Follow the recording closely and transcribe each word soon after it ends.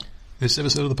This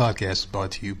episode of the podcast is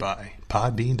brought to you by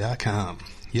Podbean.com.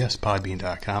 Yes,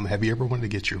 Podbean.com. Have you ever wanted to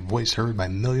get your voice heard by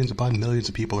millions upon millions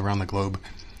of people around the globe?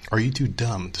 Are you too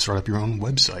dumb to start up your own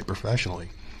website professionally?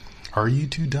 Are you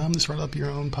too dumb to start up your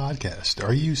own podcast?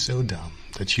 Are you so dumb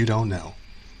that you don't know?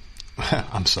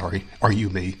 I'm sorry. Are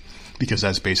you me? Because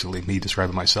that's basically me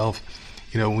describing myself.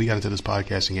 You know, when we got into this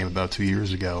podcasting game about 2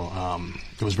 years ago,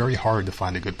 it was very hard to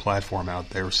find a good platform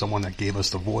out there, someone that gave us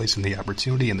the voice and the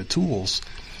opportunity and the tools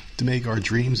to make our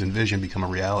dreams and vision become a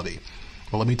reality.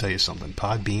 Well, let me tell you something.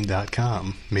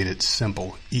 Podbean.com made it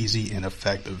simple, easy, and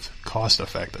effective,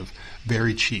 cost-effective,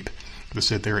 very cheap to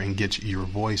sit there and get your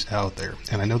voice out there.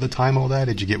 And I know the time old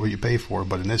adage, you get what you pay for,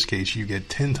 but in this case, you get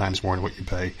 10 times more than what you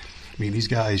pay. I mean, these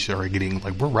guys are getting,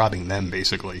 like, we're robbing them,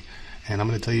 basically. And I'm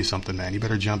going to tell you something, man. You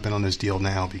better jump in on this deal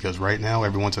now, because right now,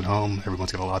 everyone's at home.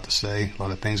 Everyone's got a lot to say, a lot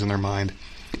of things in their mind.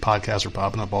 Podcasts are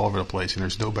popping up all over the place, and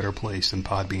there's no better place than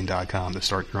Podbean.com to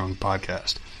start your own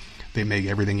podcast. They make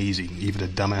everything easy. Even a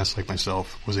dumbass like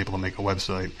myself was able to make a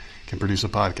website, can produce a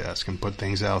podcast, can put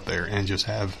things out there, and just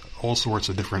have all sorts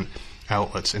of different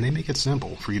outlets. And they make it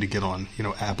simple for you to get on, you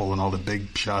know, Apple and all the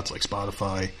big shots like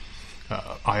Spotify,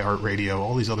 iHeartRadio,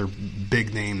 all these other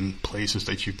big name places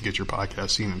that you can get your podcast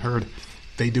seen and heard.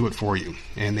 They do it for you,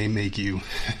 and they make you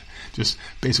just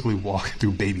basically walk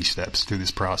through baby steps through this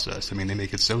process. I mean, they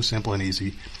make it so simple and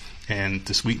easy. And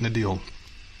to sweeten the deal,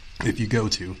 if you go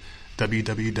to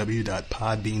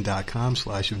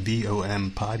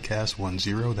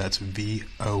www.podbean.com/VOMpodcast10, that's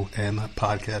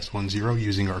VOMpodcast10,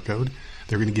 using our code,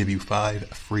 they're going to give you 5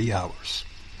 free hours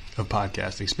of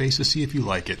podcasting space to see if you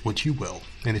like it, which you will.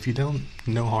 And if you don't,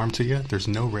 no harm to you. There's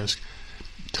no risk.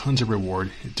 Tons of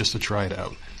reward just to try it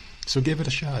out. So give it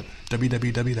a shot.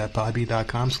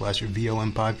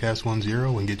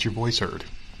 www.podbean.com/VOMpodcast10 and get your voice heard.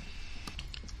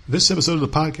 This episode of the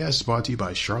podcast is brought to you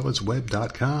by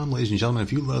charlottesweb.com. Ladies and gentlemen,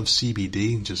 if you love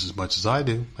CBD just as much as I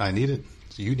do, I need it.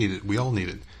 You need it. We all need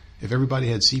it. If everybody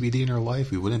had CBD in our life,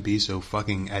 we wouldn't be so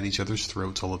fucking at each other's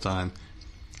throats all the time.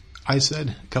 I said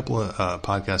a couple of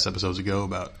podcast episodes ago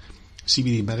about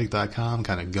CBDmedic.com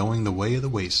kind of going the way of the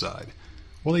wayside.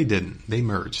 Well, they didn't. They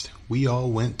merged. We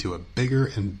all went to a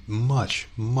bigger and much,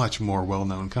 much more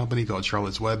well-known company called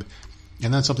Charlotte's Web.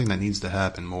 And that's something that needs to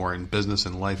happen more in business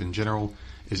and life in general,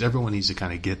 is everyone needs to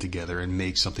kind of get together and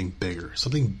make something bigger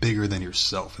than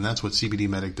yourself. And that's what CBD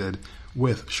Medic did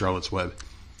with Charlotte's Web.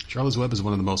 Charlotte's Web is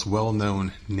one of the most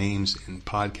well-known names in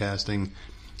podcasting.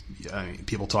 I mean,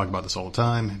 people talk about this all the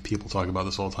time. People talk about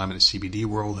this all the time in the CBD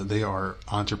world. They are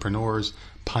entrepreneurs,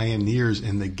 pioneers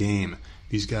in the game.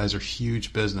 These guys are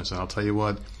huge business, and I'll tell you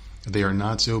what, they are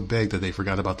not so big that they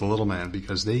forgot about the little man,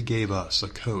 because they gave us a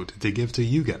code to give to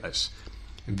you guys,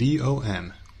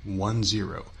 VOM10.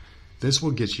 This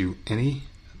will get you any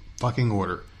fucking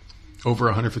order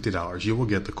over $150. You will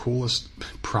get the coolest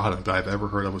product I've ever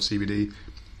heard of with CBD.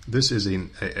 This is a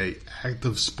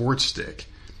active sports stick.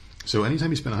 So anytime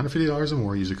you spend $150 or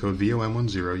more, use the code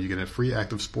VOM10, you get a free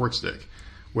active sports stick,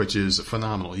 which is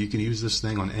phenomenal. You can use this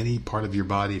thing on any part of your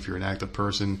body. If you're an active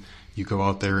person, you go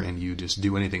out there and you just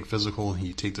do anything physical.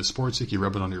 You take the sports stick, you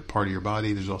rub it on your part of your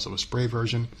body. There's also a spray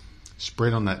version. Spray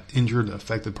it on that injured,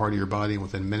 affected part of your body, and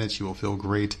within minutes you will feel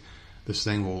great. This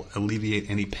thing will alleviate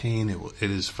any pain.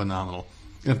 It is phenomenal.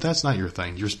 And if that's not your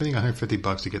thing, you're spending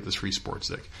 $150 to get this free sports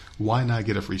stick. Why not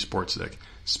get a free sports stick?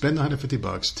 Spend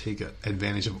 $150, take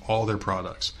advantage of all their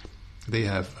products. They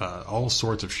have all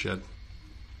sorts of shit.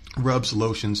 Rubs,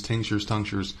 lotions, tinctures,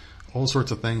 tinctures, all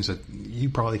sorts of things that you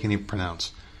probably can't even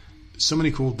pronounce. So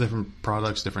many cool different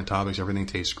products, different topics. Everything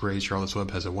tastes great. Charlotte's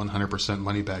Web has a 100%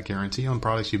 money-back guarantee on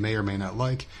products you may or may not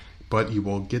like, but you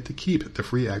will get to keep the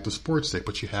free active sports stick.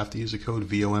 But you have to use the code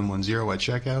VOM10 at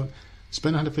checkout.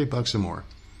 Spend $150 or more.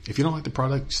 If you don't like the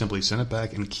product, simply send it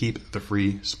back and keep the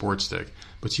free sports stick.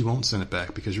 But you won't send it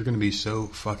back because you're going to be so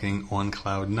fucking on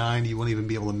cloud 9, you won't even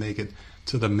be able to make it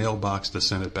to the mailbox to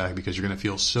send it back, because you're going to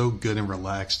feel so good and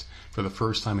relaxed for the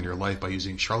first time in your life by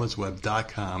using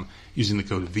charlottesweb.com, using the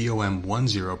code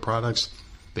VOM10 products,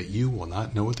 that you will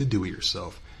not know what to do with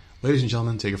yourself. Ladies and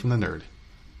gentlemen, take it from the nerd.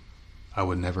 I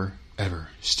would never, ever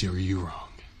steer you wrong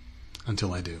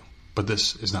until I do. But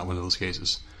this is not one of those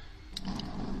cases.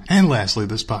 And lastly,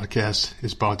 this podcast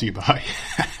is brought to you by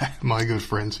my good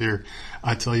friends here.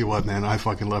 I tell you what, man, I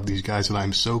fucking love these guys, and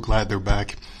I'm so glad they're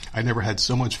back. I never had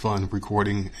so much fun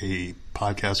recording a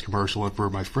podcast commercial. And for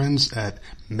my friends at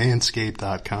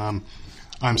manscaped.com,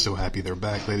 I'm so happy they're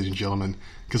back, ladies and gentlemen,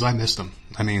 because I missed them.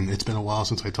 I mean, it's been a while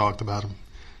since I talked about them,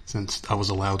 since I was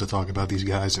allowed to talk about these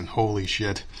guys, and holy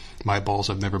shit, my balls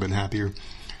have never been happier.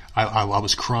 I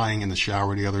was crying in the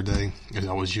shower the other day, and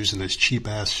I was using this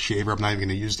cheap-ass shaver. I'm not even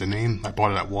going to use the name. I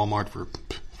bought it at Walmart for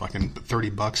fucking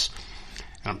 $30.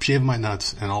 And I'm shaving my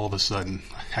nuts, and all of a sudden,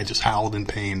 I just howled in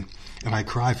pain. And I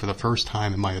cried for the first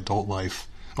time in my adult life.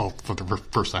 Well, for the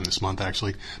first time this month,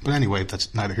 actually. But anyway,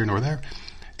 that's neither here nor there.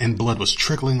 And blood was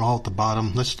trickling all at the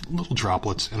bottom, just little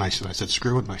droplets. And I said,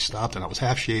 screw it, and I stopped, and I was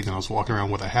half shaved, and I was walking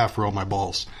around with a half row of my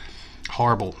balls.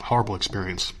 Horrible, horrible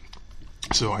experience.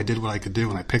 So I did what I could do,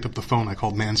 and I picked up the phone, I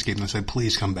called Manscaped, and I said,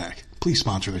 please come back. Please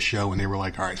sponsor the show. And they were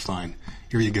like, all right, fine.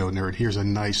 Here you go, nerd. Here's a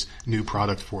nice new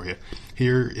product for you.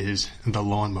 Here is the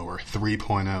Lawnmower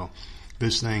 3.0.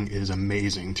 This thing is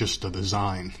amazing. Just the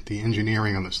design, the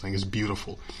engineering on this thing is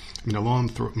beautiful. I mean, the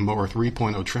Lawnmower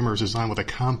 3.0 trimmer is designed with a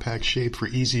compact shape for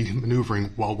easy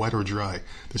maneuvering while wet or dry.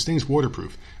 This thing's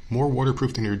waterproof. More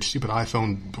waterproof than your stupid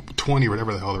iPhone 20 or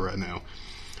whatever the hell they're at now.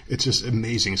 It's just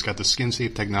amazing. It's got the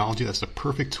skin-safe technology. That's the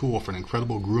perfect tool for an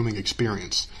incredible grooming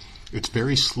experience. It's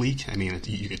very sleek. I mean,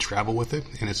 you can travel with it,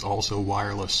 and it's also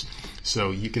wireless.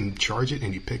 So you can charge it,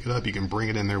 and you pick it up. You can bring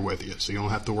it in there with you. So you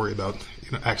don't have to worry about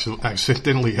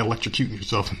accidentally electrocuting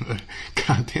yourself in the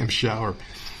goddamn shower.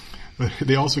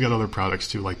 They also got other products,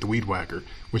 too, like the Weed Whacker,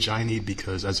 which I need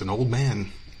because as an old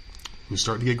man who's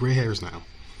starting to get gray hairs now,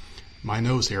 my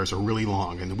nose hairs are really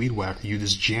long, and the Weed Whacker, you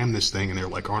just jam this thing in there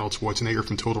like Arnold Schwarzenegger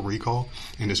from Total Recall,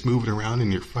 and just move it around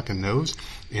in your fucking nose,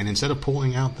 and instead of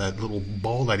pulling out that little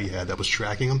ball that he had that was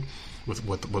tracking him, with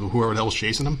whoever the hell's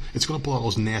chasing him, it's going to pull out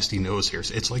those nasty nose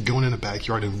hairs. It's like going in the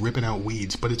backyard and ripping out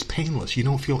weeds, but it's painless. You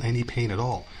don't feel any pain at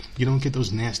all. You don't get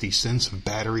those nasty scents of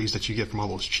batteries that you get from all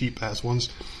those cheap-ass ones.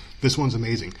 This one's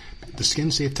amazing. The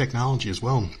skin-safe technology as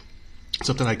well,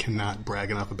 something I cannot brag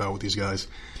enough about with these guys.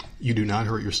 You do not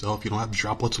hurt yourself. You don't have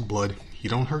droplets of blood. You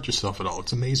don't hurt yourself at all.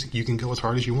 It's amazing. You can go as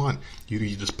hard as you want. You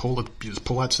just pull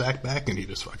that sack back, and you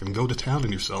just fucking go to town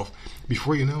on yourself.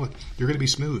 Before you know it, you're going to be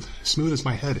smooth. Smooth as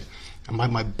my head.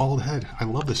 My bald head. I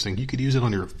love this thing. You could use it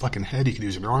on your fucking head. You could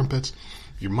use it on your armpits,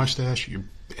 your mustache,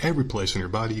 every place on your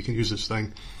body. You can use this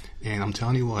thing. And I'm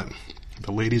telling you what,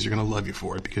 the ladies are going to love you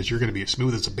for it because you're going to be as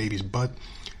smooth as a baby's butt.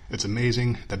 It's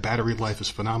amazing. The battery life is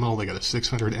phenomenal. They got a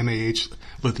 600 mAh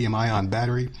lithium-ion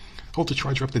battery. Hold the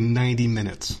charge for up to 90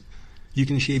 minutes. You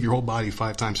can shave your whole body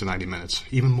 5 times in 90 minutes,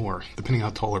 even more, depending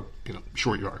how tall or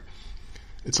short you are.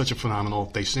 It's such a phenomenal.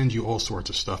 They send you all sorts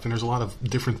of stuff, and there's a lot of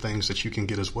different things that you can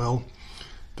get as well.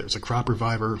 There's a crop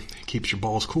reviver, keeps your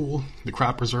balls cool. The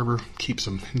crop preserver keeps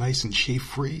them nice and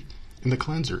shave-free. And the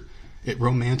cleanser, it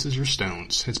romances your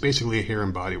stones. It's basically a hair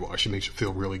and body wash. It makes you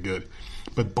feel really good.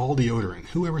 But ball deodorant,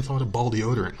 who ever thought of ball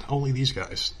deodorant? Only these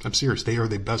guys. I'm serious. They are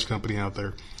the best company out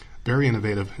there. Very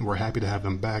innovative, and we're happy to have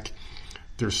them back.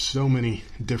 There's so many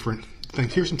different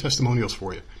things. Here's some testimonials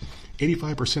for you.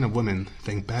 85% of women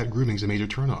think bad grooming is a major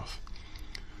turnoff.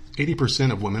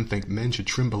 80% of women think men should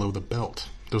trim below the belt.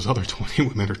 Those other 20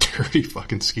 women are dirty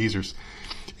fucking skeezers.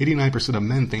 89% of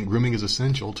men think grooming is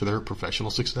essential to their professional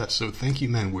success. So thank you,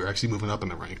 men. We're actually moving up in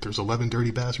the rank. There's 11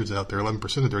 dirty bastards out there,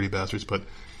 11% of dirty bastards, but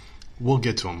we'll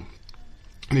get to them.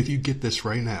 And if you get this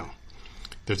right now,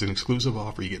 there's an exclusive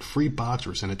offer. You get free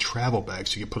boxers and a travel bag,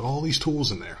 so you can put all these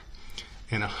tools in there.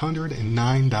 And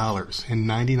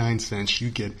 $109.99, you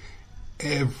get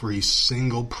every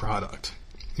single product.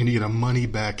 And you get a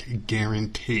money-back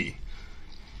guarantee.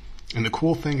 And the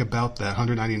cool thing about that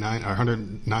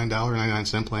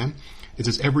 $109.99 plan is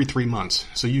it's every 3 months.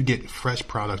 So you get fresh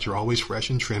products. You're always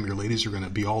fresh and trim. Your ladies are going to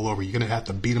be all over. You're going to have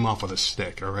to beat them off with a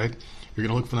stick, all right? You're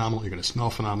going to look phenomenal. You're going to smell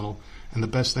phenomenal. And the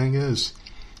best thing is,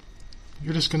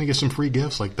 you're just going to get some free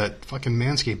gifts like that fucking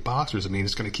Manscaped boxers. I mean,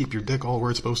 it's going to keep your dick all where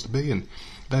it's supposed to be. And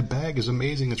that bag is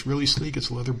amazing. It's really sleek. It's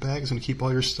a leather bag. It's going to keep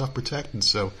all your stuff protected.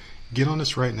 So get on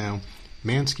this right now,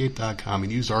 manscaped.com,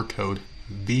 and use our code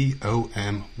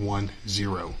VOM10.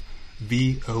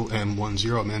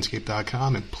 VOM10 at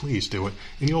manscaped.com, and please do it.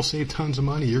 And you'll save tons of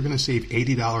money. You're going to save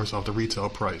 $80 off the retail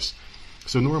price.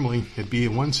 So normally it'd be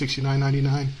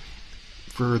 $169.99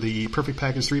 for the Perfect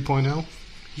Package 3.0.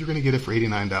 You're going to get it for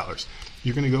 $89.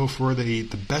 You're going to go for the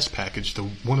best package, the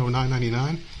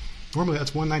 $109.99. Normally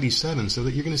that's $197, so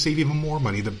that you're going to save even more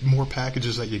money the more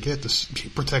packages that you get to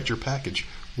protect your package.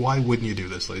 Why wouldn't you do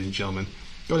this, ladies and gentlemen?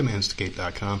 Go to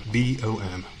manscaped.com,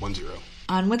 VOM10.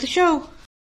 On with the show.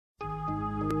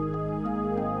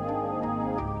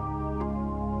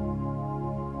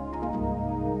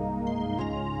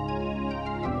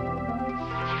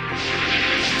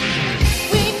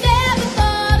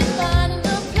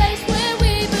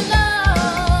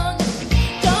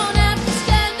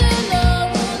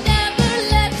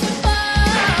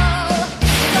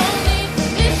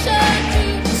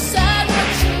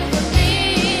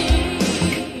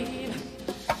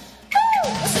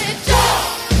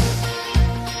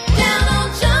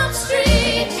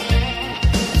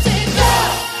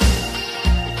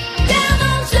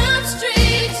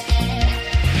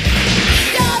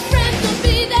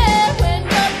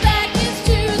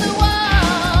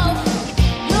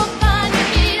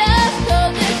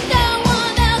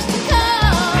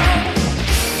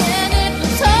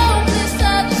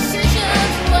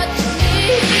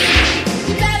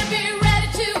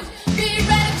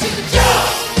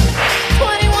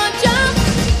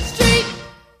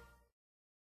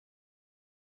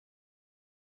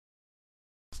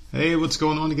 Hey, what's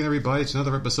going on again, everybody? It's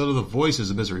another episode of the Voices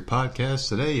of Misery podcast.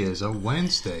 Today is a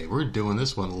Wednesday. We're doing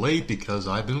this one late because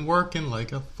I've been working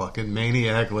like a fucking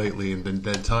maniac lately and been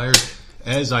dead tired,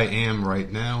 as I am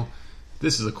right now.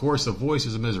 This is, of course, the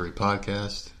Voices of Misery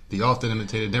podcast, the often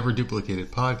imitated, never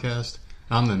duplicated podcast.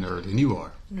 I'm the nerd, and you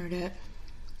are? Nerdette.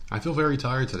 I feel very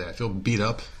tired today. I feel beat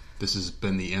up. This has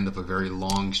been the end of a very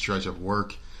long stretch of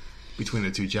work between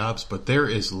the two jobs, but there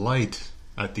is light.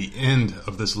 At the end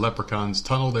of this leprechaun's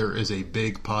tunnel, there is a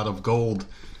big pot of gold.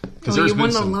 Oh, you won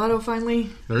the lotto finally?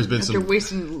 There's been After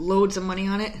wasting loads of money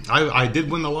on it? I did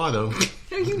win the lotto.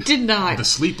 No, you did not. The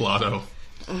sleep lotto.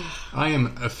 I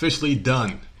am officially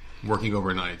done working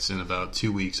overnights in about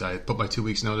 2 weeks. I put my 2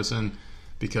 weeks notice in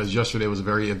because yesterday was a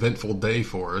very eventful day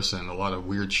for us and a lot of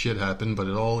weird shit happened, but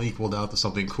it all equaled out to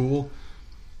something cool.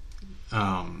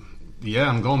 Yeah,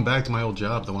 I'm going back to my old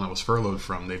job, the one I was furloughed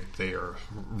from. They are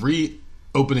reopening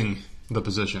the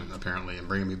position, apparently, and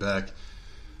bringing me back.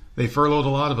 They furloughed a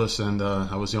lot of us, and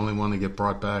I was the only one to get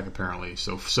brought back, apparently,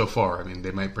 so far. I mean,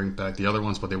 they might bring back the other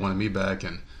ones, but they wanted me back,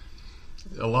 and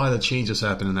a lot of changes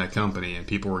happened in that company, and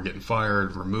people were getting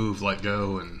fired, removed, let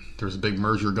go, and there was a big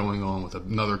merger going on with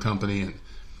another company, and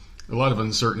a lot of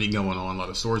uncertainty going on. A lot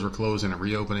of stores were closing and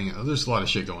reopening. There's a lot of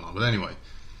shit going on, but anyway,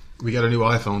 we got our new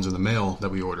iPhones in the mail that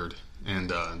we ordered.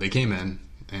 And they came in,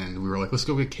 and we were like, let's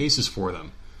go get cases for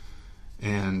them.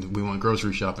 And we went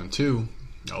grocery shopping, too.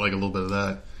 I like a little bit of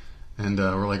that. And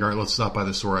we're like, all right, let's stop by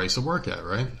the store I used to work at,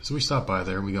 right? So we stop by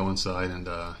there, we go inside, and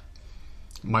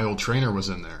my old trainer was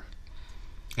in there.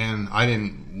 And I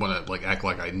didn't want to act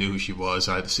like I knew who she was.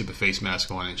 I had to sleep a face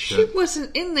mask on and shit. She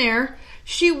wasn't in there.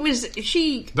 She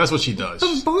That's what she does.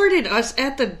 Bombarded us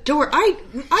at the door. I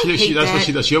hate that's that. what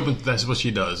she does. That's what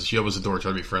she does. She opens the door,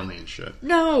 try to be friendly and shit.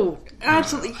 No,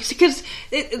 absolutely. Because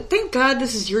thank God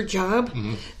this is your job.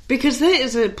 Mm-hmm. Because that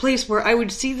is a place where I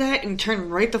would see that and turn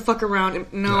right the fuck around.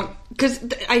 Because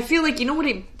I feel like, you know what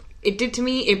it did to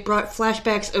me? It brought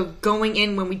flashbacks of going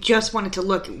in when we just wanted to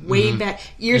look way back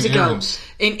years ago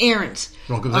in errands.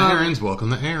 Welcome to errands. Welcome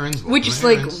to errands. Which is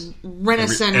like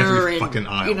Rent-A-Center every fucking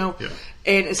aisle. You know. Yeah.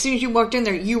 And as soon as you walked in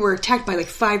there, you were attacked by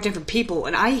 5 different people,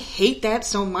 and I hate that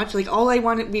so much. All we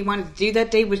wanted to do that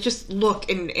day was just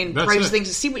look and price things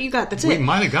to see what you got. That's it. We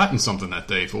might have gotten something that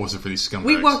day if it wasn't for these scumbags.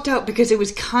 We walked out because it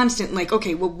was constant.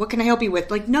 Okay, well, what can I help you with?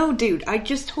 No, dude, I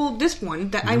just told this one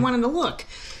that I wanted to look.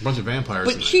 A bunch of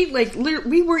vampires. But she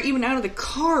we weren't even out of the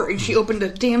car, and she opened the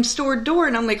damn store door,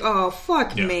 and I'm like, oh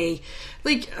fuck me,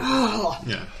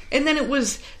 Yeah. And then it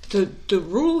was. The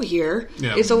rule here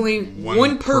is only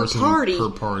one per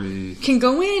party can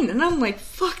go in. And I'm like,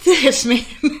 fuck this, man.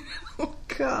 Oh,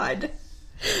 God.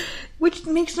 Which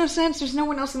makes no sense. There's no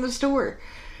one else in the store.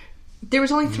 There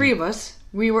was only 3 of us.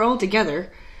 We were all together.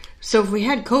 So if we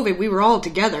had COVID, we were all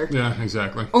together. Yeah,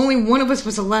 exactly. Only one of us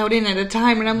was allowed in at a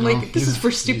time. And I'm like, this is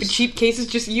for stupid cheap cases.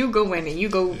 Just you go in and you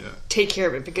go take care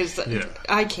of it. Because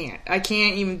I can't. I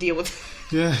can't even deal with it.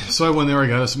 Yeah, so I went there, I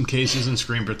got us some cases and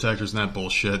screen protectors and that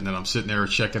bullshit, and then I'm sitting there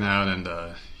checking out, and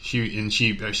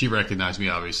she recognized me,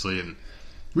 obviously, and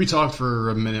we talked for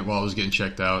a minute while I was getting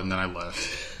checked out, and then I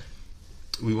left.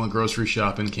 We went grocery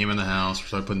shopping, came in the house,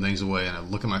 started putting things away, and I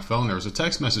look at my phone, there was a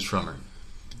text message from her.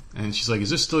 And she's like, is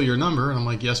this still your number? And I'm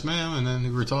like, yes, ma'am, and then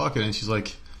we were talking, and she's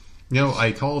like,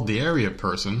 I called the area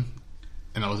person,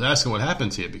 and I was asking what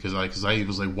happened to you, because I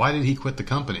was like, why did he quit the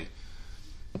company?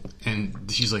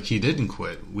 And she's like, he didn't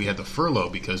quit. We had to furlough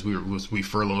because we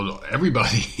furloughed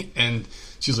everybody. And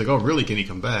she's like, oh, really? Can he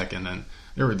come back? And then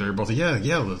they were both like,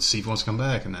 yeah, let's see if he wants to come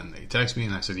back. And then they text me,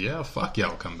 and I said, yeah, fuck yeah,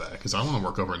 I'll come back because I don't want to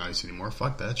work overnights anymore.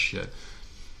 Fuck that shit.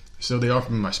 So they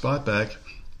offered me my spot back,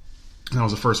 and I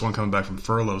was the first one coming back from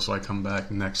furlough, so I come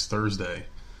back next Thursday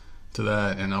to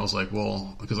that. And I was like,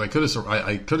 well, because I could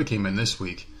have came in this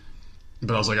week,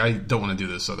 but I was like, I don't want to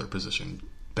do this other position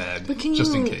bad,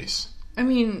 just in case. I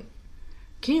mean,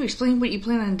 can you explain what you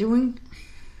plan on doing?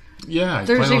 Yeah, I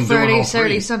Thursday, plan on Friday, doing all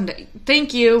Saturday, 3. Sunday.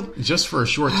 Thank you. Just for a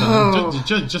short time.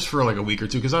 Just for a week or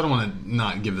two, because I don't want to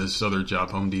not give this other job,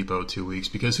 Home Depot, 2 weeks,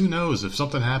 because who knows if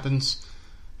something happens.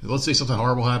 Let's say something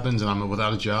horrible happens and I'm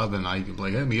without a job and I'm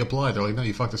like, hey, me apply. They're like, no,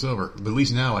 you fucked us over. But at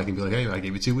least now I can be like, hey, I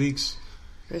gave you 2 weeks.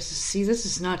 This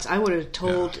is nuts. I would have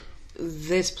told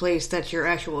this place that's your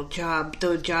actual job,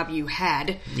 the job you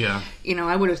had. Yeah.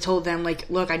 I would have told them,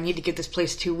 look, I need to get this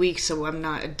place 2 weeks so I'm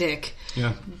not a dick.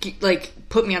 Yeah.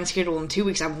 Put me on schedule in 2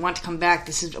 weeks. I want to come back.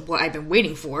 This is what I've been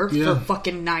waiting for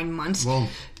fucking 9 months. Well,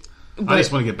 I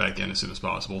just want to get back in as soon as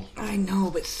possible. I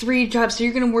know, but 3 jobs. So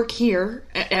you're going to work here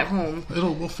at home.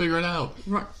 We'll figure it out.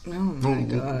 Oh my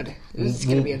God, this is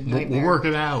going to be a nightmare. We'll work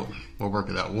it out.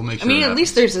 We'll make sure. I mean, at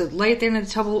least there's a light at the end of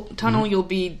the tunnel. Mm-hmm. You'll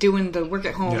be doing the work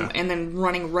at home and then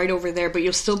running right over there, but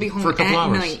you'll still be home for a couple at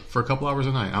hours. night. For a couple hours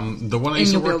a night. I'm the one I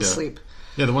used to work at. Sleep.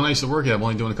 Yeah, the one I used to work at. I'm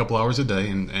only doing a couple hours a day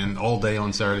and all day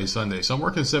on Saturday, Sunday. So I'm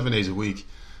working 7 days a week.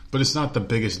 But it's not the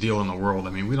biggest deal in the world. I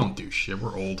mean, we don't do shit.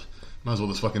 We're old. Might as well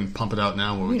just fucking pump it out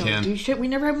now where we can. We don't do shit. We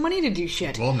never have money to do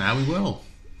shit. Well, now we will.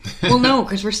 Well, no,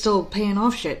 because we're still paying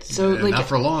off shit. So, not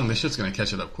for long. This shit's going to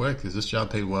catch it up quick because this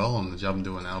job paid well and the job I'm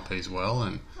doing now pays well.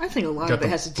 And I think a lot of it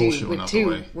has to do with,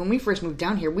 too, when we first moved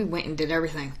down here, we went and did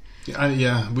everything.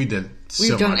 Yeah, we did.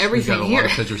 We've done everything here. We've got a lot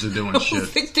of pictures of doing shit. I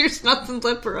think there's nothing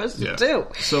left for us to do.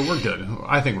 So we're good.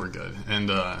 I think we're good.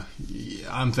 And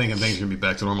I'm thinking things are going to be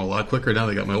back to normal a lot quicker now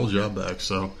they got my old job back.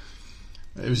 So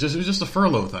it was just a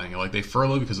furlough thing. Like they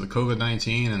furloughed because of the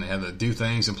COVID-19 and they had to do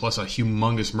things. And plus a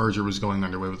humongous merger was going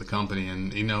underway with the company.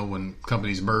 And you know, when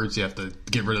companies merge, you have to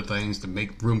get rid of things to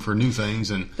make room for new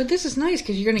things. But this is nice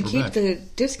because you're going to keep the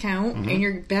discount and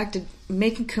you're back to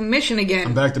making commission again.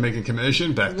 I'm back to making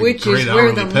commission. Back to which great is where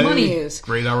hourly the pay, money is.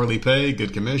 Great hourly pay,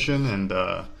 good commission, and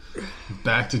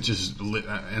back to just.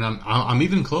 And I'm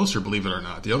even closer, believe it or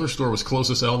not. The other store was close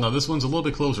as hell. Now this one's a little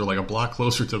bit closer, like a block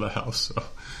closer to the house. So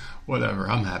whatever,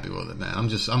 I'm happy with it, man.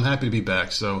 I'm happy to be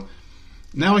back. So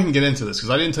now we can get into this because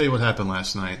I didn't tell you what happened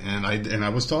last night, and I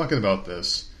was talking about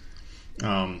this.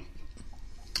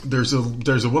 There's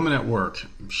a woman at work.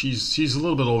 She's a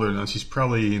little bit older now. She's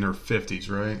probably in her 50s,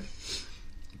 right?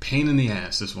 Pain in the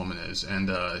ass, this woman is.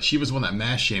 And she was one that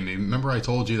mask shamed me. Remember I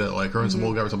told you that like her and some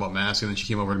old guy were talking about masks, and then she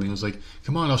came over to me and was like,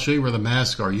 come on, I'll show you where the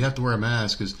masks are. You have to wear a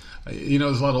mask because, you know,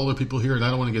 there's a lot of older people here and I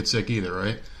don't want to get sick either,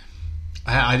 right?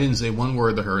 I didn't say one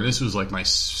word to her. And this was like my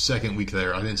second week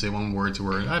there. I didn't say one word to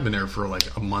her. And I've been there for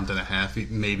like a month and a half,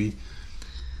 maybe.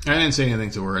 I didn't say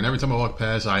anything to her. And every time I walk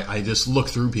past, I just look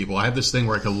through people. I have this thing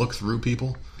where I can look through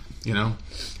people, you know?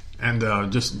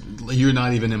 And just you're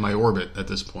not even in my orbit at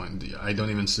this point. I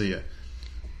don't even see it.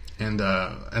 And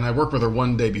I worked with her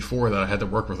one day before that. I had to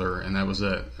work with her, and that was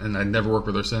it. And I never worked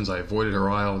with her since. I avoided her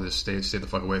aisle. Just stayed the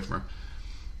fuck away from her.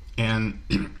 And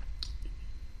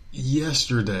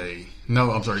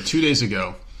 2 days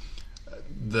ago,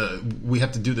 we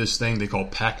have to do this thing they call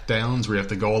pack downs, where you have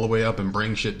to go all the way up and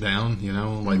bring shit down. You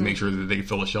know, like make sure that they can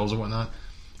fill the shelves and whatnot.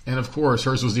 And of course,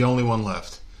 hers was the only one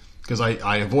left. Because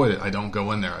I avoid it. I don't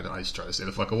go in there. I just try to stay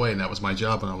the fuck away. And that was my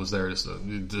job when I was there, just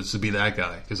to be that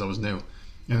guy, because I was new.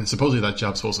 And supposedly that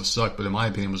job's supposed to suck, but in my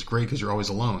opinion it was great because you're always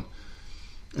alone.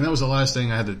 And that was the last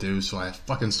thing I had to do, so I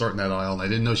fucking start in that aisle. And I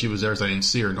didn't know she was there because I didn't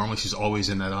see her. Normally she's always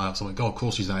in that aisle. So I'm like, oh,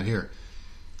 cool, she's not here.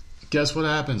 Guess what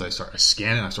happens? I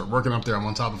scan it. I start working up there. I'm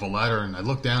on top of a ladder, and I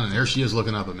look down, and there she is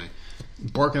looking up at me.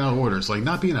 Barking out orders, like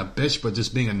not being a bitch, but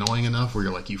just being annoying enough where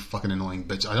you're like, you fucking annoying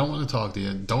bitch. I don't want to talk to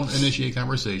you. Don't initiate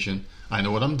conversation. I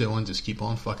know what I'm doing. Just keep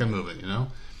on fucking moving, you know?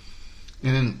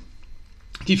 And then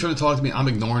keep trying to talk to me. I'm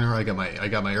ignoring her. I got my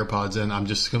AirPods in. I'm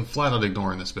flat out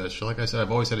ignoring this bitch. So like I said,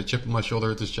 I've always had a chip on my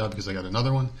shoulder at this job because I got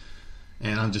another one.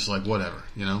 And I'm just like, whatever,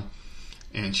 you know?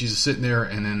 And she's just sitting there,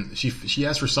 and then she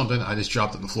asked for something. I just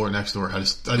dropped it on the floor next to her. I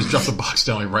just dropped the box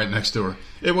down like right next to her.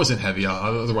 It wasn't heavy,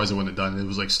 otherwise I wouldn't have done it. It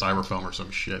was like styrofoam or some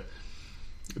shit.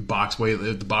 The box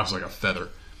was like a feather.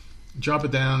 Drop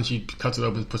it down. She cuts it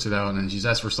open, puts it out, and then she's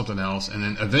asked for something else. And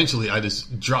then eventually, I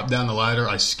just dropped down the ladder.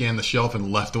 I scanned the shelf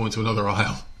and left to go into another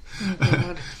aisle. Oh,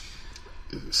 God.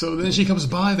 So then she comes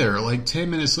by there like 10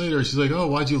 minutes later. She's like, "Oh,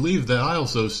 why'd you leave the aisle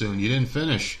so soon? You didn't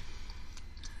finish."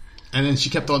 And then she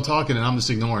kept on talking, and I'm just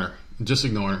ignoring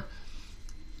her.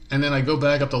 And then I go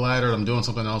back up the ladder, and I'm doing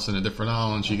something else in a different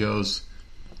aisle, and she goes,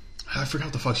 I forgot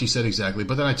what the fuck she said exactly,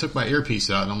 but then I took my earpiece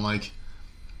out, and I'm like,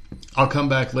 I'll come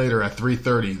back later at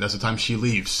 3:30. That's the time she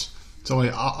leaves. So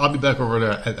I'll be back over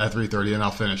there at 3:30, and I'll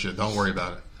finish it. Don't worry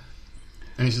about it.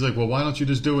 And she's like, well, why don't you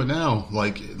just do it now?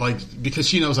 Like because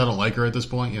she knows I don't like her at this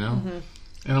point, you know? Mm-hmm.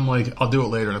 And I'm like, I'll do it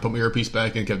later. And I put my earpiece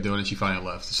back in and kept doing it. She finally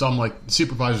left. So I'm like, the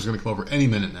supervisor's going to come over any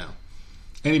minute now.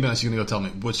 Any minute she's going to go tell me,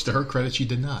 which to her credit, she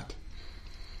did not.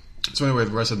 So anyway,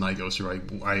 the rest of the night goes through.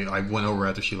 I went over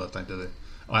after she left. I did it.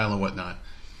 Aisle and whatnot.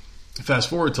 Fast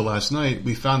forward to last night,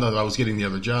 we found out that I was getting the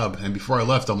other job. And before I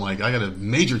left, I'm like, I got a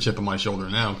major chip on my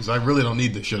shoulder now because I really don't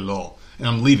need this shit at all. And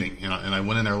I'm leaving. And I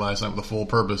went in there last night with a full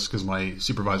purpose because my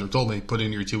supervisor told me, put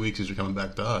in your 2 weeks as you're coming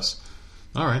back to us.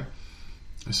 All right.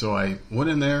 So I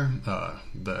went in there.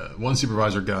 The one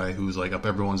supervisor guy who's like up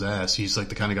everyone's ass, he's like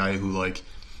the kind of guy who like,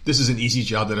 this is an easy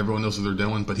job that everyone knows what they're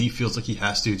doing, but he feels like he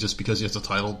has to, just because he has a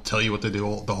title, tell you what to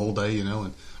do the whole day, and,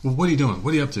 well, what are you doing?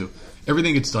 What are you up to?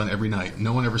 Everything gets done every night.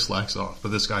 No one ever slacks off, but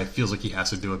this guy feels like he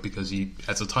has to do it because he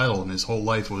has a title, and his whole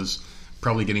life was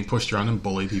probably getting pushed around and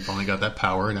bullied. He finally got that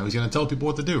power, and now he's going to tell people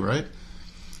what to do, right?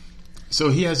 So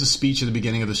he has a speech at the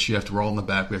beginning of the shift. We're all in the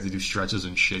back. We have to do stretches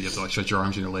and shit. You have to stretch your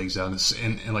arms and your legs out,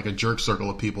 and like a jerk circle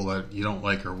of people that you don't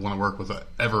like or want to work with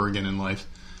ever again in life.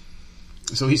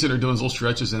 So he's sitting there doing his little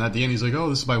stretches, and at the end he's like, "Oh,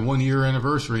 this is my 1 year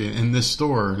anniversary in this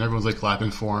store," and everyone's like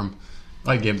clapping for him.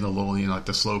 I gave him the little, like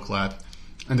the slow clap,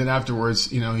 and then afterwards,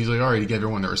 he's like, "All right," he gave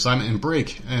everyone their assignment and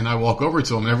break, and I walk over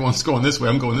to him, and everyone's going this way.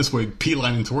 I'm going this way,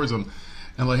 beelining towards him, and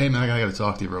I'm like, "Hey man, I got to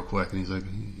talk to you real quick," and he's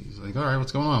like, "All right,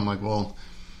 what's going on?" I'm like, "Well,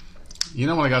 when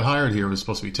I got hired here, it was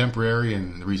supposed to be temporary,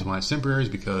 and the reason why it's temporary is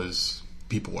because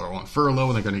people are on furlough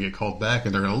and they're going to get called back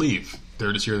and they're going to leave.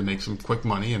 They're just here to make some quick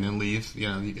money and then leave.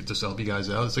 You get to help you guys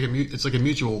out. It's like a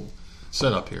mutual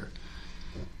setup here."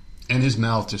 And his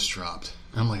mouth just dropped.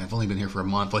 I'm like, "I've only been here for a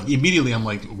month." Like immediately, I'm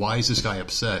like, "Why is this guy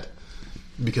upset?"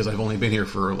 Because I've only been here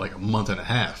for like a month and a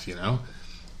half. I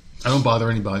don't bother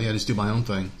anybody. I just do my own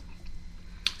thing.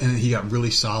 And he got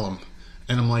really solemn.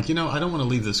 And I'm like, I don't want to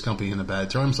leave this company in the bad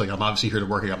terms. Like, I'm obviously here to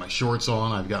work. I got my shorts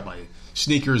on. I've got my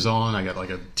sneakers on. I got like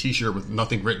a t-shirt with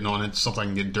nothing written on it. Something I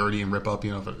can get dirty and rip up,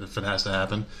 if it has to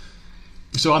happen.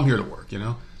 So I'm here to work,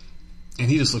 And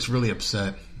he just looks really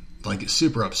upset, like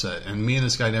super upset. And me and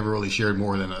this guy never really shared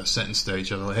more than a sentence to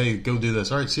each other. Like, "Hey, go do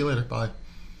this. All right, see you later. Bye.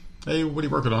 Hey, what are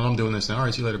you working on? I'm doing this now. All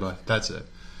right, see you later. Bye." That's it.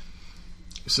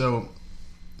 So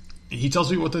he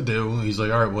tells me what to do. He's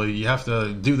like, "All right, well, you have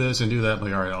to do this and do that." I'm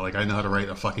like, "All right, I know how to write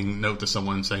a fucking note to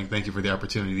someone saying thank you for the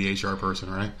opportunity," the HR person,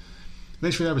 right?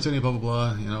 "Thanks for the opportunity, blah, blah,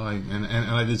 blah." And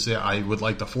I did say I would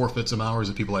like to forfeit some hours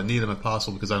of people that need them if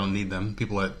possible, because I don't need them.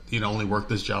 People that, only work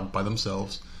this job by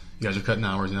themselves. You guys are cutting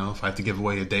hours, If I have to give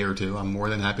away a day or two, I'm more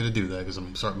than happy to do that because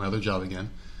I'm starting my other job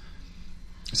again.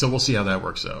 So we'll see how that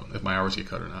works out, if my hours get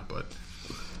cut or not, but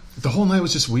the whole night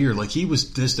was just weird. Like, he was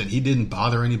distant. He didn't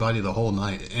bother anybody the whole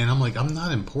night. And I'm like, I'm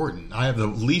not important. I have the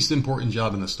least important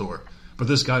job in the store. But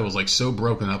this guy was, like, so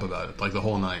broken up about it, like, the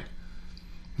whole night.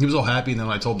 He was all happy, and then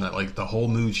when I told him that, like, the whole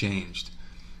mood changed.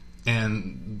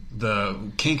 And the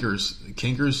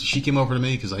Kinkers, she came over to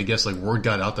me because I guess, like, word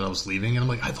got out that I was leaving. And I'm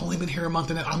like, I've only been here a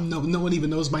month, and no one even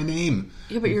knows my name.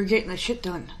 Yeah, but you're getting the shit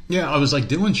done. Yeah, I was, like,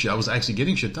 doing shit. I was actually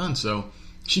getting shit done, so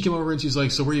she came over and she's like,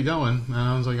 "So where are you going?" And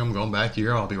I was like, "I'm going back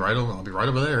here. I'll be right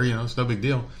over there. It's no big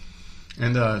deal."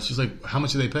 And she's like, "How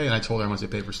much do they pay?" And I told her how much they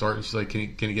pay for start. And she's like, "Can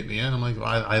you get me in?" I'm like,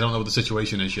 "I don't know what the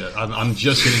situation is yet. I'm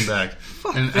just getting back."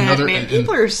 Fuck that, man.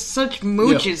 People are such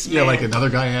mooches, man. Yeah, like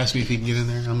another guy asked me if he can get in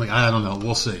there. I'm like, "I don't know.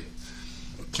 We'll see."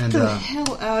 Get the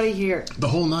hell out of here. The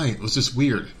whole night was just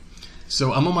weird.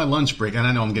 So I'm on my lunch break, and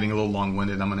I know I'm getting a little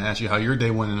long-winded. I'm going to ask you how your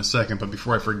day went in a second, but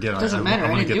before I forget, I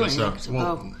want to get this up.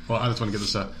 Well, I just want to get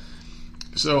this up.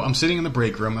 So I'm sitting in the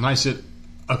break room, and I sit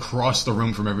across the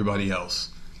room from everybody else.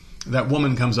 That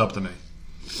woman comes up to me.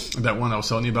 That one I was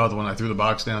telling you about, the one I threw the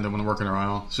box down, the one working her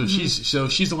aisle. So she's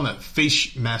the one that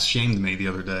face mask shamed me the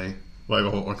other day, like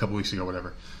a couple weeks ago,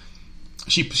 whatever.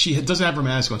 She doesn't have her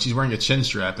mask on. She's wearing a chin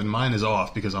strap, and mine is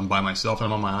off because I'm by myself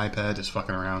and I'm on my iPad just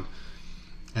fucking around.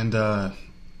 And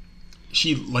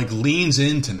she like leans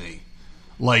into me,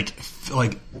 like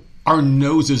our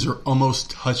noses are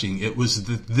almost touching. It was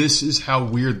this is how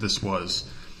weird this was.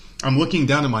 I'm looking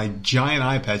down at my giant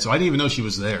iPad, so I didn't even know she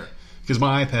was there because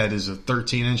my iPad is a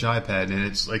 13-inch iPad, and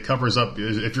it's like covers up.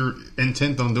 If you're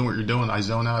intent on doing what you're doing, I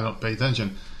zone out. I don't pay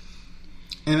attention.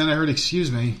 And then I heard, "Excuse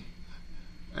me,"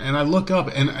 and I look up,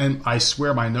 and I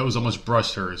swear my nose almost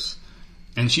brushed hers.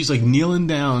 And she's like kneeling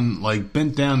down, like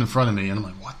bent down in front of me. And I'm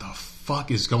like, "What the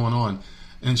fuck is going on?"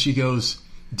 And she goes,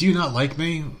 "Do you not like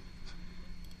me?"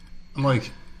 I'm like,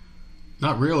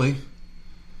 "Not really."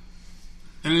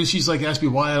 And then she's like, asked me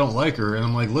why I don't like her. And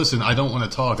I'm like, "Listen, I don't want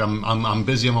to talk. I'm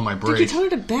busy. I'm on my break." Did you tell her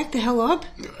to back the hell up?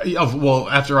 Well,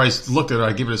 after I looked at her,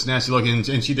 I gave her this nasty look,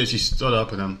 and she did. She stood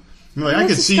up, and I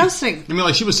could disgusting. See.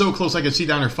 Like she was so close, I could see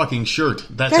down her fucking shirt.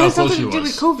 That's how close she was. That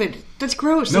has nothing to do with COVID. That's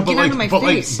gross. No, get out of my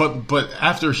face. But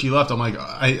after she left, I'm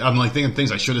like thinking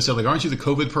things I should have said. Like, "Aren't you the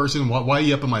COVID person? Why are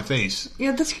you up in my face?"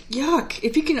 Yeah, that's yuck.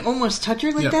 If you can almost touch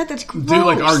her like that, that's gross. Dude,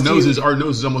 like our noses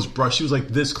almost brushed. She was like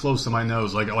this close to my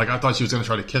nose. Like I thought she was going to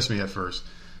try to kiss me at first.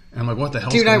 And I'm like, "What the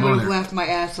hell?" Dude, I would have laughed my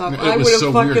ass off. I would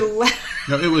have fucking laughed.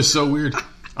 No, it was so weird.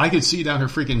 I could see down her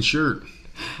freaking shirt.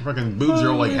 Her fucking boobs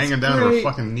are like hanging down to her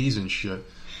fucking knees and shit.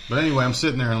 But anyway, I'm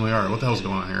sitting there and I'm like, "All right, what the hell's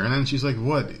going on here?" And then she's like,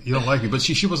 "What? You don't like me?" But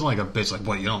she wasn't like a bitch, like,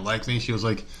 "What, you don't like me?" She was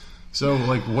like, "So,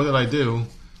 like, what did I do?"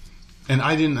 And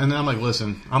I didn't, and I'm like,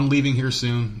 "Listen, I'm leaving here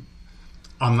soon.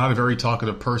 I'm not a very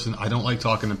talkative person. I don't like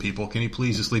talking to people. Can you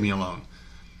please just leave me alone?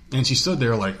 And she stood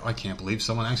there like, I can't believe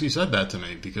someone actually said that to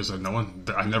me because I've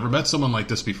never met someone like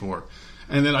this before.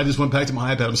 And then I just went back to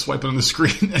my iPad. I'm swiping on the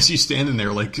screen as she's standing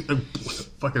there like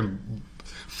fucking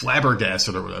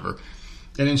flabbergasted or whatever.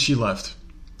 And then she left.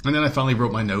 And then I finally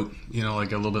wrote my note,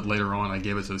 like a little bit later on. I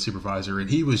gave it to the supervisor, and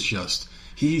he was just,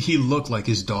 he looked like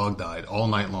his dog died all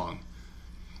night long.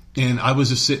 And I was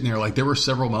just sitting there, like, there were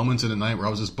several moments in the night where I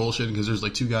was just bullshitting because there's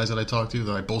like 2 guys that I talked to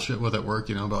that I bullshit with at work,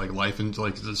 about like life and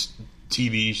like this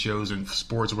TV shows and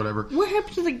sports or whatever. What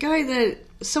happened to the guy that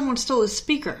someone stole his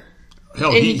speaker?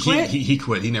 Hell, he quit? He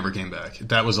quit. He never came back.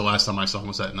 That was the last time I saw him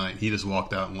was that night. He just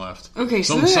walked out and left. Okay,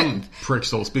 some prick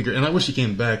stole a speaker. And I wish he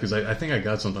came back because I think I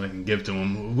got something I can give to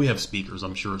him. We have speakers,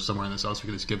 I'm sure, somewhere in this house we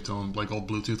could just give to him, like old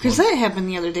Bluetooth Because that happened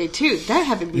the other day, too. That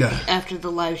happened after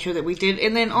the live show that we did.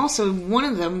 And then also, one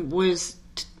of them was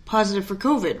positive for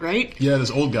COVID, right? Yeah,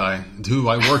 this old guy who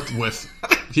I worked with,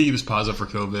 he was positive for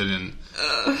COVID, and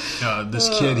this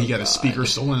kid, he got a speaker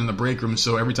stolen in the break room,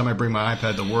 so every time I bring my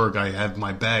iPad to work, I have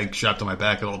my bag strapped on my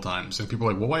back at all times. And people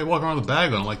are like, well, why are you walking around with a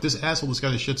bag on? I'm like, this asshole just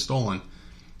got his shit stolen.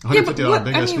 $150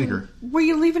 big-ass speaker. Were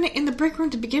you leaving it in the break room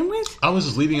to begin with? I was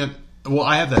just leaving it. Well,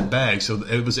 I have that bag, so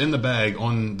it was in the bag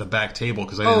on the back table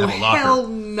because I didn't have a locker. Oh, hell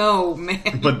no,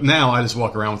 man. But now I just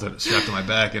walk around with it strapped on my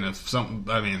back, and if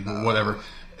something, whatever.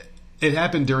 It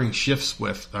happened during shift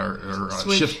switch.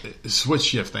 Switch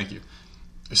shift, thank you.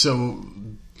 So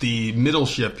the middle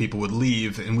shift people would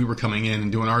leave, and we were coming in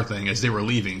and doing our thing as they were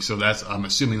leaving. So I'm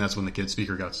assuming that's when the kid's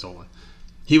speaker got stolen.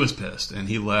 He was pissed, and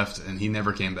he left, and he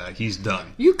never came back. He's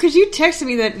done. Because you texted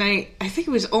me that night, I think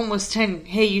it was almost 10,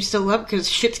 hey, you still up? Because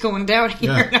shit's going down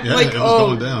here. Yeah, and I'm like, it was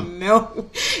going down. No.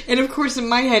 And of course, in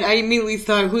my head, I immediately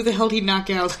thought, who the hell did he knock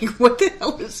out? Like, what the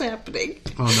hell is happening?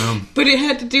 Oh, no. But it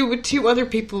had to do with 2 other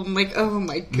people. I'm like, oh,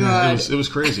 my God. Yeah, it was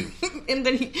crazy. And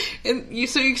then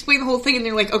so you explain the whole thing, and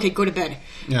they're like, okay, go to bed.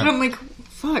 Yeah. And I'm like,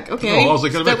 fuck, okay. Well, I was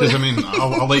like, go to bed, because,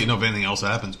 I'll let you know if anything else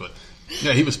happens. But,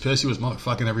 yeah, he was pissed. He was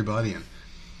motherfucking everybody, and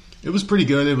it was pretty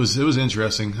good. It was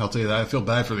interesting. I'll tell you that. I feel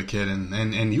bad for the kid,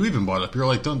 and you even brought up. You're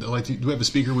like, do we have a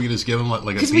speaker we can just give him like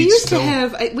a Beats pill?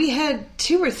 Because we had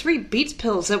 2 or 3 Beats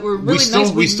pills that were really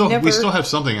nice. We still have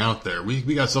something out there. We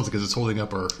got something because it's holding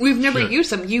up our. We've never used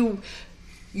them.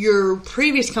 Your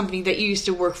previous company that you used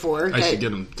to work for. I should get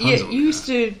them. Tons of them. You used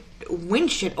to win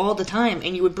shit all the time,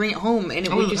 and you would bring it home, and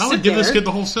I would give this kid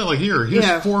the whole set. Like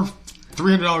here's 4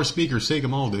 $300 speakers, take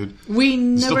them all, dude. We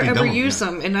never ever used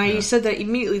them, and I said that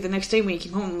immediately the next day when he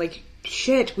came home. Like,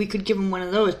 shit, we could give him one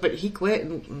of those, but he quit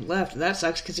and left. That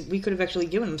sucks because we could have actually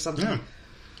given him something. Yeah,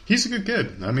 he's a good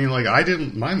kid. I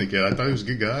didn't mind the kid. I thought he was a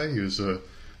good guy. He was a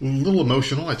little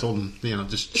emotional. I told him,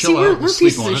 just chill out. We're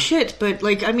pieces of shit, but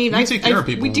we take care of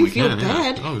people. We do feel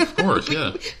bad. Yeah. Oh, of course,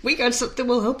 yeah. We got something.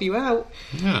 We'll help you out.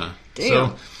 Yeah.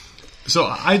 Damn. So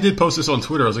I did post this on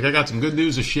Twitter. I was like, I got some good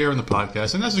news to share in the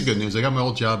podcast, and that's the good news. I got my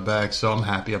old job back, so I'm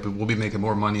happy. We'll be making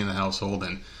more money in the household,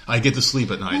 and I get to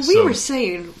sleep at night. Well, we were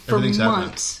saying for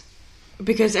months,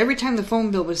 because every time the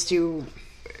phone bill was due...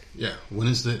 Yeah, when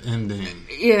is the ending?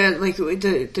 Yeah, like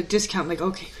the discount, like,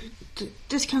 okay, the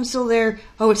discount's still there.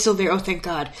 Oh, it's still there. Oh, thank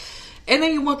God. And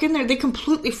then you walk in there, they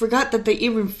completely forgot that they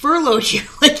even furloughed you.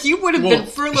 Like, you would have been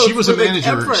furloughed. She was a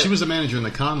manager. She was a manager in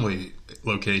the Conway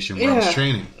location where I was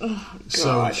training. Oh,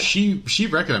 so she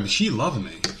recognized me. She loved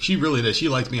me. She really did. She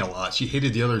liked me a lot. She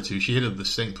hated the other 2. She hated the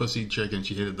St. Pussy chick, and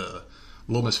she hated the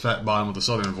Little Miss Fat Bottom with the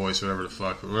Southern voice, whatever the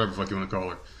fuck you want to call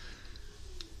her.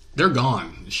 They're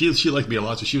gone. She liked me a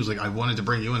lot, so she was like, I wanted to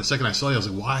bring you in. The second I saw you, I was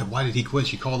like, why did he quit?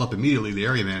 She called up immediately, the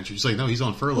area manager. She's like, no, he's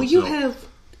on furlough. Well, you have,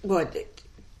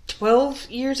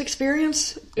 12 years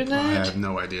experience in that? I have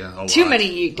no idea. Too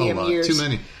many damn years. Too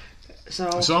many. So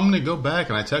I'm going to go back,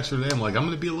 and I text her today. I'm like, I'm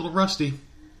going to be a little rusty. I'm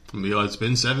going to be like, it's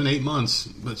been 7-8 months.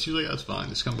 But she's like, that's fine.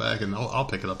 Just come back, and I'll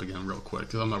pick it up again real quick,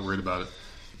 because I'm not worried about it.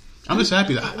 I'm just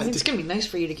happy that... it's going to be nice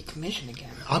for you to get commission again.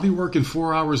 I'll be working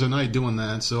 4 hours a night doing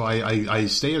that, so I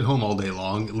stay at home all day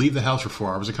long, leave the house for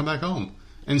 4 hours, and come back home,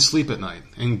 and sleep at night,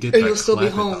 and get back. You'll still be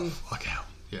home. Fuck out.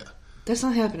 Yeah. That's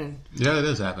not happening. Yeah, it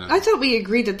is happening. I thought we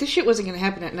agreed that this shit wasn't going to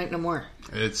happen at night no more.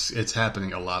 It's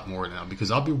happening a lot more now because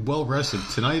I'll be well rested.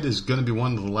 Tonight is going to be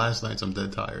one of the last nights I'm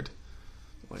dead tired.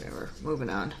 Whatever. Moving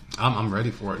on. I'm ready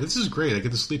for it. This is great. I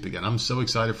get to sleep again. I'm so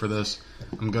excited for this.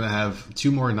 I'm going to have 2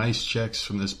 more nice checks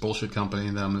from this bullshit company,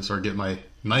 and then I'm going to start getting my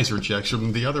nicer checks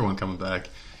from the other one coming back.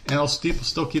 And I'll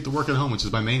still keep the work at home, which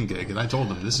is my main gig. And I told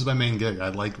them, this is my main gig. I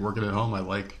like working at home. I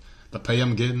like the pay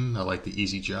I'm getting. I like the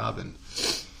easy job, and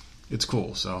it's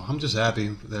cool. So I'm just happy.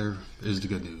 There is the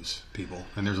good news, people.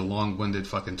 And there's a long-winded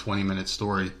fucking 20-minute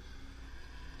story.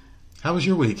 How was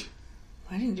your week?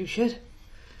 I didn't do shit.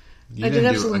 You I did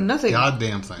absolutely do a nothing.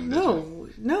 Goddamn thing.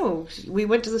 No. We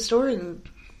went to the store and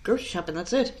grocery shopping.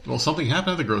 That's it. Well, something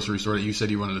happened at the grocery store that you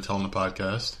said you wanted to tell on the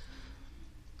podcast.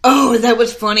 Oh, that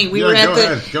was funny. Go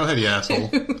ahead, you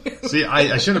asshole. See,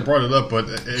 I should have brought it up, but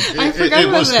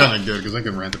it was kind of good because I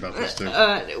can rant about this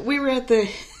too. We were at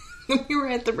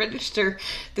the register,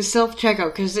 the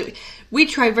self-checkout, because we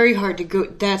try very hard to go.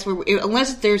 That's where,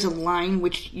 unless there's a line,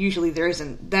 which usually there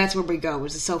isn't, that's where we go,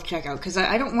 is the self-checkout. Because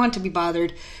I don't want to be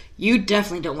bothered. You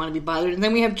definitely don't want to be bothered. And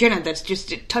then we have Jenna that's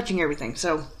just touching everything.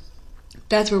 So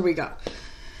that's where we go.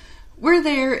 We're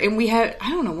there, and we had, I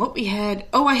don't know what we had.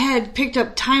 Oh, I had picked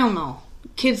up Tylenol,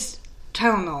 kids'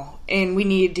 Tylenol, and we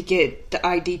needed to get the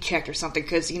ID checked or something,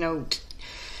 because,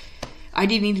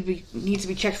 ID needs to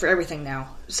be checked for everything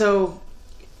now. So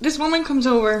this woman comes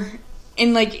over,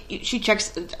 and, she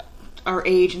checks our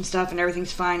age and stuff, and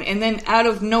everything's fine, and then out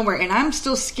of nowhere, and I'm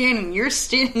still scanning, you're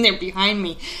standing there behind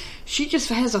me, she just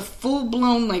has a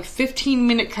full-blown,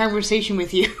 15-minute conversation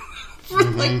with you. For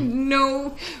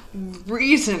no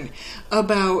reason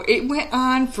about it. Went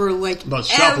on for about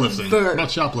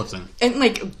shoplifting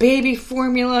and baby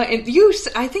formula, and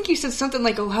I think you said something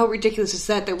like, oh, how ridiculous is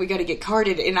that we got to get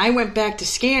carded, and I went back to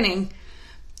scanning.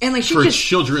 And she for just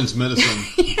children's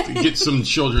medicine, to get some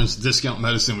children's discount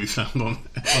medicine we found on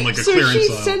a clearance aisle. So she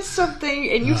aisle. said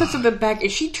something, and you said something back,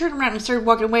 and she turned around and started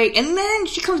walking away. And then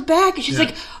she comes back, and she's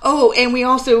like, "Oh, and we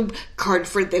also card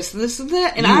for this, and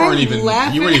that." And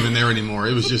laughing. You weren't even there anymore.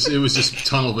 It was just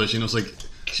tunnel vision. It was like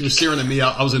she was staring at me.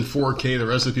 I was in 4K. The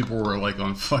rest of the people were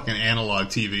on fucking analog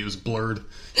TV. It was blurred.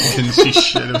 You couldn't see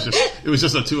shit. It was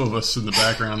just the two of us in the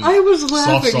background. I was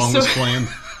laughing. Soft song was playing.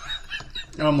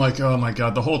 And I'm like, oh my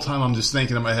god, the whole time I'm just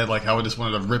thinking in my head how I just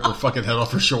wanted to rip her fucking head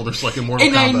off her shoulders like in Mortal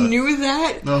Kombat. And I knew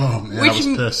that. Oh man, I was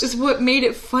pissed. Is what made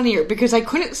it funnier, because I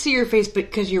couldn't see your face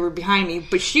because you were behind me,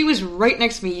 but she was right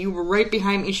next to me, you were right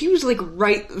behind me, and she was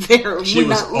right there. She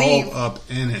was all up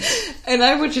in it. And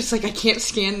I was just I can't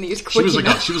scan these quick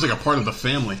enough. She was like a part of the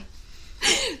family.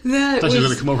 I thought she was going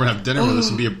to come over and have dinner with us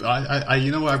and be I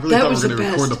really thought we were going to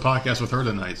record the podcast with her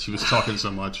tonight. She was talking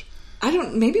so much.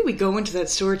 Maybe we go into that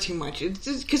store too much.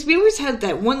 Because we always had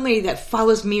that one lady that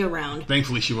follows me around.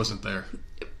 Thankfully, she wasn't there.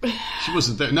 She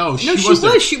wasn't there. No, she was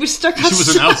there. She was stuck outside. She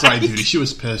was an outside duty. She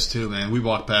was pissed too, man. We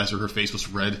walked past her. Her face was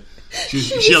red.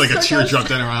 She had a tear drop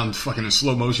down around, fucking in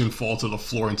slow motion, fall to the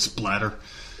floor and splatter.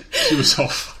 She was so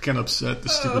fucking upset, the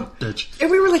stupid bitch. And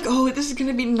we were like, oh, this is going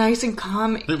to be nice and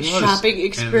calm shopping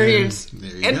experience.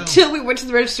 Until we went to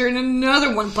the register and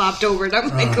another one popped over. And I'm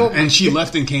like, oh. And she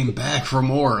left and came back for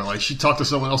more. She talked to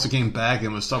someone else who came back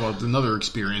and was talking about another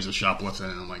experience of shoplifting.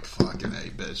 And I'm like, fucking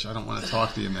hey, bitch. I don't want to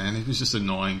talk to you, man. It was just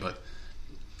annoying, but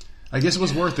I guess it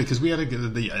was worth it because we had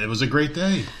it was a great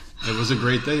day. It was a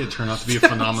great day. It turned out to be a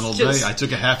phenomenal day. I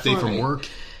took a half day from work.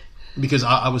 Because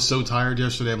I was so tired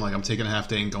yesterday, I'm taking a half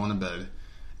day and going to bed.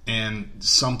 And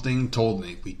something told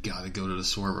me, we got to go to the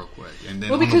store real quick. And then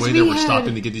on the way there, we're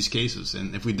stopping to get these cases.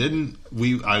 And if we didn't,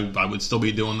 I would still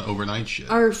be doing the overnight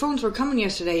shit. Our phones were coming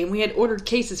yesterday, and we had ordered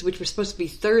cases, which were supposed to be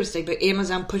Thursday, but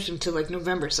Amazon pushed them to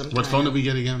November sometime. What phone did we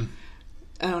get again?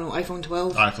 I don't know, iPhone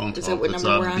 12? iPhone 12. Is that what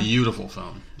number we're on? It's a beautiful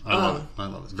phone. I love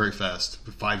it. It's very fast.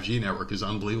 The 5G network is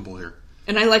unbelievable here.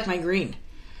 And I like my green.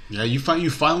 Yeah, you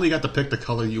finally got to pick the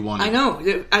color you wanted. I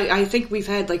know. I think we've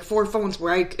had 4 phones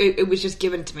where it was just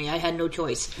given to me. I had no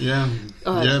choice. Yeah.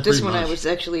 This one I was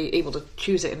actually able to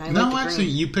choose it, and I like the green. No, actually,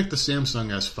 you picked the Samsung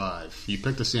S5. You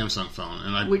picked the Samsung phone,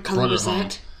 and I what color was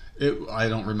that? I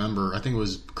don't remember. I think it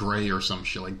was gray or some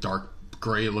shit, dark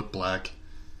gray. It looked black.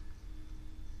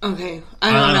 Okay,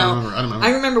 I don't know. I don't remember.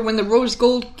 I remember when the rose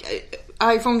gold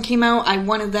iPhone came out. I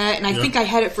wanted that, and I think I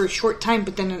had it for a short time.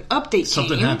 But then an update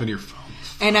Something came. happened to your phone.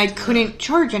 And I couldn't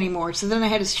charge anymore, so then I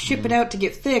had to ship it out to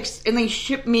get fixed, and they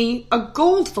shipped me a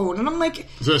gold phone, and I'm like...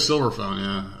 Is that a silver phone,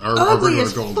 yeah? Ugly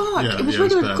as gold. fuck. Yeah, it was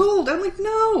regular gold. I'm like,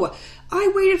 no,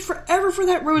 I waited forever for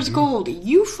that rose gold.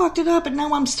 You fucked it up, and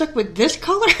now I'm stuck with this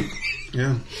color?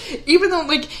 Yeah. Even though,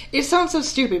 it sounds so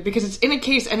stupid, because it's in a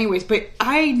case anyways, but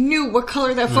I knew what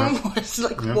color that phone was.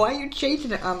 Why are you changing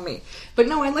it on me? But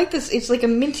no, I like this. It's like a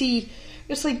minty...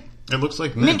 It's like... It looks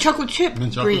like mint chocolate chip.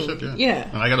 Mint chocolate chip, yeah.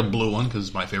 And I got a blue one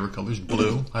because my favorite color is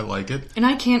blue. I like it. And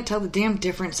I can't tell the damn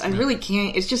difference. I really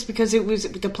can't. It's just because it was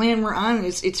the plan we're on.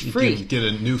 It's free. You get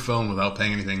a new phone without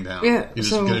paying anything down. Yeah, you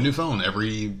just get a new phone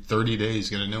every 30 days.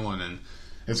 Get a new one, and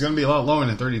it's going to be a lot longer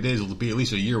than 30 days. It'll be at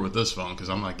least a year with this phone because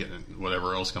I'm not getting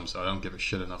whatever else comes out. I don't give a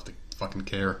shit enough to fucking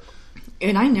care.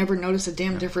 And I never notice a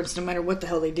damn difference, no matter what the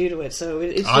hell they do to it. So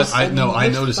it's just. I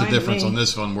noticed a difference on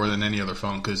this phone more than any other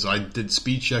phone because I did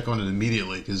speed check on it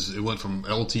immediately because it went from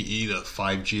LTE to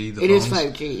 5G. It is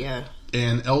 5G, yeah.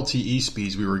 And LTE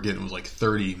speeds we were getting was like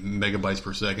 30 megabytes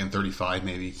per second, 35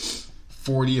 maybe,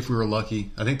 40 if we were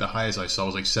lucky. I think the highest I saw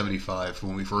was like 75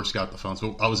 when we first got the phone.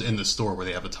 So I was in the store where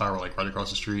they have a tower like right across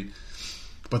the street.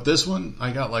 But this one,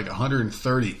 I got like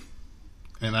 130.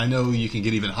 And I know you can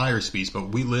get even higher speeds, but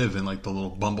we live in like the little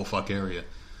bumblefuck area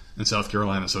in South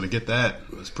Carolina. So to get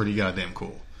that was pretty goddamn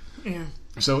cool. Yeah.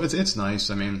 So it's nice.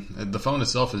 I mean, the phone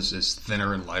itself is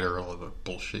thinner and lighter, all of the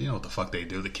bullshit. You know what the fuck they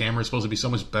do. The camera's supposed to be so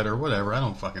much better, whatever. I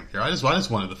don't fucking care. I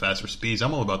just wanted the faster speeds.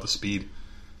 I'm all about the speed.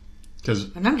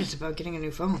 And I'm just about getting a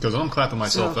new phone. Because I'm clapping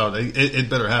myself out. It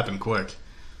better happen quick.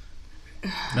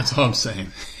 That's all I'm saying.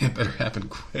 It better happen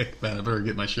quick, man. I better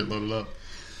get my shit loaded up.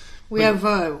 We have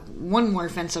one more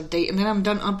fence update, and then I'm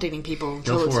done updating people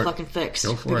until it's fucking fixed.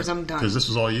 Go for because it. I'm done. Because this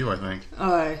was all you, I think.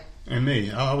 And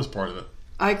me. I was part of it.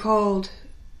 I called...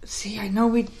 See, I know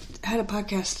we had a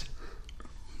podcast.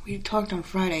 We talked on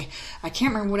Friday. I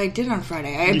can't remember what I did on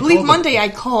Friday. I believe Monday I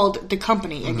called the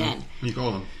company again. You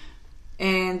called them.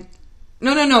 And...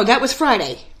 No. That was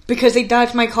Friday. Because they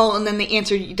dodged my call and then they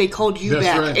answered. They called you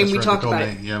back. Right, and we talked about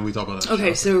it. Yeah, we talked about that.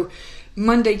 Okay, so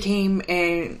Monday came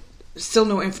and still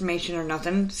no information or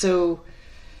nothing. So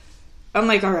I'm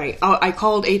like, all right. I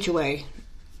called HOA.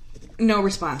 No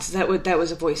response. That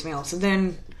was a voicemail. So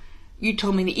then you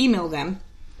told me to email them.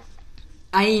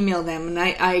 I emailed them and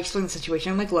I explained the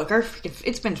situation. I'm like, look,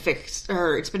 it's been fixed,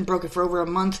 or it's been broken for over a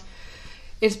month.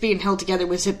 It's being held together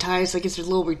with zip ties. Like, it's a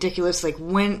little ridiculous. Like,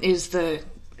 when is the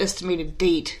estimated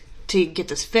date to get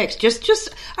this fixed? Just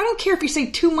I don't care if you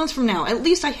say 2 months from now. At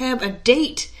least I have a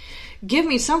date. Give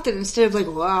me something instead of like,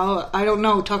 well, I don't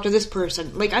know, talk to this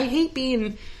person. Like, I hate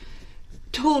being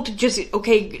told to just,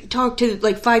 talk to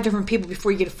like 5 different people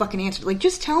before you get a fucking answer. Like,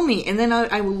 just tell me, and then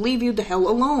I will leave you the hell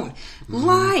alone. Mm-hmm.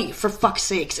 Lie, for fuck's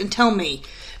sakes, and tell me.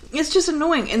 It's just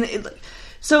annoying. And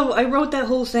so I wrote that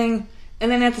whole thing, and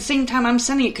then at the same time I'm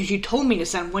sending it because you told me to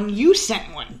send one. You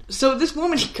sent one. So this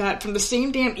woman got from the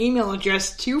same damn email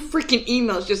address 2 freaking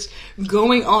emails just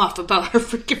going off about her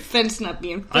freaking fence not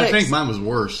being fixed. I think mine was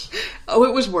worse. Oh,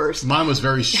 it was worse. Mine was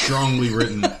very strongly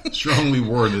written, strongly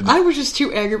worded. I was just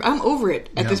too angry. I'm over it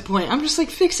at this point. I'm just like,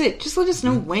 fix it. Just let us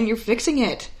know when you're fixing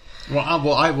it.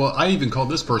 I even called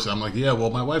this person. I'm like, yeah, well,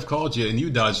 my wife called you and you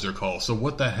dodged her call. So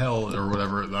what the hell or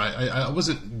whatever. I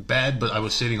wasn't bad, but I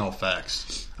was stating all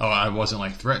facts. Oh, I wasn't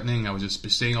like threatening. I was just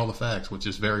stating all the facts, which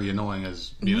is very annoying.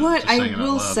 As you know, what I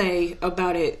will say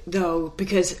about it though,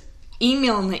 because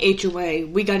emailing the HOA,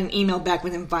 we got an email back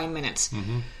within 5 minutes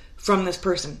from this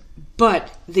person.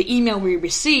 But the email we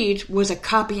received was a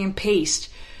copy and paste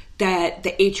that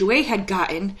the HOA had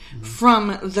gotten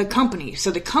from the company. So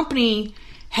the company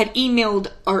had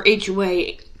emailed our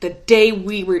HOA the day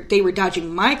they were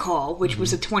dodging my call, which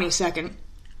was the 22nd,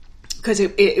 because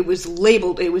it was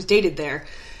labeled, it was dated there,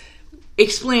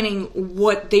 explaining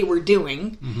what they were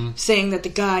doing, saying that the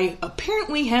guy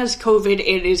apparently has COVID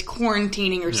and is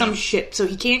quarantining or some shit, so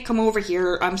he can't come over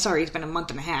here. I'm sorry, it's been a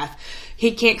month and a half.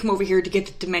 He can't come over here to get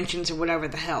the dimensions or whatever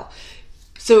the hell.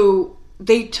 So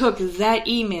they took that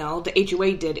email, the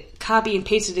HOA did, copy and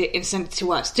pasted it and sent it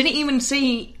to us. Didn't even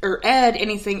say or add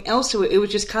anything else to it. It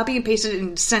was just copy and pasted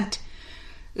and sent.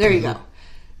 There you go.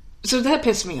 So that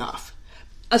pissed me off.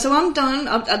 So I'm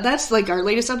done. That's like our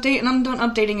latest update, and I'm done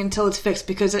updating until it's fixed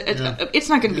because it's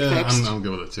not going to be fixed. I'm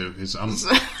good with it too. I'm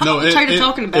tired of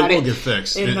talking about it. It will get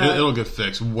fixed. It'll get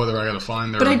fixed. Whether I got to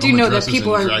find their But I do know that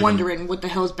people are wondering what the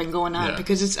hell's been going on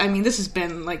because this has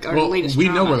been like our latest. We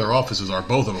know where their offices are,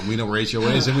 both of them. We know where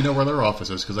HOA is, and we know where their office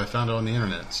is because I found it on the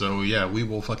internet. So yeah, we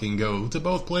will fucking go to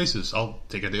both places. I'll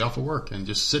take a day off of work and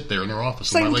just sit there in their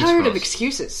office. I'm tired of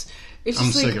excuses. It's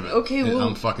I'm just sick of it. Okay, well,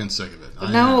 I'm fucking sick of it.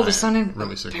 But now all of a sudden,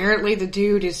 really apparently the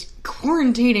dude is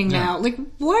quarantining now. Like,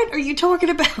 what are you talking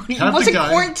about? He wasn't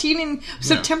quarantining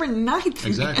September 9th.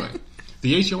 Exactly.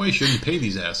 The HOA shouldn't pay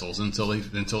these assholes until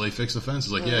they fix the fence.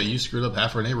 It's like, you screwed up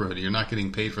half our neighborhood. You're not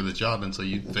getting paid for the job until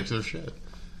you fix their shit.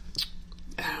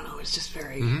 I don't know. It's just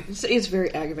very, it's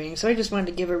very aggravating. So I just wanted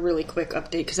to give a really quick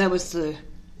update because that was the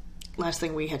last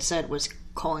thing we had said was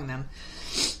calling them.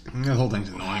 The whole thing's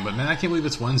annoying, but man, I can't believe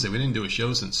it's Wednesday. We didn't do a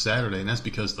show since Saturday, and that's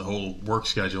because the whole work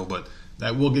schedule, but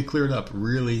that will get cleared up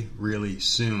really, really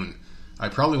soon. I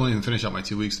probably won't even finish out my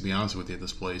 2 weeks, to be honest with you, at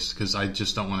this place, because I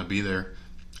just don't want to be there.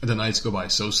 The nights go by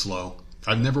so slow.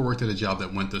 I've never worked at a job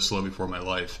that went this slow before in my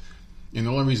life. And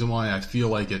the only reason why I feel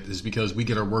like it is because we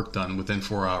get our work done within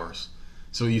 4 hours.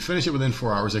 So you finish it within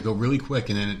 4 hours, they go really quick,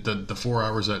 and then the 4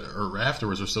 hours that are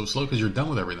afterwards are so slow because you're done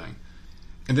with everything.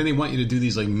 And then they want you to do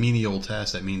these like menial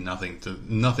tasks that mean nothing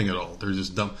at all. They're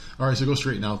just dumb. All right, so go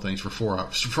straighten out things for 4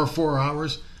 hours. For 4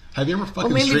 hours, Have you ever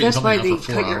fucking straightened something out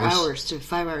for 4 hours? Maybe that's why they cut your hours to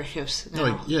 5-hour shifts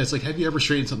now. It's like, have you ever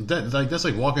straightened something? That's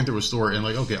like walking through a store and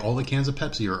like, okay, all the cans of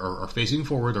Pepsi are facing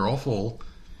forward. They're all full.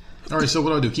 All right, so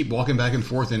what do I do? Keep walking back and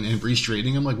forth and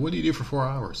re-straightening them? Like, what do you do for 4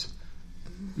 hours?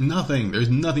 Nothing. There's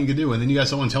nothing to do. And then you got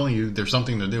someone telling you there's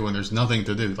something to do and there's nothing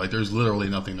to do. Like, there's literally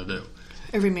nothing to do.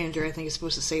 Every manager, I think, is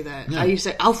supposed to say that. Yeah. You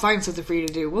say, I'll find something for you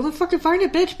to do. Well, then fucking find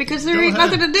it, bitch, because there ain't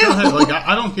nothing to do. Like,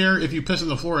 I don't care if you piss on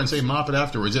the floor and say mop it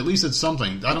afterwards. At least it's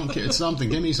something. I don't care. It's something.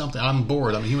 Give me something. I'm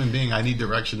bored. I'm a human being. I need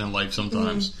direction in life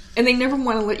sometimes. And they never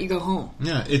want to let you go home.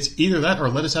 Yeah, it's either that or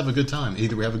let us have a good time.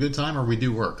 Either we have a good time or we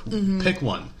do work. Pick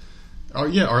one. Or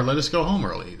let us go home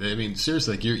early. I mean,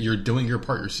 seriously, like you're doing your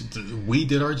part. We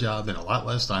did our job in a lot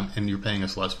less time, and you're paying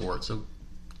us less for it. So,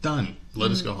 done.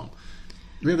 Let us go home.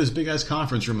 We have this big-ass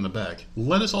conference room in the back.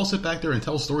 Let us all sit back there and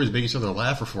tell stories, make each other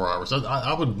laugh for 4 hours.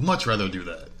 I would much rather do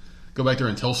that. Go back there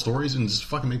and tell stories and just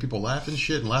fucking make people laugh and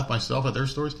shit and laugh myself at their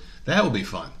stories. That would be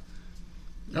fun.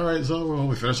 All right, so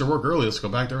we finished our work early. Let's go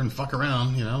back there and fuck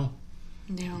around, you know.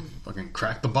 Yeah. Fucking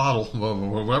crack the bottle,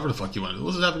 whatever the fuck you want to do.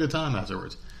 Let's just have a good time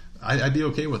afterwards. I'd be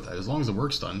okay with that. As long as the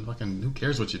work's done, fucking who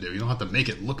cares what you do? You don't have to make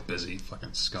it look busy, fucking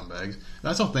scumbags.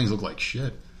 That's how things look like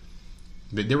shit.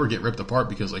 They were getting ripped apart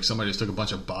because like somebody just took a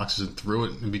bunch of boxes and threw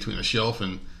it in between a shelf,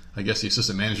 and I guess the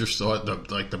assistant manager saw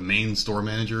it, the main store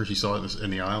manager, she saw it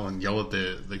in the aisle and yelled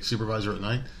at the supervisor at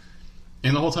night.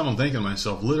 And the whole time I'm thinking to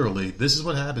myself, literally, this is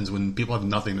what happens when people have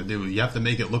nothing to do. You have to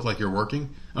make it look like you're working.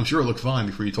 I'm sure it looked fine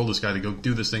before you told this guy to go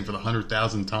do this thing for the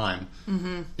 100,000th time.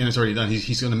 And it's already done.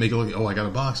 He's going to make it look, I got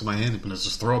a box in my hand, and let's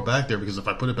just throw it back there because if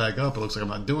I put it back up, it looks like I'm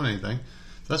not doing anything.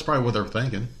 So that's probably what they're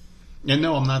thinking. And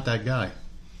no, I'm not that guy.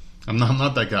 I'm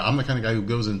not that guy. I'm the kind of guy who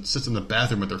goes and sits in the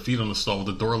bathroom with their feet on the stall with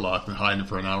the door locked and hiding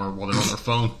for an hour while they're on their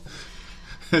phone.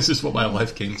 This is what my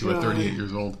life came to at 38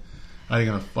 years old. Hiding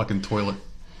in a fucking toilet.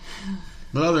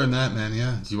 But other than that, man,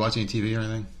 yeah. Did you watch any TV or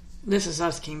anything? This Is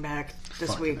Us came back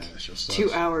this week. Man,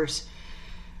 2 hours.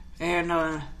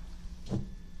 And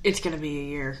it's going to be a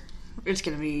year. It's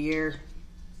going to be a year.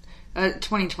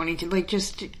 2020 could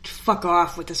just fuck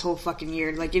off with this whole fucking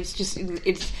year. Like it's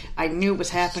I knew it was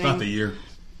happening. It's not the year.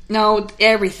 No,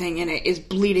 everything in it is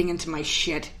bleeding into my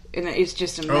shit. And it's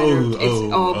just a matter of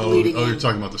it's all bleeding in. You're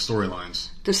talking about the storylines.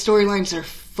 The storylines are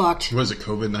fucked. What is it,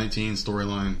 COVID-19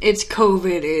 storyline? It's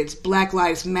COVID, it's Black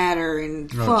Lives Matter, and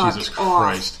fuck Jesus off.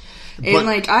 Christ. And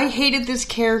I hated this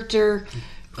character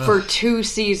for 2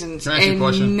 seasons,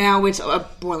 and now it's a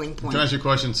boiling point. Can I ask you a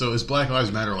question? So is Black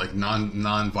Lives Matter like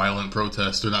non-violent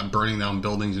protests? They're not burning down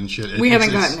buildings and shit? We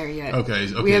haven't gotten there yet. Okay.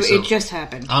 So it just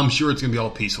happened. I'm sure it's going to be all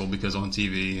peaceful because on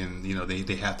TV and,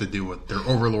 they have to do what their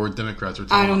overlord Democrats are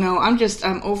telling them. I don't know.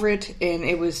 I'm over it, and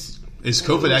it was... Is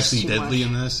COVID actually deadly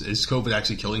in this? Is COVID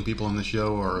actually killing people in the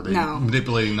show, or are they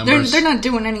manipulating numbers? They're not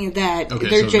doing any of that. Okay,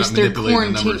 they're so just not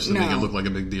manipulating the numbers to make it look like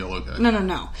a big deal. Okay.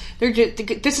 No. They're just,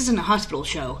 this isn't a hospital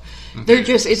show. Okay.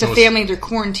 It's a family. They're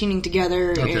quarantining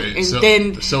together, and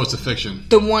then so it's a fiction.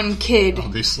 The one kid,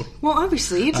 obviously. Well,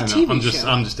 obviously, it's a TV show.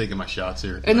 I'm just taking my shots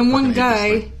here. And the one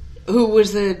guy who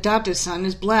was the adopted son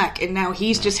is black, and now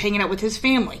he's just hanging out with his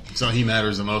family. So he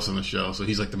matters the most on the show. So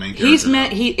he's like the main character.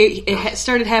 It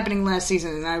started happening last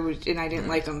season, and I didn't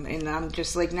like him, and I'm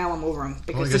just like, now I'm over him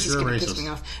because this is going to piss me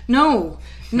off. No,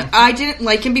 I didn't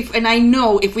like him before, and I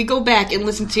know if we go back and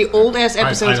listen to old ass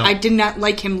episodes, I did not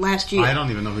like him last year. I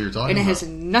don't even know who you're talking about, and it has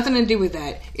nothing to do with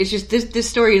that. It's just this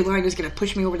storyline is going to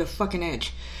push me over the fucking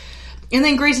edge. And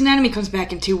then Grey's Anatomy comes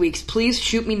back in 2 weeks. Please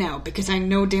shoot me now, because I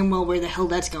know damn well where the hell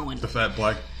that's going. The fat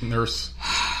black nurse?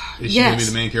 Is she going to be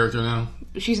the main character now?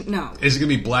 No. Is it going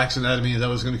to be Black's Anatomy? Is that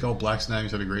what it's going to be called? Black's Anatomy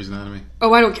instead of Grey's Anatomy?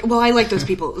 Oh, I don't... Well, I like those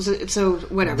people, so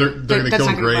whatever. They're going to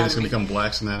kill Grey and it's going to become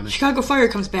Black's Anatomy? Chicago Fire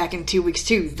comes back in 2 weeks,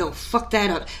 too. They'll fuck that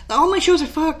up. All my shows are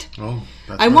fucked. Oh,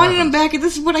 I wanted them back, and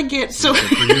this is what I get, so... Good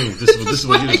for you. This is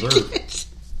what you deserve.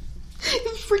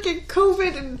 Freaking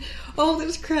COVID and all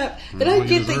this crap. And I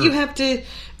get that you have to...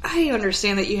 I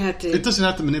understand that you have to... It doesn't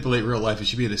have to manipulate real life. It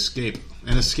should be an escape.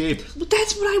 An escape. But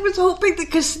that's what I was hoping,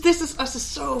 because This Is Us is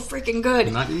so freaking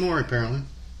good. Not anymore, apparently.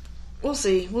 We'll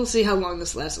see. We'll see how long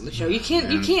this lasts on the show. You can't...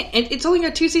 It's only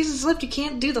got 2 seasons left. You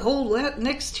can't do the whole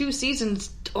next 2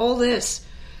 seasons, all this.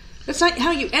 That's not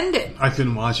how you end it. I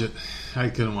couldn't watch it. I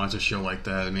couldn't watch a show like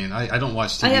that. I mean, I don't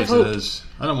watch TV as it is.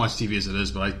 I don't watch TV as it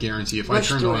is, but I guarantee if I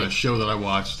turned on a show that I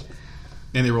watched...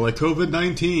 and they were like,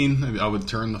 COVID-19, I would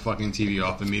turn the fucking TV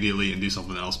off immediately and do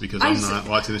something else because I'm not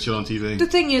watching the shit on TV. The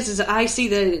thing is I see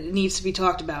that it needs to be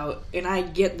talked about, and I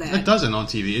get that. It doesn't on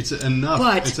TV. It's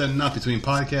enough. It's enough between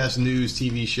podcasts, news,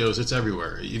 TV shows. It's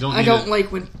everywhere. I don't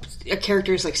like when a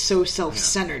character is like so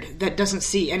self-centered that doesn't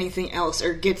see anything else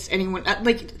or gets anyone...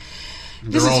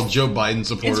 They're all Joe Biden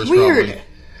supporters, it's weird. probably.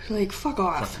 Like, fuck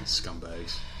off. Fucking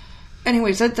scumbags.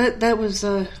 Anyways, that was,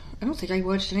 I don't think I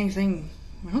watched anything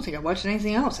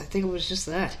else. I think it was just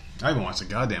that. I haven't watched a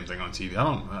goddamn thing on TV.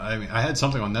 I had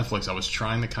something on Netflix I was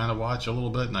trying to kind of watch a little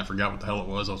bit, and I forgot what the hell it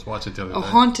was. I was watching it the other day.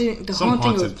 The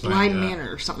Haunting of Bly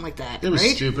Manor, or something like that. It was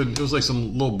stupid. It was like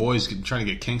some little boys trying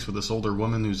to get kinks with this older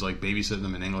woman who's like babysitting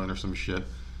them in England or some shit.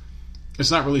 It's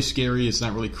not really scary. It's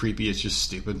not really creepy. It's just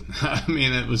stupid. I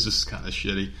mean, it was just kind of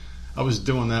shitty. I was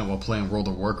doing that while playing World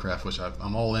of Warcraft, which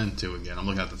I'm all into again. I'm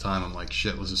looking at the time. I'm like,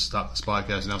 shit, let's just stop this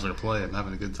podcast and now start to play. I'm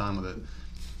having a good time with it.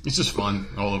 It's just fun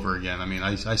all over again. I mean,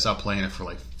 I stopped playing it for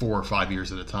like 4 or 5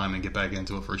 years at a time and get back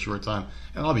into it for a short time.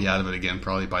 And I'll be out of it again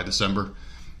probably by December.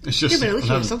 It's just... Yeah, but at least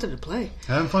you have something to play.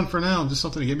 Having fun for now. Just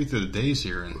something to get me through the days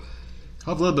here. And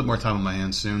I'll have a little bit more time on my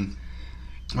hands soon.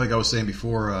 Like I was saying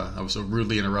before, I was so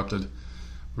rudely interrupted.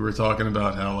 We were talking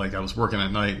about how like I was working at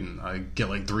night and I get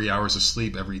like 3 hours of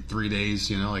sleep every 3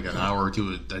 days, like an hour or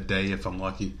two a day if I'm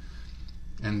lucky.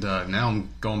 And now I'm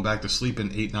going back to sleep in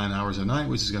 8-9 hours a night,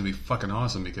 which is going to be fucking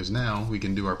awesome because now we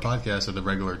can do our podcast at the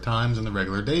regular times and the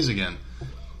regular days again.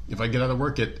 If I get out of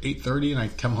work at 8:30 and I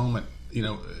come home at,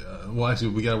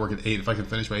 actually we got to work at 8. If I can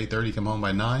finish by 8:30, come home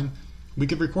by 9, we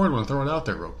could record one and throw it out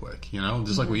there real quick,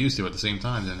 just like we used to at the same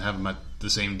times and have them at the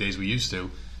same days we used to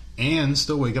and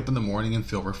still wake up in the morning and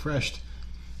feel refreshed.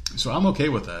 So I'm okay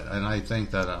with that. And I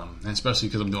think that, and especially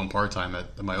because I'm doing part-time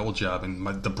at my old job and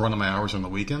the brunt of my hours are on the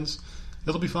weekends,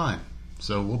 it'll be fine.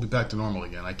 So we'll be back to normal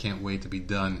again. I can't wait to be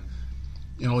done.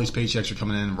 All these paychecks are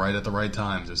coming in right at the right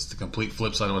times. It's the complete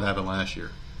flip side of what happened last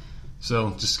year.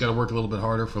 So just got to work a little bit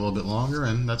harder for a little bit longer,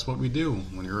 and that's what we do.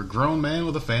 When you're a grown man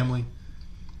with a family,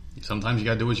 sometimes you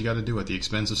got to do what you got to do at the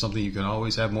expense of something you can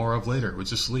always have more of later,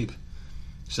 which is sleep.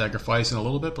 Sacrificing a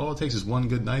little bit, but all it takes is one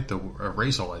good night to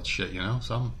erase all that shit,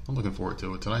 So I'm looking forward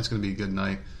to it. Tonight's going to be a good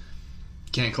night.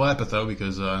 Can't clap it, though,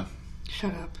 because...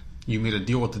 Shut up. You made a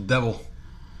deal with the devil.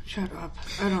 Shut up.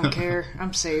 I don't care.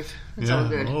 I'm safe. It's all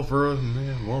good.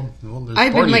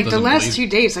 I've been like the last 2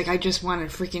 days, like I just want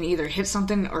to freaking either hit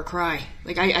something or cry.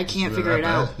 Like I can't figure it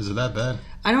out. Is it that bad?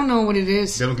 I don't know what it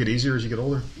is. They don't get easier as you get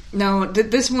older? No,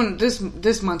 this month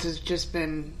has just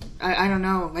been, I don't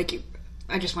know, like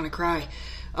I just want to cry.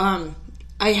 I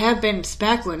have been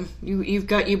spackling.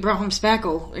 You brought home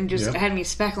spackle and just had me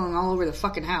spackling all over the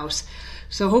fucking house.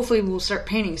 So hopefully we'll start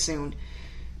painting soon.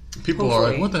 People are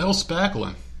like, what the hell's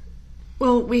spackling?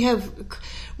 Well, we had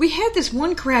this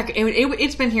one crack.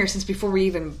 It's been here since before we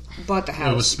even bought the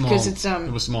house. It was small.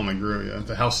 It was small and it grew. Yeah,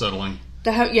 the house settling.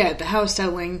 The house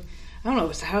settling. I don't know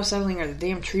if it's the house settling or the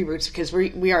damn tree roots because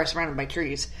we are surrounded by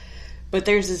trees. But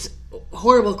there's this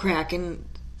horrible crack and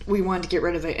we wanted to get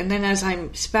rid of it. And then as I'm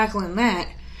spackling that,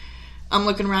 I'm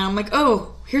looking around. I'm like,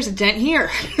 oh, here's a dent here.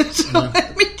 So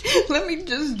let me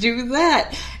just do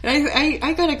that. And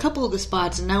I got a couple of the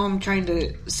spots, and now I'm trying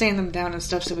to sand them down and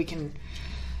stuff so we can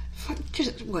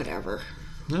just whatever.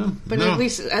 Yeah, but at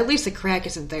least the crack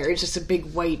isn't there. It's just a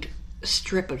big white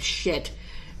strip of shit.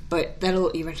 But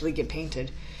that'll eventually get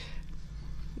painted,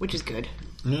 which is good.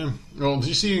 Yeah. Well, did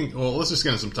you see? Well, let's just get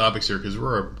into some topics here because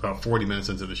we're about 40 minutes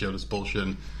into the show. This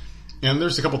bullshit. And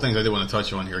there's a couple things I did want to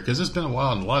touch on here because it's been a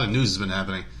while and a lot of news has been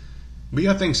happening. We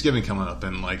got Thanksgiving coming up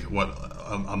in like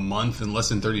a month. In less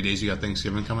than 30 days, you got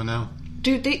Thanksgiving coming now.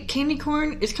 Dude, candy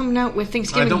corn is coming out with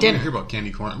Thanksgiving dinner. I don't want to hear about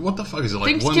candy corn. What the fuck is it like?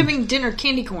 Thanksgiving dinner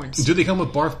candy corns. Do they come with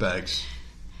barf bags?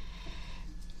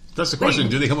 That's the question.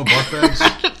 Do they come with barf bags?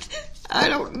 I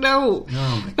don't know.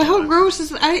 Oh but how gross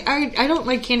is I don't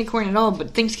like candy corn at all,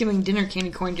 but Thanksgiving dinner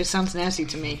candy corn just sounds nasty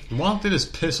to me. Why don't they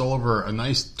just piss all over a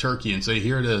nice turkey and say,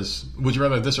 here it is. Would you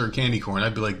rather have this or candy corn?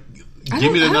 I'd be like,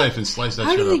 give me the knife and slice that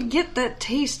shit up. How do they get that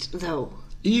taste, though?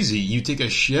 Easy. You take a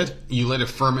shit, you let it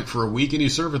ferment for a week, and you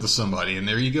serve it to somebody, and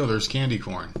there you go. There's candy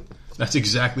corn. That's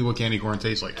exactly what candy corn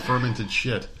tastes like. Fermented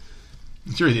shit.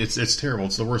 It's terrible.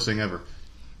 It's the worst thing ever.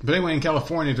 But anyway, in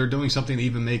California, they're doing something to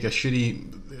even make a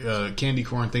shitty candy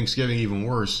corn Thanksgiving even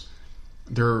worse.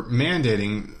 They're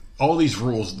mandating all these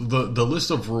rules. The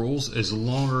list of rules is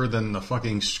longer than the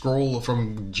fucking scroll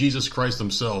from Jesus Christ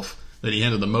himself that he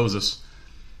handed to Moses.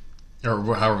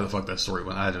 Or however the fuck that story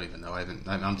went. I don't even know.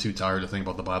 I'm too tired to think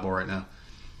about the Bible right now.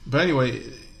 But anyway,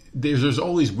 there's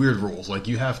all these weird rules. Like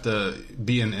you have to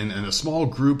be in a small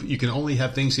group. You can only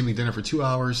have Thanksgiving dinner for 2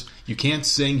 hours. You can't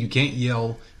sing. You can't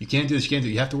yell. You can't do this. You can't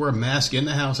do. You have to wear a mask in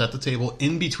the house at the table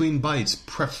in between bites.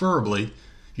 Preferably,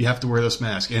 you have to wear this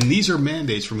mask. And these are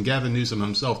mandates from Gavin Newsom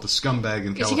himself, the scumbag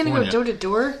in California. Is he going to go door to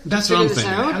door? That's what I'm thinking.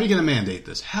 How are you going to mandate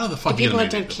this? How the fuck are you going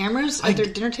to mandate this? Do people have to have cameras at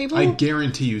their dinner table? I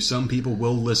guarantee you some people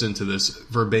will listen to this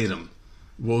verbatim.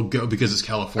 will go because it's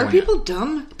California. Are people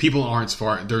dumb? People aren't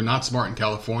smart. They're not smart in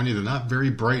California. They're not very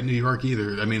bright in New York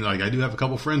either. I mean, like, I do have a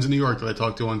couple friends in New York that I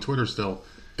talk to on Twitter still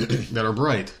that are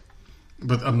bright.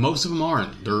 But most of them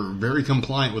aren't. They're very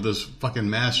compliant with this fucking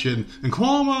mask shit. And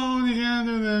Cuomo, you can't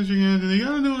do this, you can't do that, you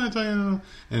gotta do what I tell you.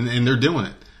 And they're doing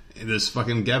it. This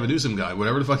fucking Gavin Newsom guy,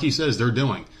 whatever the fuck he says, they're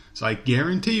doing. So I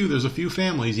guarantee you there's a few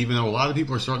families, even though a lot of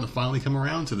people are starting to finally come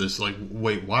around to this, like,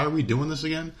 wait, why are we doing this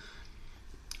again?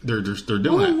 They're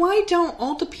doing it. Why don't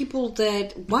all the people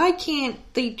why can't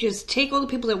they just take all the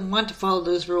people that want to follow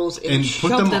those rules and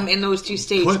shove them in those 2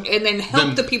 states and then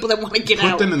help the people that want to get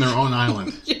out? Put them in their own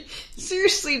island.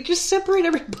 Seriously, just separate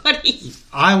everybody.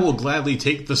 I will gladly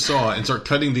take the saw and start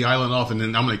cutting the island off, and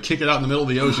then I'm going to kick it out in the middle of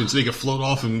the ocean so they can float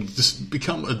off and just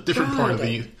become a different part of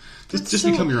the... Just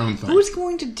become your own thing. Who's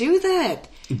going to do that?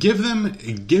 Give them...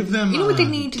 You know what they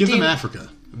need to do? Give them Africa.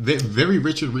 Very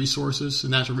rich in resources,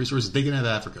 natural resources. They can have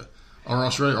Africa. Or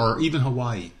Australia, or even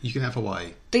Hawaii. You can have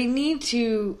Hawaii. They need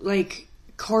to, like,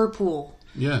 carpool.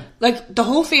 Yeah. Like, the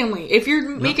whole family. If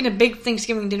you're making a big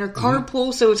Thanksgiving dinner,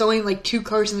 carpool, so it's only, like, 2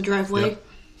 cars in the driveway. Yep.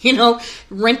 You know,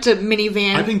 rent a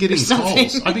minivan. I've been getting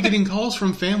calls. I've been getting calls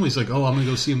from families like, oh, I'm going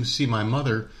to go see my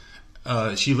mother.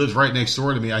 She lives right next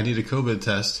door to me. I need a COVID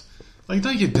test. Like, no,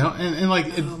 you don't. And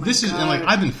like, this is, and like,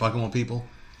 I've been fucking with people.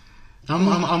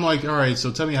 I'm like, all right,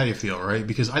 so tell me how you feel, right?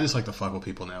 Because I just like to fuck with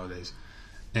people nowadays.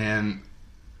 And,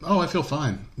 I feel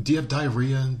fine. Do you have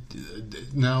diarrhea?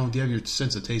 No. Do you have your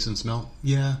sense of taste and smell?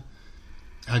 Yeah.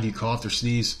 Have you coughed or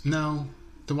sneezed? No.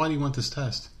 Then why do you want this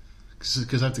test?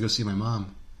 Because I have to go see my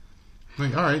mom. I'm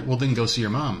like, all right, well then go see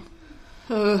your mom.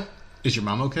 Is your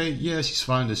mom okay? Yeah, she's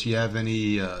fine. Does she have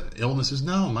any illnesses?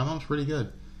 No, my mom's pretty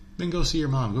good. Then go see your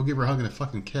mom. Go give her a hug and a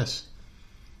fucking kiss.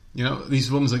 You know, these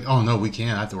women's like, oh no, we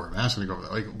can't. I have to wear a mask when I go over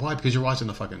there. Like, why? Because you're watching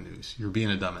the fucking news. You're being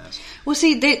a dumbass. Well,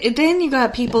 see, then you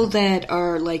got people that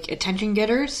are like attention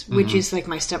getters, which is like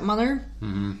my stepmother.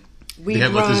 Mm-hmm. They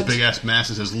have like this big ass mask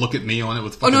that says "Look at me" on it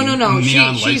with fucking neon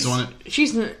lights on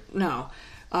it.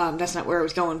 That's not where I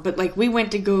was going. But like, we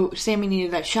went to go. Sammy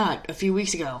needed that shot a few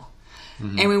weeks ago,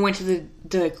 and we went to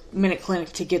the Minute Clinic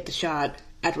to get the shot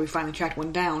after we finally tracked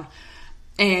one down.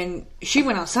 And she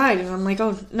went outside, and I'm like,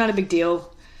 oh, not a big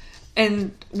deal.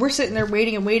 And we're sitting there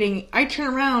waiting and waiting. I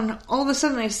turn around. All of a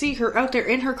sudden, I see her out there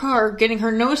in her car getting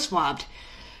her nose swabbed.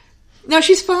 Now,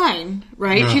 she's fine,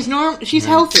 right? Yeah. She's normal. She's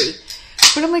healthy.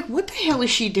 But I'm like, what the hell is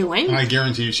she doing? I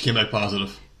guarantee you she came back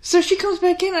positive. So she comes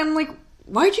back in, and I'm like,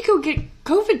 why'd you go get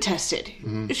COVID tested?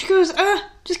 Mm-hmm. She goes,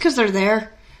 just because they're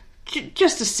there.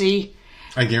 Just to see.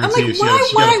 I guarantee you she got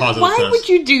a positive test. Why would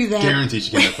you do that? Guarantee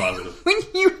she came back positive. When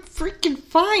you're freaking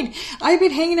fine. I've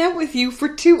been hanging out with you for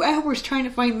 2 hours trying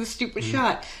to find this stupid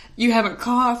shot. You haven't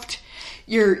coughed.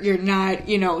 You're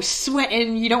not,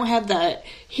 sweating. You don't have the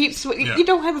heat sweat. Yeah. You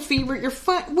don't have a fever. You're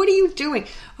fine. What are you doing?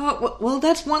 Oh, well,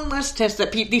 that's one less test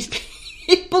that these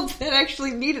people that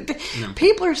actually needed.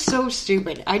 People are so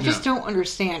stupid. I just don't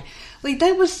understand. Like,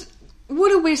 that was,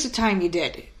 what a waste of time you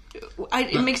did.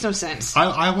 It makes no sense.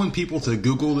 I want people to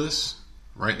Google this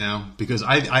right now because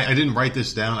I didn't write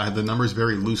this down. I had the numbers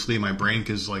very loosely in my brain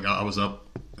because like I was up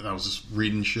and I was just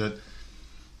reading shit.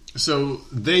 So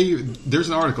there's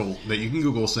an article that you can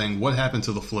Google saying what happened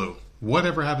to the flu.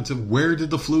 Whatever happened to where did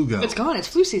the flu go? It's gone. It's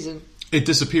flu season. It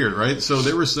disappeared, right? So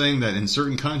they were saying that in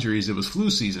certain countries it was flu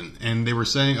season, and they were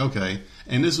saying okay.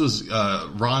 And this was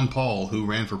Ron Paul who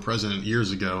ran for president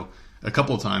years ago. A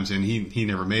couple of times, and he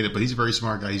never made it, but he's a very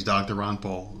smart guy. He's Dr. Ron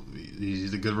Paul.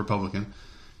 He's a good Republican.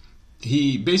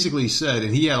 He basically said,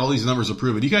 and he had all these numbers to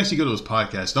prove it. You guys should go to his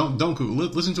podcast. Don't Google,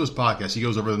 listen to his podcast. He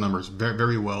goes over the numbers very,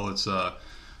 very well. It's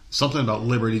something about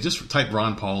liberty. Just type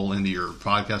Ron Paul into your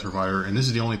podcast provider, and this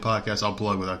is the only podcast I'll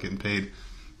plug without getting paid.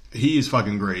 He is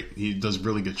fucking great. He does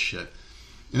really good shit.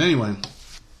 And anyway,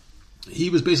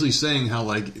 he was basically saying how,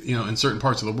 like, in certain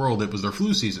parts of the world, it was their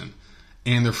flu season.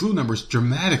 And their flu numbers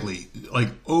dramatically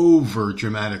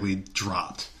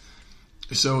dropped.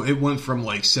 So it went from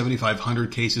like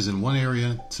 7,500 cases in one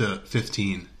area to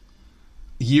 15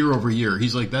 year over year.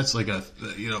 He's like, that's like a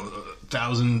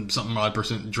 1,000-something odd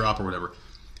 % drop or whatever.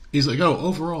 He's like,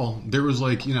 overall there was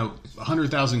like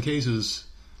 100,000 cases.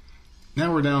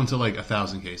 Now we're down to like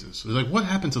 1,000 cases. It's like, what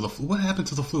happened to the flu? What happened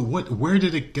to the flu? Where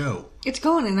did it go? It's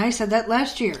gone, and I said that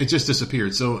last year. It just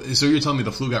disappeared. So you're telling me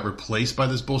the flu got replaced by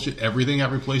this bullshit? Everything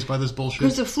got replaced by this bullshit?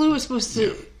 Because the flu was supposed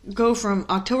to go from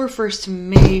October 1st to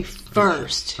May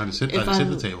 1st. I just hit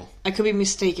the table. I could be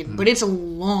mistaken, but it is a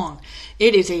long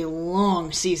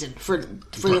season for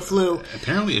the flu.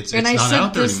 Apparently, it's and not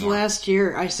out there anymore. And I said this last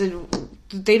year. I said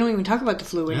they don't even talk about the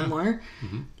flu anymore.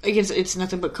 Mm-hmm. It's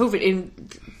nothing but COVID,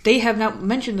 and they have not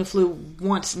mentioned the flu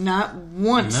once. Not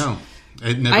once. No.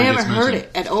 It never I gets haven't heard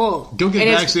it at all. Go get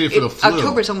vaccinated for the flu.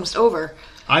 October's almost over.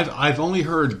 I've only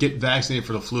heard get vaccinated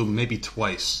for the flu maybe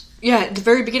twice. Yeah, at the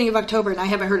very beginning of October, and I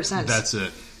haven't heard it since. That's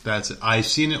it. I've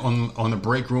seen it on the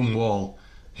break room wall,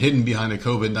 hidden behind a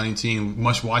COVID-19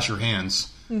 must wash your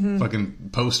hands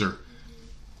fucking poster.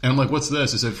 And I'm like, what's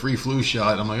this? It said free flu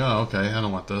shot. I'm like, oh, okay, I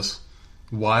don't want this.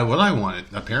 Why would I want it?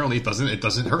 Apparently it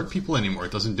doesn't hurt people anymore.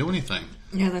 It doesn't do anything.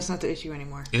 Yeah, that's not the issue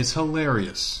anymore. It's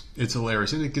hilarious. And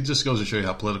it just goes to show you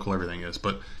how political everything is.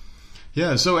 But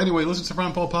yeah, so anyway, listen to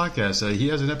Ron Paul podcast. He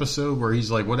has an episode where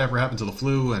he's like, whatever happened to the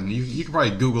flu, and you can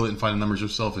probably Google it and find the numbers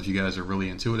yourself if you guys are really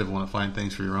intuitive and want to find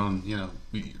things for your own,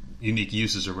 unique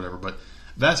uses or whatever. But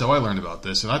that's how I learned about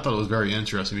this, and I thought it was very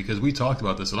interesting because we talked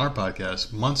about this on our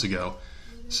podcast months ago.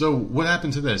 So what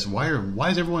happened to this? Why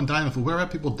is everyone dying of flu? Where are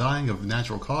people dying of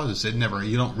natural causes?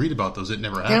 You don't read about those. It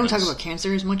never happens. They don't talk about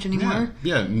cancer as much anymore.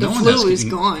 Yeah. The flu is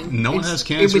gone. No one has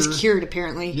cancer. It was cured,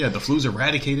 apparently. Yeah, the flu's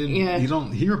eradicated. Yeah. You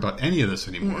don't hear about any of this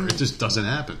anymore. Mm-mm. It just doesn't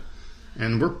happen.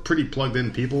 And we're pretty plugged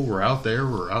in people. We're out there.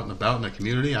 We're out and about in the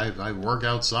community. I work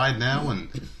outside now, and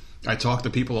I talk to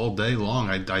people all day long.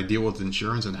 I deal with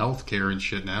insurance and health care and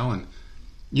shit now, and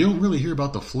you don't really hear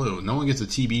about the flu. No one gets a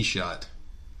TB shot.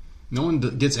 No one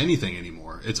gets anything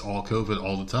anymore. It's all COVID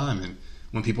all the time. And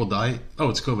when people die,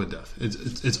 it's COVID death.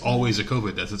 It's always a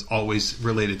COVID death. It's always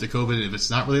related to COVID. And if it's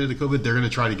not related to COVID, they're going to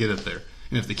try to get it there.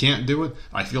 And if they can't do it,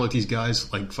 I feel like these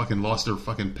guys like fucking lost their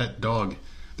fucking pet dog,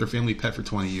 their family pet for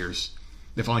 20 years.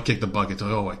 They finally kick the bucket.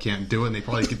 I can't do it. And they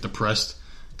probably get depressed,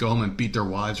 go home and beat their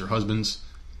wives or husbands,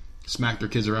 smack their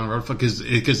kids around, because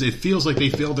it feels like they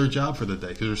failed their job for the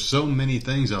day. Because there's so many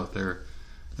things out there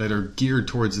that are geared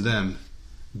towards them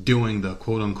doing the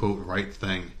quote-unquote right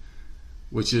thing,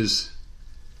 which is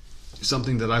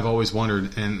something that I've always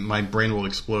wondered, and my brain will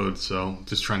explode, so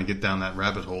just trying to get down that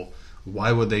rabbit hole. Why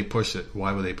would they push it?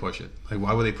 Why would they push it? Like,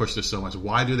 why would they push this so much?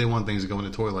 Why do they want things to go in the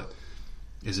toilet?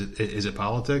 Is it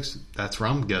politics? That's where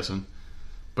I'm guessing.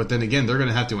 But then again, they're going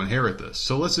to have to inherit this.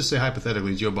 So let's just say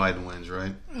hypothetically Joe Biden wins,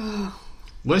 right?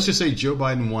 Let's just say Joe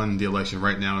Biden won the election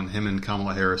right now, and him and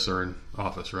Kamala Harris are in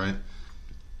office, right?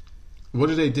 What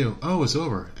do they do? Oh, it's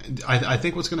over. I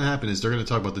think what's going to happen is they're going to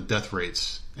talk about the death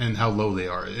rates and how low they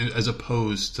are, as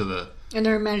opposed to the... And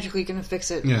they're magically going to fix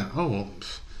it. Yeah. Oh, well,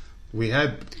 we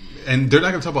had... And they're not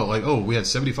going to talk about, we had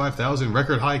 75,000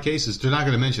 record high cases. They're not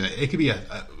going to mention it. It could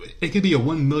be a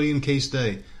 1 million case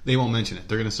day. They won't mention it.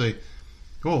 They're going to say,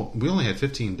 well, we only had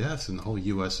 15 deaths in the whole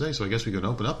USA, so I guess we could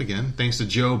open up again, thanks to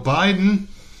Joe Biden.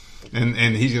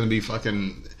 And he's going to be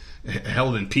fucking...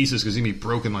 held in pieces because he's going to be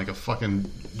broken like a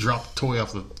fucking dropped toy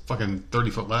off the fucking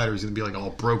 30-foot ladder. He's going to be like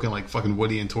all broken like fucking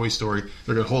Woody in Toy Story.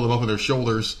 They're going to hold him up on their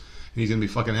shoulders and he's going to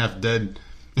be fucking half dead.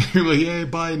 You're like, yay,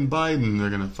 Biden. They're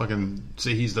going to fucking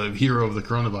say he's the hero of the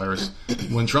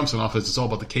coronavirus. When Trump's in office, it's all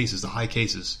about the cases, the high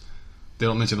cases. They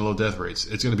don't mention the low death rates.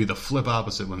 It's going to be the flip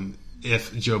opposite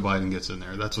if Joe Biden gets in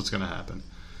there. That's what's going to happen.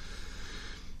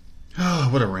 Oh,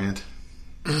 what a rant.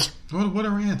 What a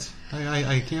rant.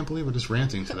 I can't believe we're just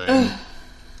ranting today.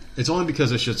 It's only because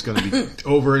this shit's going to be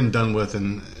over and done with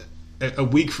in a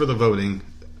week for the voting,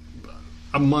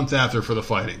 a month after for the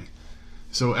fighting.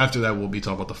 So after that, we'll be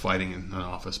talking about the fighting in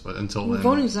office. But until then...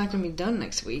 voting's not going to be done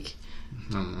next week.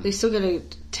 They still got to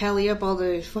tally up all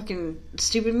the fucking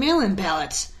stupid mail-in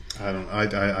ballots. I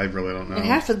really don't know. And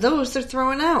half of those they're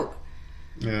throwing out.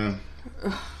 Yeah.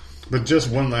 But just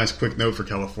one last quick note for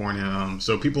California.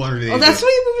 So people under the age that's why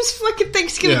it was fucking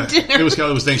Thanksgiving dinner. It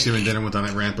was Thanksgiving dinner went on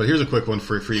that rant. But here's a quick one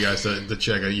for you guys to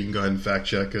check out. You can go ahead and fact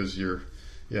check because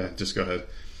just go ahead.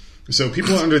 So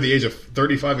people under the age of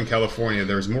 35 in California,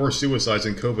 there's more suicides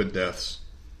than COVID deaths.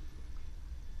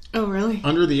 Oh, really?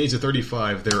 Under the age of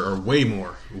 35, there are way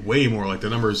more. Like the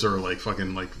numbers are like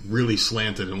fucking like really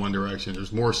slanted in one direction.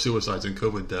 There's more suicides than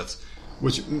COVID deaths,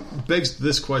 which begs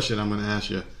this question I'm going to ask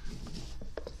you.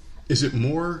 Is it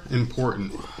more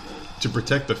important to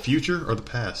protect the future or the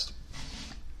past?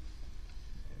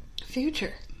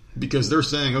 Future. Because they're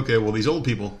saying, okay, well, these old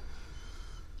people,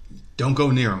 don't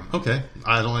go near them. Okay,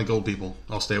 I don't like old people.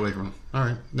 I'll stay away from them. All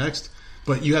right, next.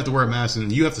 But you have to wear a mask and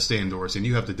you have to stay indoors and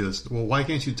you have to do this. Well, why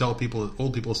can't you tell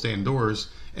old people to stay indoors,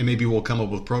 and maybe we'll come up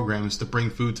with programs to bring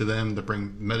food to them, to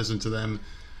bring medicine to them,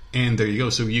 and there you go.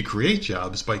 So you create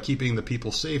jobs by keeping the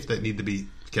people safe that need to be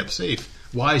kept safe.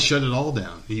 Why shut it all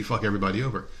down? You fuck everybody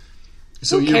over.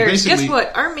 So who cares? Guess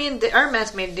what? Our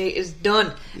mask mandate is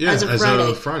done as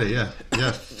of Friday. Yeah.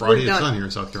 Friday it's done here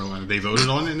in South Carolina. They voted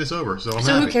on it and it's over. So I'm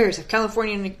happy. Who cares? If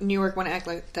California and New York want to act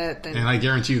like that, then... And I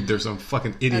guarantee you there's some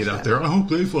fucking idiot out there. I hope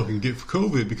they fucking get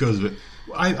COVID because of it.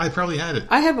 I probably had it.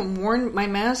 I haven't worn my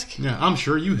mask. Yeah, I'm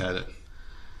sure you had it.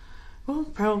 Well,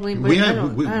 probably. But we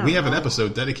have an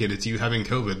episode dedicated to you having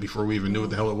COVID before we even knew what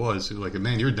the hell it was. It was like,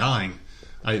 man, you're dying.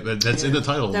 That's in the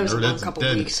title. That was a couple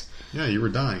weeks. Yeah, you were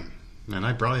dying. And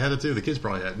I probably had it too. The kids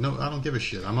probably had it. No, I don't give a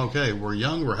shit. I'm okay. We're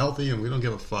young, we're healthy, and we don't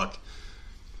give a fuck.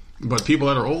 But people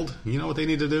that are old, you know what they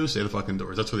need to do? Stay the fucking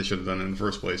doors. That's what they should have done in the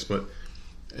first place. But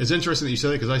it's interesting that you say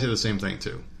that because I say the same thing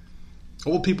too.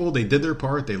 Old people, they did their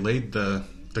part. They laid the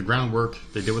groundwork.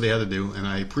 They did what they had to do, and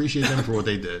I appreciate them for what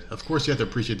they did. Of course, you have to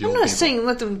appreciate the old people. I'm not saying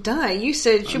let them die. You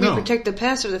said should we protect the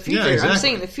past or the future? Yeah, exactly. I'm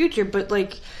saying the future, but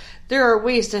like there are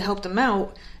ways to help them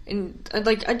out. And I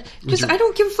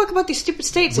don't give a fuck about these stupid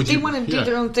states. If they want to do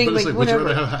their own thing, like whatever.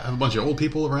 Would you rather have a bunch of old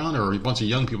people around, or a bunch of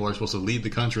young people are supposed to lead the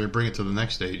country and bring it to the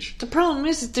next stage? The problem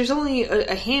is that there's only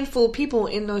a handful of people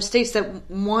in those states that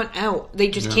want out. They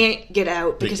just can't get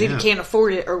out because they can't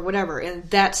afford it or whatever, and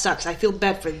that sucks. I feel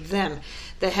bad for them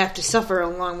that have to suffer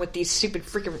along with these stupid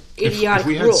freaking idiotic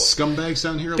rules. If we had scumbags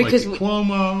down here because like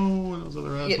Cuomo and those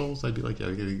other assholes, I'd be like,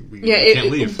 we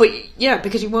can't leave. But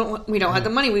because we don't have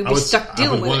the money. We'd be stuck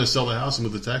dealing with it. I would want to sell the house and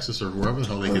move to Texas or wherever the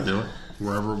hell they could do it.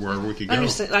 Wherever we could go.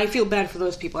 I feel bad for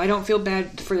those people. I don't feel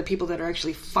bad for the people that are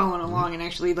actually following along and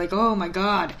actually like, oh my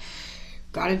god,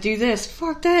 gotta do this.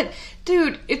 Fuck that.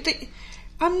 Dude,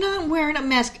 I'm not wearing a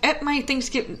mask at my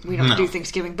Thanksgiving. We don't do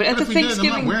Thanksgiving, but at the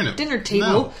Thanksgiving dinner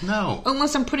table. No.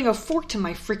 Unless I'm putting a fork to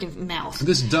my freaking mouth.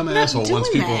 This dumb asshole wants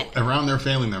people around their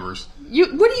family members.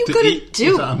 What are you going to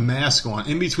do? With a mask on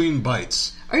in between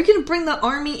bites. Are you going to bring the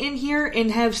army in here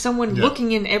and have someone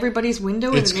looking in everybody's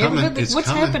window in the neighborhood? What's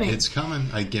happening? It's coming.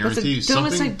 I guarantee you. That's the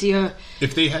dumbest idea.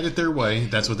 If they had it their way,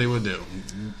 that's what they would do.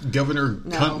 Governor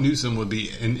Cunt Newsom would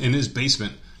be in his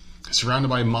basement, surrounded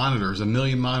by monitors, 1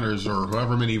 million monitors, or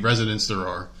however many residents there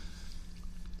are.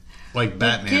 Like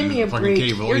Batman in fucking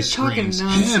cave, all he screams,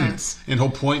 him! And he'll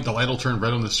point, the light will turn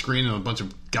red on the screen, and a bunch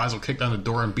of guys will kick down the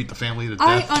door and beat the family to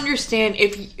death. I understand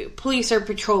if police are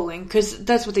patrolling, because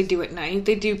that's what they do at night.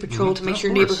 They do patrol to make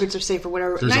sure neighborhoods are safe or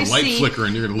whatever. There's a light flicker,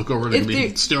 and you're going to look over and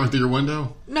be staring through your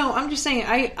window? No, I'm just saying,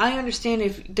 I understand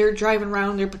if they're driving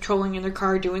around, they're patrolling in their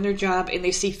car, doing their job, and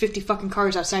they see 50 fucking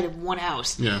cars outside of one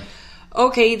house. Yeah.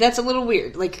 Okay, that's a little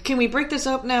weird. Like, can we break this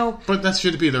up now? But that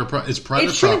shouldn't be it's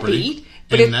private property.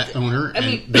 And that owner,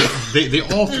 they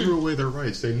all threw away their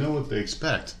rights. They know what they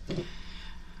expect.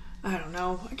 I don't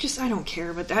know. I don't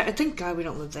care. But I thank God we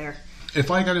don't live there. If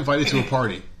I got invited to a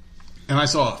party and I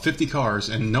saw 50 cars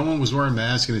and no one was wearing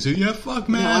masks and they said, "Yeah, fuck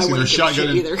masks," and they're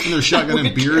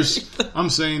shotgunning beers, I'm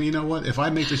saying, you know what? If I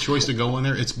make the choice to go in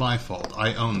there, it's my fault.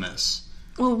 I own this.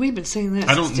 Well, we've been saying that.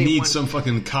 I don't need some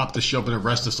fucking cop to show up and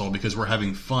arrest us all because we're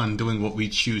having fun doing what we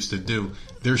choose to do.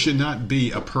 There should not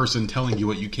be a person telling you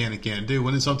what you can and can't do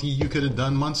when it's something you could have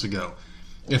done months ago.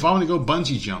 If I want to go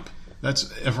bungee jump,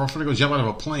 if I want to go jump out of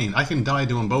a plane, I can die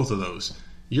doing both of those.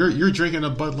 You're drinking a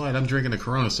Bud Light, I'm drinking a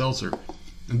Corona Seltzer.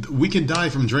 We can die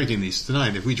from drinking these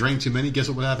tonight. If we drank too many, guess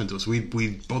what would happen to us? We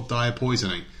both die of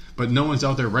poisoning. But no one's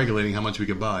out there regulating how much we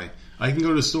could buy. I can go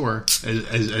to the store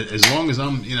as long as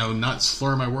I'm, not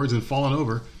slurring my words and falling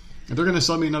over. And they're going to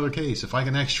sell me another case. If I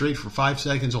can act straight for 5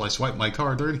 seconds while I swipe my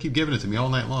card, they're going to keep giving it to me all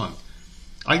night long.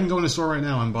 I can go in the store right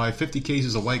now and buy 50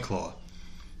 cases of White Claw.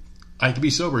 I can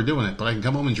be sober doing it, but I can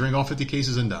come home and drink all 50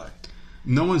 cases and die.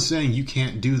 No one's saying you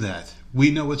can't do that. We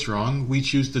know it's wrong. We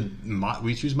choose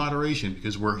moderation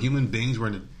because we're human beings.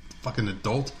 We're a fucking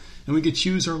adult, and we can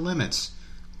choose our limits.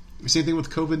 Same thing with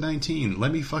COVID-19.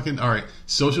 Let me all right,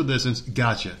 social distance,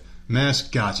 gotcha.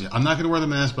 Mask, gotcha. I'm not going to wear the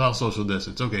mask without social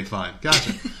distance. Okay, fine.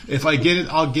 Gotcha. If I get it,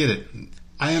 I'll get it.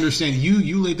 I understand.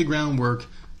 You laid the groundwork.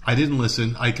 I didn't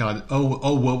listen. I got,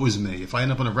 what was me? If I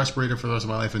end up on a respirator for the rest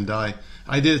of my life and die,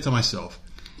 I did it to myself.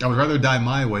 I would rather die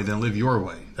my way than live your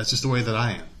way. That's just the way that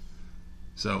I am.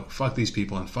 So, fuck these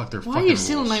people and fuck their fucking rules. Why are you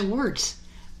stealing my words?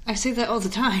 I say that all the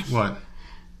time. What?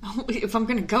 If I'm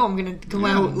going to go, I'm going to go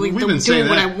out doing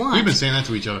what I want. We've been saying that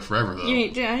to each other forever, though.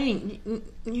 We've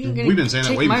been saying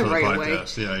that way before the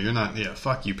podcast. Away. Yeah, you're not. Yeah,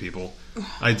 fuck you people.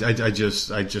 I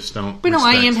just don't. But no,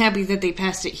 I am happy that they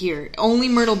passed it here. Only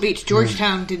Myrtle Beach,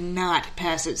 Georgetown did not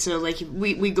pass it. So like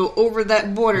we go over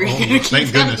that border.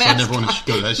 Thank goodness I never want to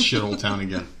go to that shithole town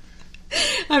again.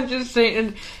 I'm just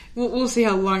saying, we'll see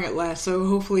how long it lasts. So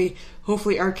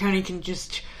hopefully our county can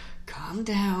just. Calm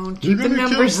down. Keep the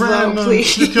numbers low,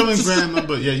 please. You're killing grandma,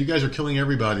 but yeah, you guys are killing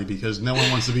everybody because no one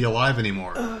wants to be alive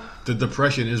anymore. The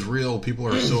depression is real. People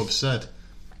are so upset.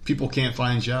 People can't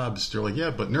find jobs. They're like, yeah,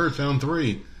 but Nerd found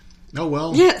 3. Oh,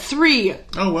 well. Yeah, 3.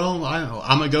 Oh, well,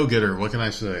 I'm a go-getter. What can I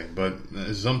say? But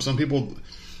some people,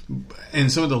 and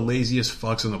some of the laziest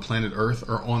fucks on the planet Earth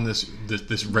are on this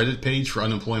Reddit page for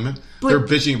unemployment. They're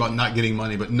bitching about not getting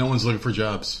money, but no one's looking for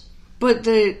jobs. But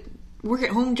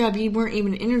work-at-home job you weren't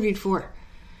even interviewed for.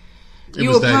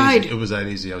 You applied. It was that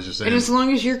easy. I was just saying. And as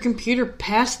long as your computer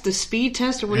passed the speed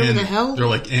test or whatever the hell. They're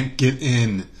like, get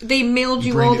in. They mailed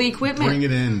you all the equipment. Bring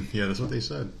it in. Yeah, that's what they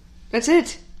said. That's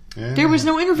it. Yeah, there was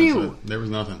no interview. There was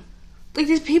nothing. Like,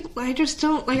 these people, I just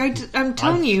don't, like, I'm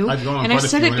telling you, and I've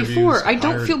said it before, I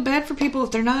don't feel bad for people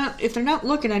if they're not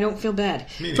looking, I don't feel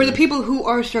bad. For the people who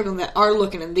are struggling, that are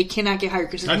looking, and they cannot get hired,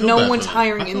 because no one's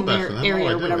hiring in their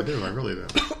area or whatever. I really do.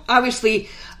 Obviously,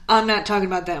 I'm not talking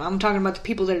about them. I'm talking about the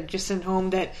people that are just sitting home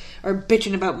that are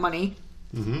bitching about money,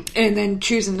 and then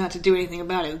choosing not to do anything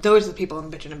about it. Those are the people I'm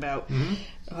bitching about.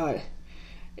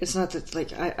 It's not that,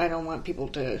 like, I don't want people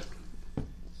to...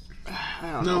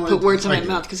 I don't know, put words in my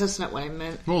mouth, because that's not what I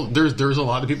meant. Well, there's a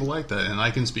lot of people like that, and I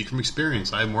can speak from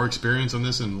experience. I have more experience on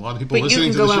this than a lot of people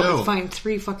listening to the show. But you can go out and find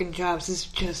 3 fucking jobs. It's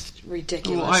just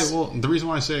ridiculous. Well, the reason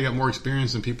why I say I got more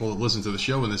experience than people that listen to the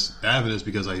show in this avenue is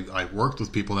because I worked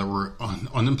with people that were on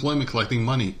unemployment collecting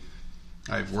money.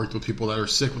 I've worked with people that are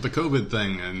sick with the COVID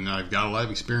thing, and I've got a lot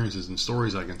of experiences and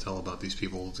stories I can tell about these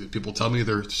people. People tell me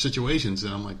their situations,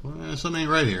 and I'm like, well, something ain't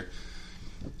right here.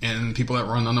 And people that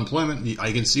were on unemployment,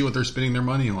 I can see what they're spending their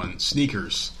money on.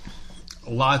 Sneakers.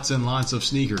 Lots and lots of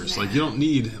sneakers. Like, you don't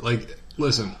need... Like,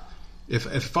 listen,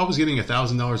 if I was getting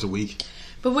 $1,000 a week...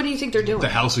 But what do you think they're doing? The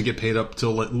house would get paid up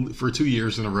for 2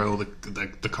 years in a row.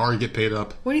 The car would get paid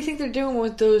up. What do you think they're doing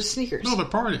with those sneakers? No,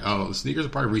 the sneakers are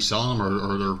probably reselling them,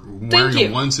 or they're wearing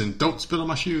them once and don't spit on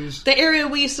my shoes. The area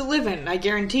we used to live in, I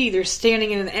guarantee they're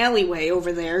standing in an alleyway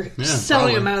over there,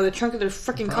 selling them out of the trunk of their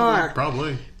freaking car.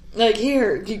 Probably. Like,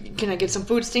 here, can I get some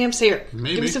food stamps? Here.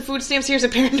 Maybe. Give me some food stamps. Here's a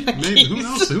pair of Nikes. Maybe. Who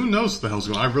knows what the hell's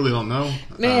going on? I really don't know.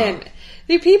 Man,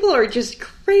 the people are just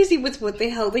crazy with what the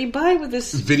hell they buy with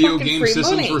this video fucking game free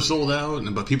systems money. were sold out,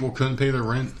 but people couldn't pay their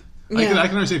rent. Yeah. I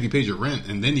can understand if you paid your rent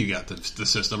and then you got the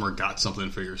system or got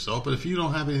something for yourself, but if you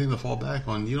don't have anything to fall back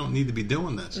on, you don't need to be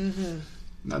doing this. I'm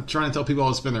not trying to tell people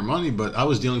how to spend their money, but I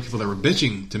was dealing with people that were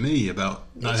bitching to me about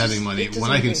not having money when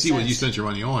I can see what you spent your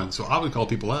money on. So I would call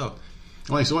people out.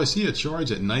 Like, so I see a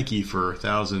charge at Nike for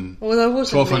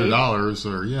 $1,200,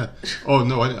 or Oh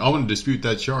no, I want to dispute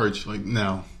that charge. Like,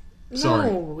 no, sorry,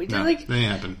 like, that ain't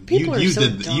happened. People you are so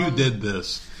did dumb. You did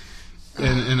this,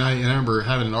 and I remember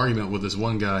having an argument with this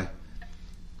one guy,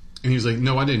 and he was like,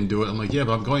 "No, I didn't do it." I'm like, "Yeah,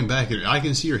 but I'm going back. I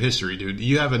can see your history, dude.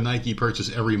 You have a Nike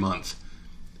purchase every month."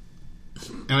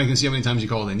 And I can see how many times you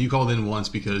called in. You called in once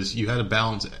because you had a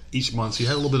balance each month, so you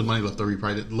had a little bit of money left over. You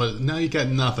probably did. Now you got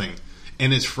nothing.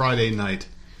 And it's Friday night,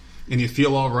 and you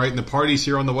feel all right, and the party's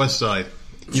here on the west side.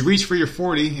 You reach for your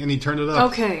 40, and he turned it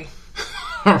up. Okay.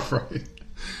 All right.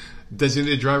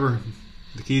 Designated driver,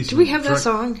 the keys. Do we have that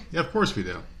song? Yeah, of course we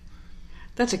do.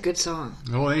 That's a good song.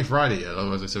 Well, it ain't Friday yet,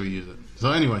 otherwise I say we use it. So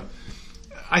anyway,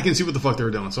 I can see what the fuck they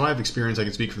were doing. So I have experience. I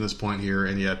can speak from this point here.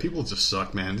 And yeah, people just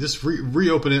suck, man. Just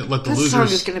reopen it. Let the losers. That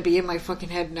song is going to be in my fucking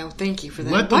head now. Thank you for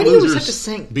that. Why do you always have to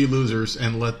sing? Be losers,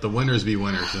 and let the winners be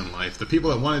winners in life. The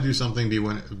people that want to do something be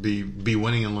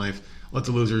winning in life. Let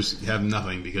the losers have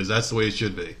nothing, because that's the way it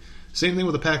should be. Same thing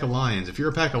with a pack of lions. If you're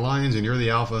a pack of lions and you're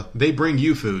the alpha, they bring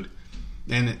you food.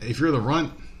 And if you're the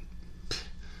runt,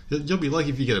 you'll be lucky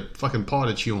if you get a fucking paw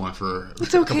to chew on for a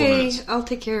couple minutes. I'll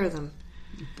take care of them.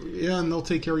 Yeah, and they'll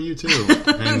take care of you too.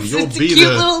 And you'll be the cute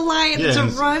little lion to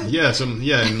run.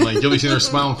 And like you'll be sitting there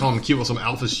smiling, calling them cute while some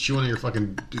alpha's chewing on your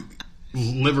fucking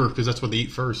liver, because that's what they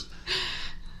eat first.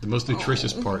 The most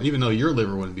nutritious part, even though your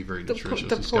liver wouldn't be very nutritious.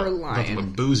 The poor lion. Nothing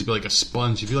but booze. You'd be like a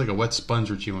sponge. You'd be like a wet sponge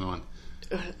you're chewing on.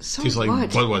 So Tastes like what?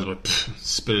 Budweiser, but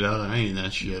spit it out. I ain't eating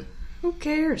that shit. Who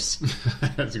cares?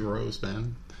 That's gross,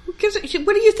 man. Who gives a shit?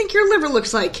 What do you think your liver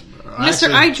looks like,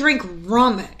 Mister? I drink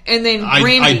rum and then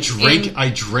brandy. I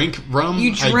drink rum.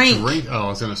 You drink. I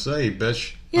was gonna say,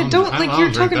 bitch. Yeah,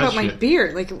 you're talking about my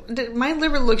beer. Like, my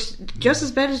liver looks just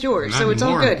as bad as yours, so it's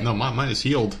all good. No, mine is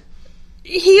healed.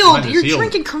 You're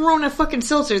drinking Corona fucking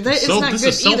seltzer. That is not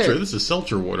good either. This is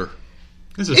seltzer water.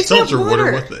 This is seltzer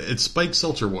water. It's spiked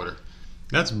seltzer water.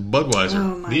 That's Budweiser.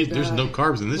 Oh my God. There's no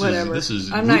carbs in this. Whatever. This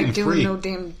is I'm not doing no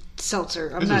damn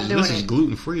seltzer. I'm not doing it. This is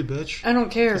gluten free, bitch. I don't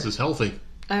care. This is healthy.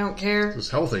 I don't care. This is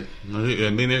healthy. I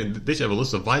mean, they should have a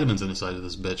list of vitamins inside of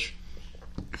this bitch.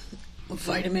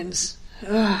 Vitamins.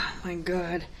 Oh my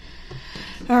God.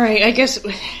 All right, I guess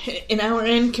an hour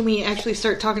in, can we actually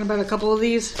start talking about a couple of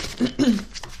these?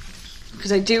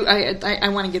 Because I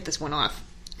want to get this one off.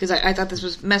 Because I thought this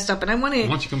was messed up, and I want to... Why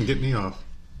don't you come get me off?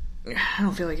 I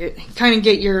don't feel like it. Kind of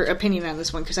get your opinion on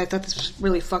this one, because I thought this was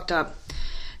really fucked up.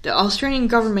 The Australian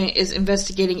government is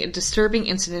investigating a disturbing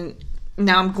incident.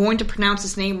 Now, I'm going to pronounce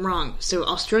this name wrong, so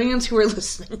Australians who are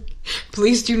listening,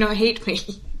 please do not hate me.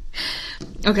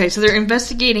 Okay, so they're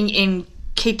investigating in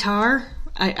Qatar.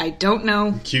 I don't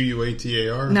know.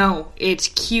 Quatar? No, it's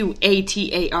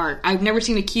Qatar. I've never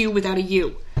seen a Q without a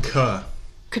U.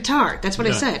 Qatar. That's what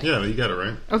I said. Yeah, you got it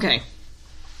right. Okay.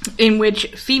 In which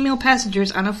female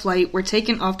passengers on a flight were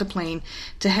taken off the plane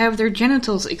to have their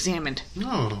genitals examined.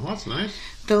 Oh, that's nice.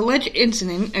 The alleged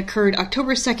incident occurred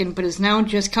October 2nd, but is now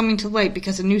just coming to light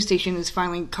because a news station is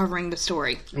finally covering the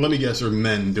story. Let me guess, they're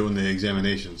men doing the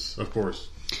examinations, of course.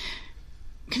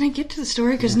 Can I get to the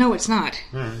story? Because no, it's not.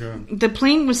 All right, go ahead. The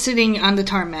plane was sitting on the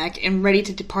tarmac and ready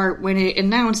to depart when it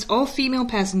announced all female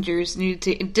passengers needed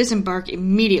to disembark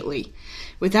immediately.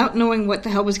 Without knowing what the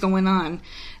hell was going on,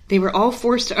 they were all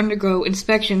forced to undergo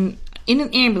inspection in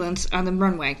an ambulance on the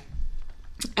runway.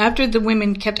 After the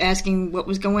women kept asking what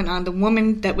was going on, the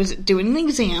woman that was doing the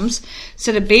exams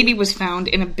said a baby was found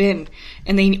in a bin,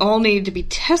 and they all needed to be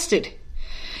tested.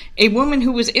 A woman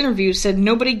who was interviewed said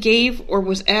nobody gave or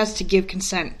was asked to give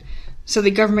consent. So the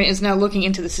government is now looking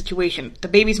into the situation. The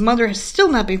baby's mother has still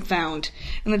not been found,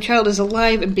 and the child is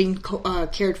alive and being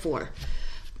cared for.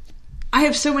 I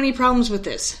have so many problems with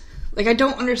this. Like, I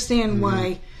don't understand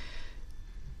why...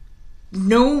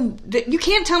 No, you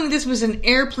can't tell me this was an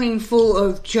airplane full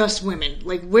of just women.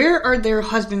 Like, where are their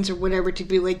husbands or whatever to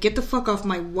be like, get the fuck off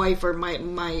my wife or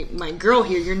my girl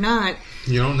here? You're not.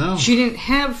 You don't know. She didn't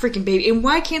have a freaking baby. And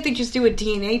why can't they just do a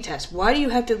DNA test? Why do you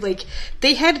have to, like,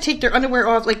 they had to take their underwear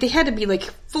off. Like, they had to be, like,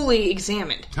 fully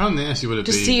examined. How nasty would it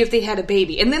be? To see if they had a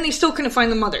baby. And then they still couldn't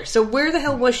find the mother. So where the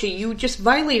hell was she? You just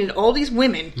violated all these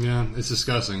women. Yeah, it's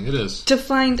disgusting. It is. To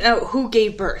find out who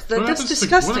gave birth. That's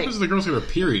disgusting. What happens to the girls who have a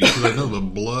period? You see, like, the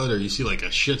blood, or you see, like, a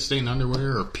shit-stained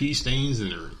underwear, or pee stains,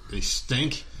 and they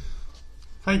stink?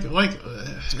 I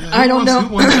don't know.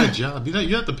 Who wants that job?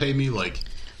 You have to pay me, like...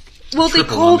 Well, they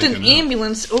called an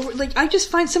ambulance over... Like, I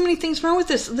just find so many things wrong with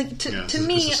this. Like, to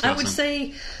me, I would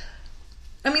say...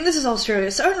 I mean, this is Australia,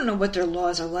 so I don't know what their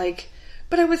laws are like.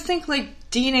 But I would think,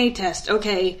 like, DNA test.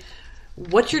 Okay,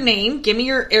 what's your name? Give me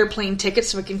your airplane ticket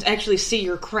so I can actually see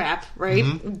your crap, right?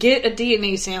 Mm-hmm. Get a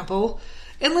DNA sample,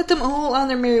 and let them all on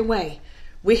their merry way.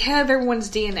 We have everyone's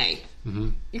DNA. Mm-hmm.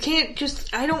 You can't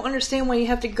just... I don't understand why you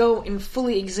have to go and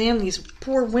fully examine these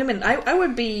poor women. I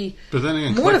would be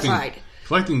mortified.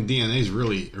 Collecting DNA is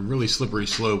really a really slippery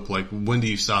slope. Like, when do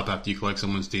you stop after you collect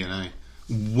someone's DNA?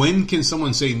 When can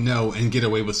someone say no and get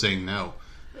away with saying no?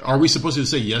 Are we supposed to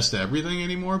say yes to everything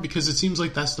anymore? Because it seems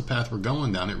like that's the path we're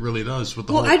going down. It really does. With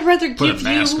the whole, I'd rather put a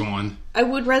mask on. I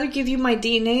would rather give you my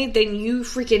DNA than you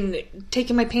freaking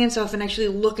taking my pants off and actually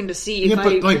looking to see if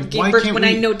I gave birth when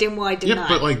I know damn well I did not. Yeah,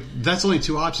 but, like, that's only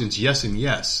two options, yes and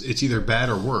yes. It's either bad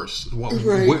or worse.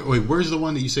 Where's the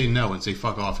one that you say no and say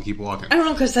fuck off and keep walking? I don't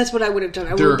know, because that's what I would have done.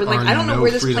 I would have been like, I don't know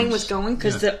where this plane was going,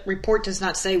 because the report does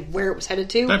not say where it was headed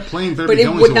to. That plane better be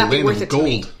going to a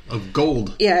land of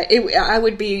gold. Yeah, I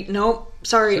would be, nope.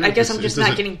 Sorry, I guess I'm just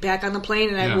not getting back on the plane,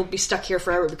 and I will be stuck here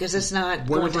forever because it's not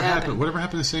going to happen. Whatever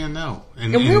happened to saying no?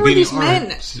 And where were these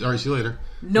men? All right, see you later.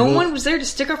 No one was there to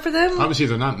stick up for them? Obviously,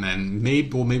 they're not men.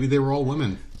 Maybe they were all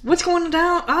women. What's going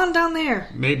on down there?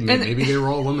 Maybe they were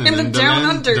all women. And the down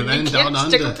under. You can't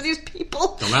stick up for these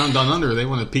people. The down under, they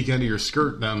want to peek out of your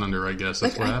skirt down under, I guess.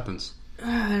 That's what happens.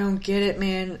 I don't get it,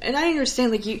 man. And I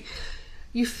understand, like,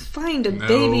 you find a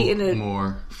baby in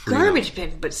a garbage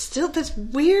bin, but still, that's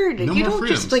weird. No you more don't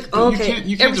freedoms. just, like, okay,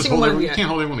 you can't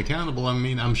hold everyone accountable. I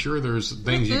mean, I'm sure there's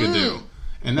things you could do.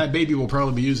 And that baby will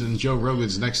probably be using Joe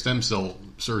Rogan's next stem cell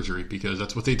surgery, because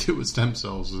that's what they do with stem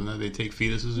cells, isn't that? They take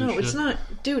fetuses and shit. No, it's not.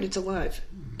 Dude, it's alive.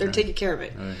 They're taking care of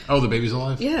it. Right. Oh, the baby's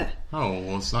alive? Yeah. Oh,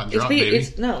 well, it's not drop baby.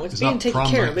 It's being taken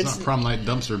care of. It's not prom night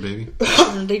dumpster baby.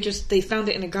 They found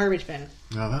it in a garbage bin.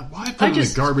 Why put it in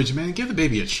the garbage, man? Give the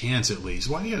baby a chance at least.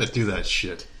 Why do you gotta do that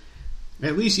shit?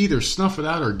 At least either snuff it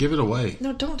out or give it away.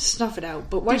 No, don't snuff it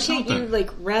out. But why can't you, like,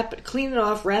 clean it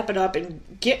off, wrap it up, and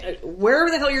get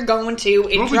wherever the hell you're going to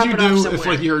and drop it off somewhere? What would you do if,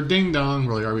 like, you're a ding dong?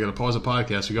 We're like, all right, we gotta pause the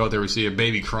podcast. We go out there, we see a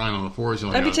baby crying on the forest.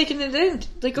 I'd be taking it in.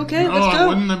 Like, okay, let's go. I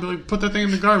wouldn't. I'd be like, put that thing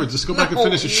in the garbage. Just go back and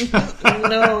finish your shot.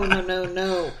 No.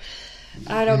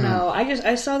 I don't know.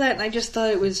 I saw that and I just thought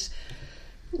it was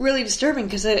really disturbing,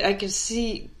 because I could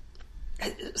see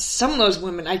some of those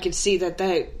women. I could see that.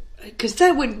 Because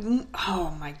that would...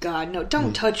 Oh, my God. No,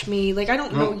 don't touch me. Like, I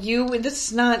don't know you. And this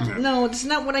is not... No, this is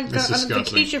not what I got on a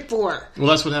vacation for. Well,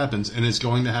 that's what happens. And it's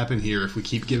going to happen here if we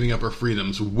keep giving up our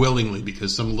freedoms willingly,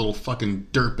 because some little fucking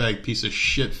dirtbag piece of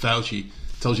shit Fauci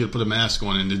tells you to put a mask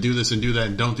on and to do this and do that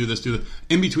and don't do this, do that.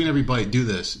 In between every bite, do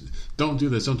this. Don't do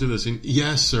this, don't do this. And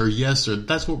yes, sir, yes, sir.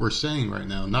 That's what we're saying right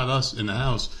now. Not us in the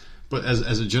House. But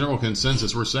as a general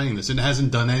consensus, we're saying this. It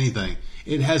hasn't done anything.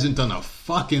 It hasn't done a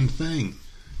fucking thing.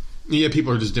 Yeah,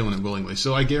 people are just doing it willingly.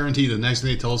 So I guarantee the next thing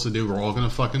they tell us to do, we're all going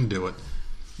to fucking do it.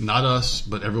 Not us,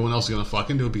 but everyone else is going to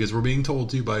fucking do it because we're being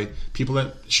told to by people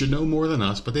that should know more than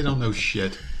us, but they don't know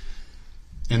shit.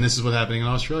 And this is what's happening in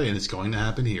Australia, and it's going to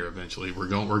happen here eventually. We're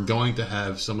going to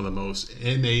have some of the most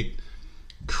innate,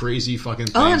 crazy fucking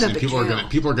things, and people are going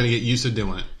to get used to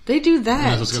doing it. They do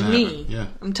that to me. Yeah.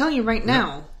 I'm telling you right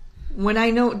now. When I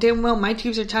know damn well my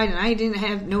tubes are tied and I didn't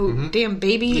have no damn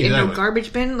baby and no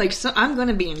garbage bin, like I'm going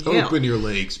to be in jail. Open your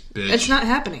legs, bitch. It's not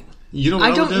happening. You know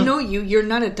I don't know you. You're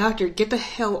not a doctor. Get the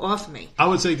hell off me. I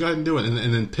would say go ahead and do it,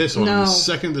 and then piss on them.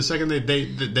 The second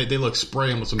they look, spray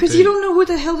them with some. Because you don't know who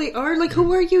the hell they are. Like,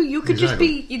 who are you? You could just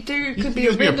be there. Could be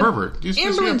a pervert. You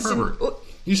just be a pervert.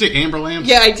 You say ambulance?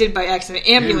 Yeah, I did by accident.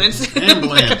 Ambulance.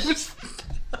 Ambulance.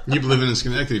 You've been living in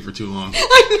Schenectady for too long.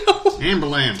 I know.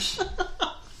 Ambulance.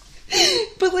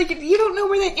 But like, you don't know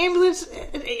where that ambulance.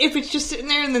 If it's just sitting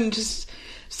there and then just.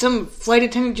 Some flight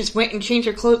attendant just went and changed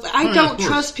her clothes. I don't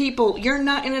trust people. You're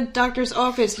not in a doctor's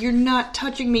office. You're not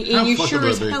touching me, and you sure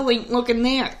as hell ain't looking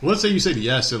there. Let's say you said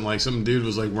yes, and like some dude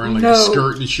was like wearing like a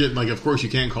skirt and shit. And, like, of course you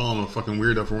can't call him a fucking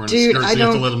weirdo for wearing a skirt. So you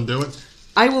have to let him do it.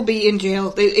 I will be in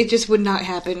jail. It just would not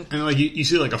happen. And like you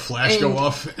see like a flash go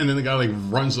off, and then the guy like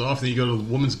runs off, and then you go to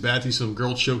the woman's bathroom. Some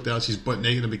girl choked out. She's butt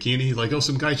naked in a bikini. He's like, oh,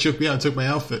 some guy choked me out and took my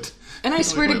outfit. And I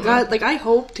swear to God, like I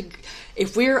hope to.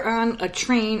 If we're on a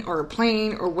train or a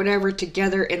plane or whatever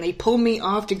together and they pull me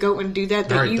off to go and do that,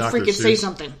 that you freaking say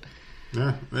something.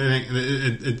 Yeah,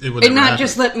 it would and not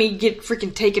just let me get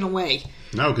freaking taken away.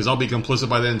 No, because I'll be complicit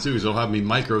by then too. Because they'll have me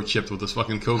microchipped with this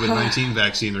fucking COVID-19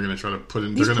 vaccine. They're going to try to put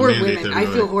in. These they're poor going to mandate women. I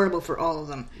feel horrible for all of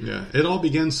them. Yeah, it all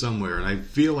begins somewhere, and I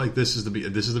feel like this is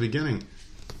the beginning.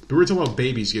 But we're talking about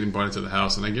babies getting brought into the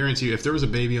house, and I guarantee you, if there was a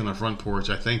baby on the front porch,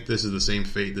 I think this is the same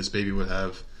fate this baby would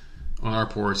have on our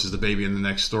porch as the baby in the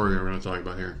next story we're going to talk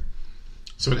about here.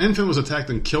 So an infant was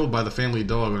attacked and killed by the family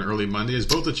dog on early Monday as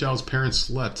both the child's parents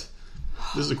slept.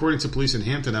 This is according to police in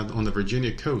Hampton on the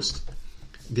Virginia coast.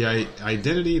 The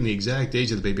identity and the exact age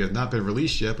of the baby have not been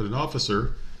released yet, but an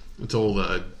officer told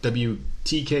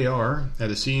WTKR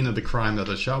at a scene of the crime that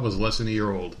the child was less than a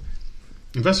year old.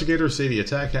 Investigators say the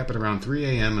attack happened around 3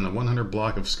 a.m. in the 100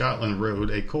 block of Scotland Road,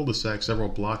 a cul-de-sac several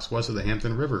blocks west of the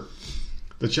Hampton River.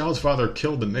 The child's father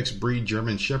killed the mixed-breed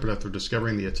German Shepherd after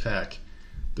discovering the attack.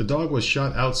 The dog was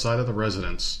shot outside of the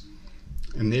residence.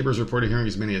 And neighbors reported hearing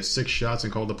as many as 6 shots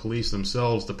and called the police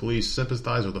themselves. The police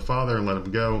sympathized with the father and let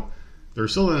him go. There's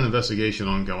still an investigation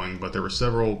ongoing, but there were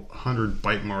several hundred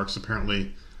bite marks,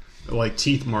 apparently, like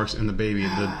teeth marks in the baby.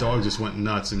 And the dog just went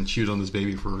nuts and chewed on this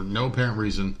baby for no apparent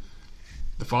reason.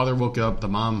 The father woke up. The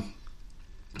mom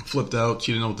flipped out.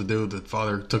 She didn't know what to do. The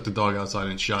father took the dog outside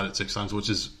and shot it 6 times, which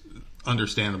is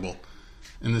understandable.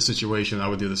 In this situation, I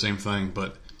would do the same thing,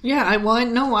 but yeah,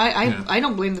 I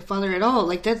don't blame the father at all.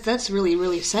 Like that's really,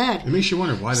 really sad. It makes you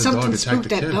wonder why the dog attacked the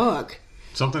kid. That dog.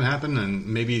 Something happened, and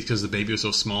maybe because the baby was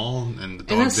so small and the dog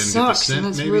didn't get the scent. And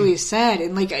that's maybe really sad.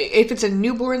 And like, if it's a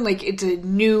newborn, like it's a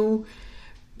new.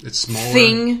 It's smaller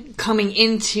thing coming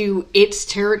into its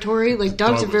territory. Like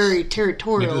dogs are very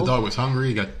territorial. Maybe the dog was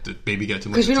hungry. The baby got too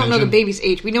much attention. Because we don't know the baby's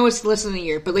age. We know it's less than a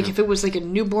year. But like if it was like a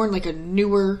newborn, like a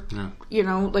newer,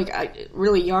 like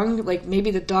really young, like maybe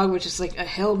the dog was just like,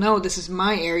 hell no, this is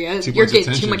my area. You're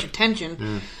getting too much attention.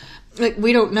 Yeah. Like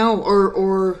we don't know,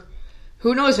 or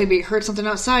who knows? Maybe it heard something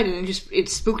outside and it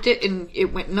spooked it and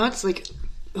it went nuts. Like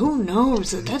who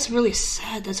knows? That's really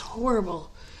sad. That's horrible.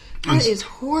 That is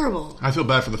horrible. I feel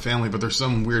bad for the family, but there's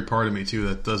some weird part of me, too,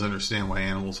 that does understand why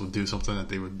animals would do something that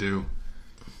they would do.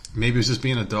 Maybe it was just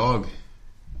being a dog.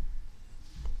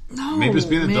 No, maybe it was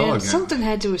being a dog. Something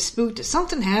had to have spooked it.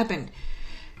 Something happened.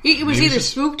 It was either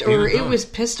spooked or it was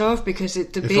pissed off because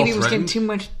the baby was getting too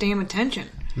much damn attention.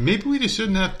 Maybe we just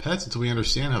shouldn't have pets until we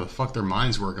understand how the fuck their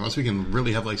minds work, unless we can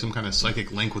really have like some kind of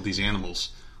psychic link with these animals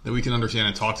that we can understand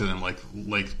and talk to them like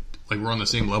we're on the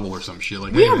same level or some shit.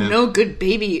 Like we have no good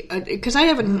baby because I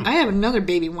have another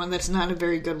baby one that's not a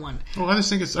very good one. Well, I just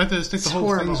think the whole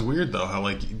horrible. Thing's weird though. How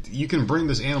like you can bring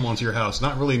this animal into your house,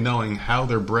 not really knowing how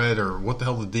they're bred or what the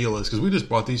hell the deal is. Because we just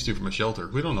bought these two from a shelter.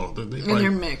 We don't know. And they're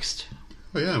mixed.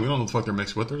 Well, yeah, we don't know what the fuck they're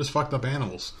mixed with. They're just fucked up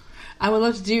animals. I would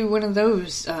love to do one of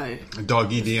those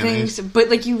doggy DNA things, but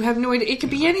like you have no idea. It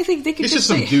could be anything. They could it's just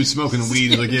some dude smoking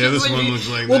weed. Like, yeah, this one looks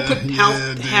like we'll that. Put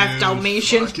half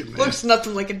Dalmatian. Looks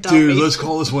nothing like a dog. Dude, let's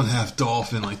call this one half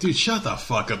dolphin. Like, dude, shut the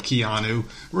fuck up, Keanu.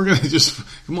 We're gonna just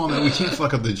come on, man. We can't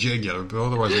fuck up the jig yet, but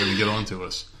otherwise they're gonna get onto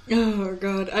us. Oh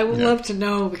God, I would love to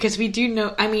know because we do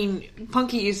know. I mean,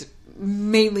 Punky is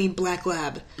mainly black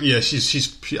lab. Yeah,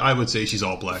 I would say she's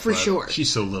all black for lab. Sure.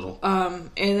 She's so little. And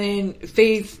then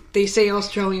they say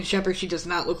Australian Shepherd. She does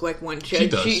not look like one. She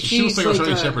does. She looks like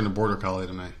Australian Shepherd and a Border Collie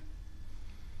to me.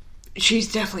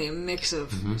 She's definitely a mix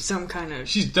of some kind of...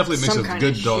 She's definitely a mix of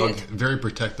good dog, very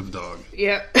protective dog.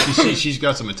 Yeah. She's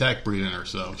got some attack breed in her,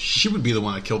 so she would be the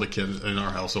one that killed a kid in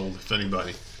our household, if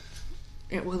anybody.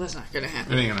 Yeah, well, that's not going to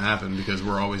happen. It ain't going to happen because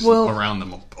we're always around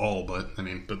them all, but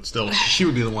still, she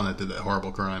would be the one that did that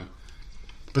horrible crime.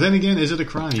 But then again, is it a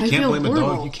crime? You can't blame a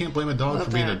dog. You can't blame a dog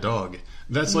for being a dog.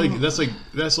 That's like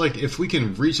if we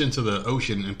can reach into the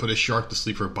ocean and put a shark to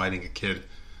sleep for biting a kid.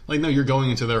 Like, no, you're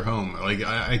going into their home. Like,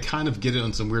 I kind of get it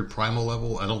on some weird primal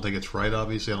level. I don't think it's right,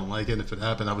 obviously. I don't like it. If it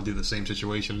happened, I would do the same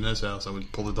situation in this house. I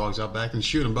would pull the dogs out back and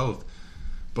shoot them both.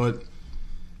 But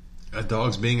a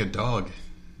dog's being a dog.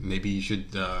 Maybe you should,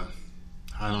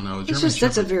 I don't know.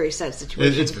 That's a very sad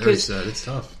situation. It's very sad. It's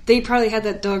tough. They probably had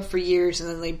that dog for years, and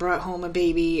then they brought home a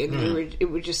baby, and it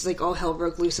would just, like, all hell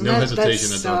broke loose. And no hesitation,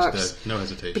 the dog's dead. No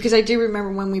hesitation. Because I do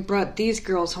remember when we brought these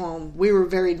girls home, we were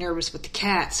very nervous with the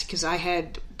cats, because I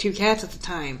had 2 cats at the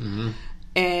time.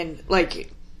 And,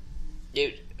 like,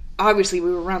 obviously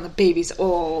we were around the babies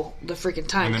all the freaking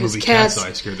time. And the movie Cat's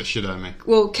Eye scared the shit out of me.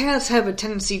 Well, cats have a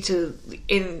tendency to,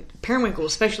 in Periwinkle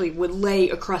especially, would lay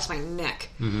across my neck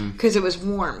because it was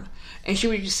warm. And she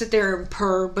would just sit there and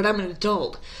purr, but I'm an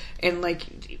adult. And,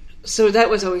 like, so that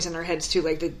was always in our heads, too.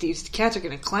 Like, these cats are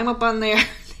going to climb up on there.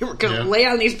 They were going to lay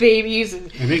on these babies. And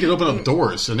they can open up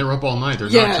doors, and they're up all night. They're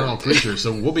nocturnal creatures.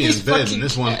 So we'll be in bed, and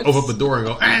this one open up the door and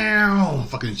go, ow!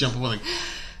 Fucking jump up like...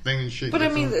 But I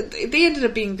mean, they ended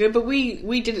up being good. But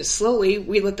we did it slowly.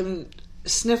 We let them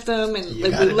sniff them, and we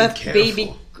left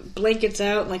baby blankets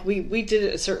out. And, like we did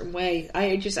it a certain way.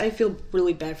 I feel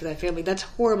really bad for that family. That's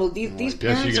horrible. These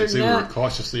parents are not. We were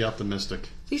cautiously optimistic.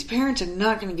 These parents are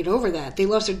not going to get over that. They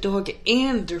lost their dog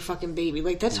and their fucking baby.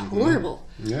 Like, that's horrible.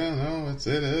 Yeah, no, it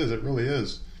is. It really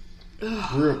is.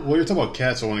 You're talking about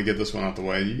cats. I want to get this one out the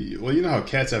way. You know how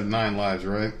cats have 9 lives,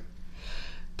 right?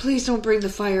 Please don't bring the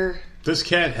fire. This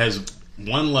cat has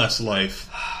 1 less life.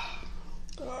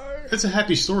 It's a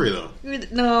happy story, though.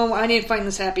 No, I didn't find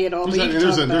this happy at all.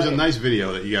 There's a nice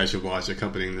video that you guys should watch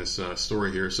accompanying this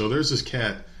story here. So there's this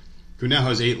cat who now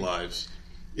has 8 lives.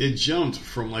 It jumped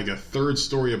from like a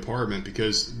 3rd-story apartment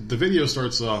because the video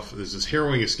starts off, there's this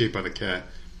harrowing escape by the cat.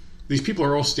 These people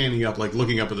are all standing up, like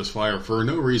looking up at this fire for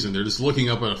no reason. They're just looking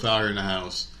up at a fire in the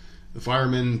house. The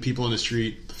firemen, people in the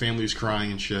street, the family's crying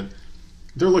and shit.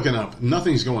 They're looking up.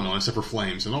 Nothing's going on except for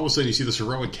flames. And all of a sudden you see this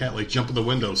heroic cat like jump in the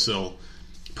windowsill.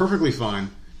 Perfectly fine.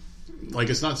 Like,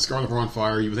 it's not scarlet on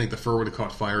fire. You would think the fur would have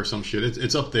caught fire or some shit.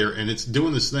 It's up there, and it's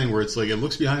doing this thing where it's like, it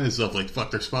looks behind itself like,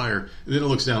 fuck, there's fire. And then it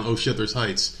looks down, oh shit, there's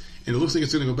heights. And it looks like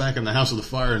it's going to go back in the house with the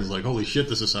fire, and it's like, holy shit,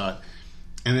 this is hot.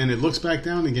 And then it looks back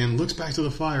down again, looks back to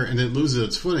the fire, and then it loses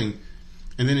its footing.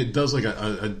 And then it does like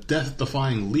a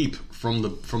death-defying leap from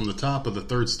the top of the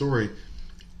 3rd story.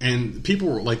 And people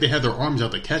were like, they had their arms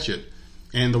out to catch it.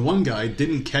 And the one guy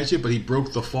didn't catch it, but he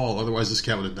broke the fall. Otherwise, this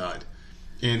cat would have died.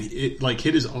 And it like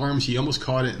hit his arms. He almost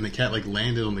caught it, and the cat like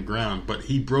landed on the ground. But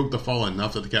he broke the fall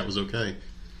enough that the cat was okay.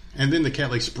 And then the cat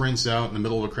like sprints out in the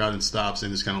middle of a crowd and stops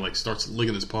and just kind of like starts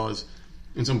licking his paws.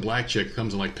 And some black chick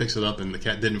comes and like picks it up, and the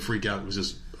cat didn't freak out. It was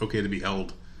just okay to be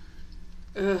held.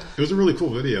 It was a really cool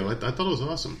video. I thought it was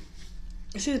awesome.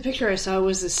 See, the picture I saw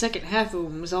was the second half of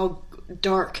them was all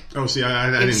dark. Oh, see, I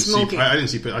didn't smoking. I didn't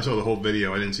see. I saw the whole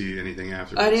video. I didn't see anything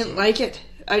after. I didn't like it.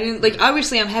 I didn't like.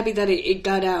 Obviously, I'm happy that it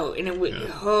got out, and it would.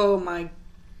 Yeah. Oh my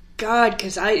god!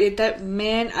 Because I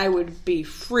would be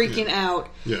freaking out.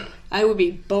 Yeah. I would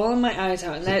be bawling my eyes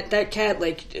out, and that cat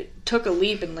like took a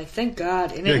leap and like thank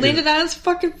God, and it landed on its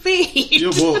fucking feet.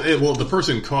 Yeah, well, the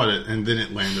person caught it, and then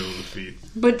it landed on the feet.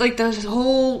 But like the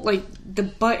whole like the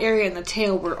butt area and the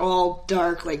tail were all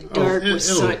dark, with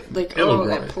soot. Like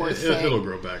that poor thing. It'll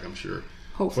grow back, I'm sure.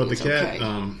 Hopefully, but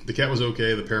the cat was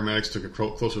okay. The paramedics took a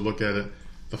closer look at it.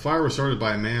 The fire was started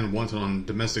by a man wanted on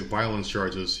domestic violence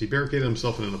charges. He barricaded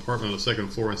himself in an apartment on the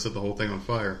 2nd floor and set the whole thing on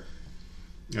fire.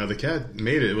 The cat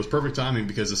made it. It was perfect timing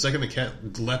because the second the cat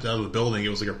leapt out of the building, it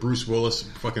was like a Bruce Willis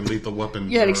fucking Lethal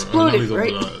Weapon. Yeah, it exploded,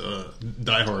 right?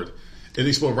 Die Hard. It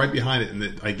exploded right behind it,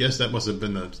 and I guess that must have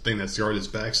been the thing that scarred his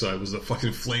backside was the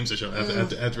fucking flames that shot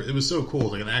after. It was so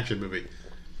cool, like an action movie.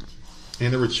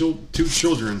 And there were 2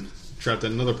 children trapped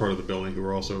in another part of the building who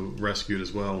were also rescued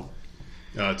as well.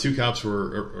 2 cops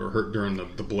were hurt during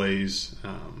the blaze,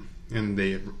 and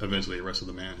they eventually arrested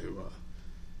the man who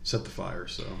set the fire.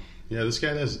 So, yeah, this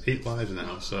cat has 8 lives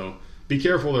now, so be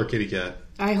careful there, kitty cat.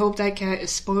 I hope that cat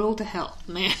is spoiled to hell,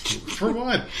 man. For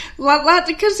what? Well,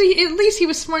 because at least he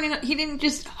was smart enough. He didn't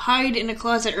just hide in a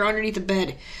closet or underneath a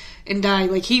bed and die.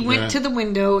 Like, he went to the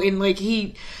window and, like,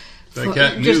 he That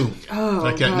cat knew.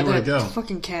 That cat knew where to go.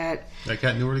 Fucking cat. That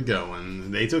cat knew where to go,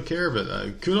 and they took care of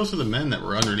it. Kudos to the men that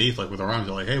were underneath, like with their arms,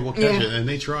 like, "Hey, we'll catch it," and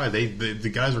they tried. The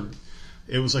guys were.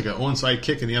 It was like an onside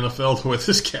kick in the NFL where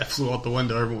this cat flew out the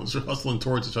window. Everyone was hustling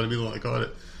towards it, trying to be the one that caught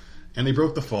it, and they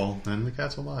broke the fall, and the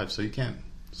cat's alive. So you can't.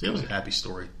 See, it was a happy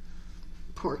story.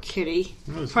 Poor kitty.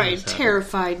 Probably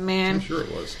terrified, man. I'm sure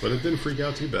it was, but it didn't freak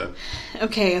out too bad.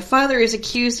 Okay, a father is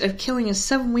accused of killing his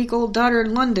 7-week-old daughter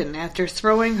in London after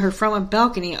throwing her from a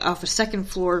balcony off a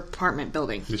second-floor apartment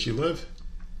building. Did she live?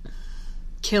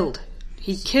 Killed.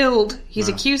 He's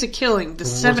accused of killing the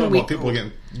 7-week-old.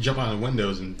 People jump out of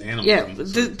windows and animals. Yeah,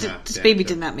 this baby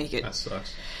did not make it. That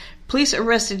sucks. Police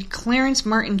arrested Clarence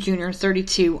Martin Jr.,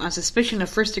 32, on suspicion of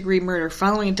first-degree murder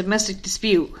following a domestic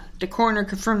dispute. The coroner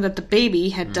confirmed that the baby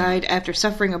had died after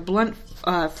suffering a blunt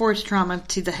force trauma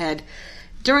to the head.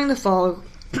 During the fall,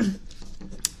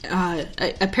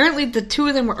 apparently the two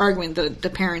of them were arguing,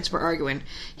 the parents were arguing.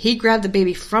 He grabbed the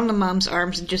baby from the mom's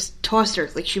arms and just tossed her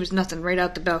like she was nothing right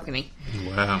out the balcony.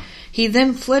 Wow. He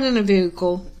then fled in a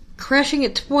vehicle, crashing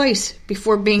it twice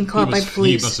before being caught by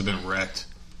police. He must have been wrecked.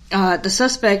 The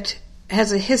suspect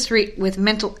has a history with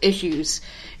mental issues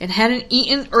and hadn't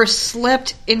eaten or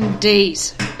slept in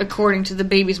days, according to the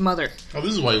baby's mother. Oh,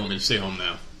 this is why you want me to stay home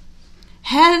now.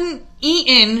 Hadn't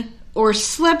eaten or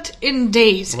slept in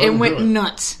days and went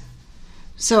nuts.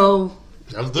 So,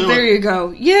 there you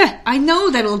go. Yeah, I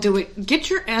know that'll do it. Get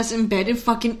your ass in bed and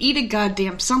fucking eat a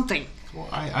goddamn something. Well,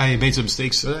 I made some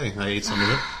steaks today. I ate some of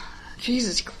it.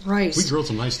 Jesus Christ. We grilled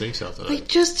some nice steaks out today.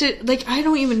 I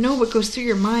don't even know what goes through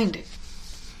your mind.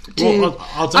 Well,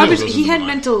 I'll tell you. He had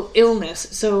mental illness,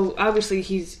 so obviously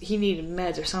he needed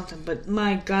meds or something. But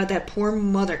my God, that poor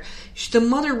mother. The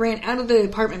mother ran out of the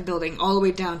apartment building all the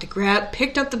way down to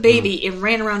picked up the baby and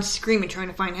ran around screaming, trying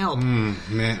to find help.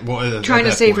 Man, well, trying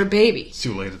to save her baby. It's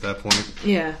too late at that point.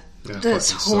 Yeah, that's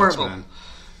horrible. Sucks,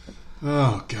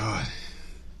 oh God,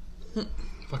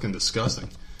 fucking disgusting.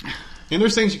 And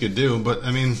there's things you could do, but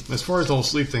I mean, as far as the whole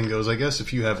sleep thing goes, I guess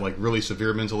if you have like really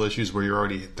severe mental issues where you're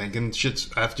already thinking shit's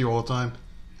after you all the time,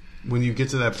 when you get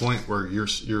to that point where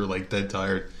you're like dead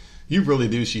tired, you really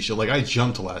do see shit. Like I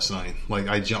jumped last night. Like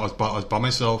I was by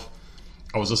myself.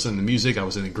 I was listening to music. I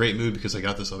was in a great mood because I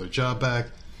got this other job back.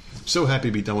 I'm so happy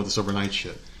to be done with this overnight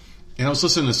shit. And I was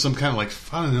listening to some kind of like,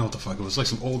 I don't know what the fuck it was, like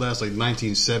some old ass like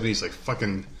 1970s like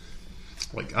fucking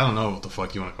like I don't know what the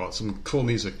fuck you want to call it, some cool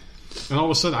music. And all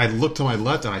of a sudden, I looked to my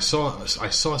left, and I saw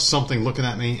something looking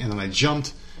at me, and then I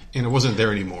jumped, and it wasn't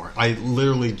there anymore. I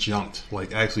literally jumped,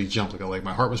 like actually jumped, like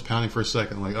my heart was pounding for a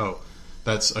second. I'm like, oh,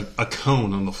 that's a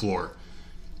cone on the floor,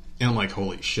 and I'm like,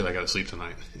 holy shit, I got to sleep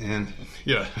tonight. And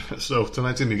yeah, so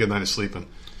tonight's gonna be a good night of sleeping.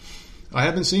 I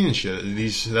have been seeing shit.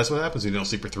 That's what happens when you don't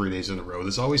sleep for 3 days in a row.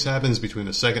 This always happens between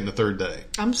the second and the third day.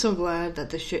 I'm so glad that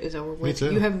this shit is over with. Me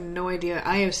too. You have no idea.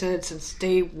 I have said since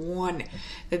day one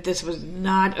that this was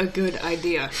not a good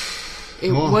idea.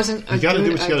 It wasn't a good idea. You got to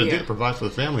do what you got to do to provide for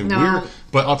the family. No.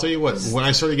 But I'll tell you what, when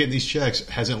I started getting these checks,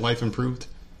 hasn't life improved?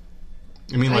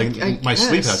 I mean, like, my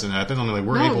sleep hasn't happened. I mean, like,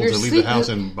 we're able to leave the house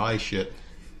and buy shit.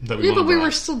 But we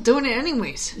were still doing it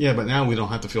anyways. Yeah, but now we don't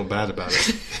have to feel bad about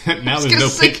it. Now there's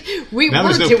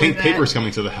no pink papers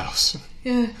coming to the house.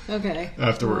 Yeah, okay.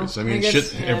 Afterwards. Well, I mean,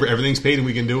 everything's paid and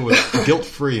we can do it with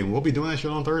guilt-free. And we'll be doing that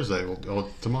shit on Thursday,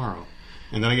 tomorrow.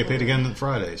 And then I get paid again on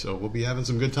Friday. So we'll be having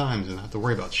some good times and not have to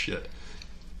worry about shit.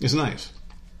 It's nice.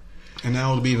 And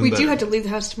now it'll be even better. We do have to leave the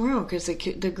house tomorrow because the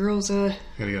girls... Gotta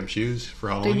get them shoes for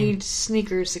Halloween? They need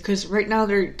sneakers because right now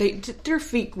their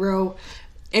feet grow...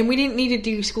 And we didn't need to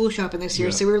do school shopping this year,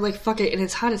 so we were like, fuck it, and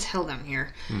it's hot as hell down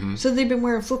here. Mm-hmm. So they've been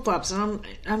wearing flip-flops, and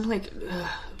I'm like,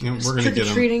 we're going to get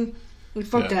them.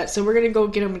 Fuck that. So we're going to go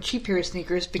get them a cheap pair of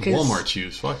sneakers because... Walmart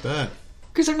shoes, fuck that.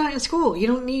 Because they're not in school. You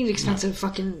don't need expensive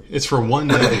fucking... It's for one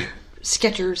day.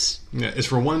 Skechers. Yeah, it's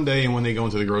for one day and when they go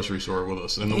into the grocery store with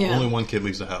us, and only one kid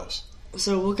leaves the house.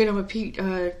 So we'll get them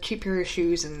a cheap pair of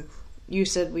shoes, and you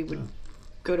said we would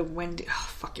go to Wendy's. Oh,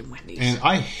 fucking Wendy's. And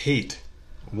I hate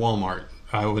Walmart.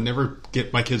 I would never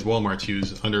get my kids Walmart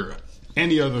shoes under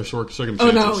any other circumstances.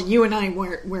 Oh no, you and I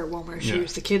wear Walmart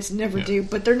shoes. The kids never do,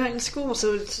 but they're not in school,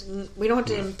 so we don't have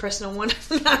to impress no one.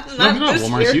 not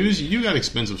Walmart year. shoes. You got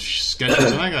expensive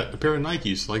Skechers, and I got a pair of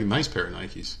Nikes, like a nice pair of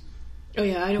Nikes. Oh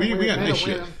yeah, I don't wear them.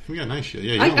 We got nice shit.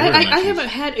 Yeah, I haven't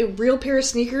had a real pair of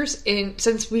sneakers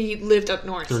since we lived up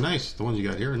north. They're nice. The ones you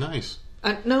got here are nice.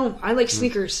 No, I like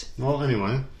sneakers. Well,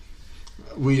 anyway.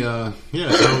 So they're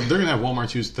going to have Walmart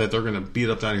shoes that they're going to beat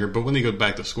up down here, but when they go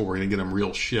back to school, we're going to get them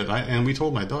real shit. And we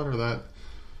told my daughter that.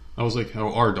 I was like,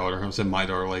 oh, our daughter. I said my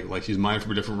daughter, like she's mine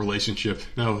from a different relationship.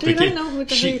 No, Dude, I know what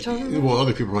the hell you're talking about. Well,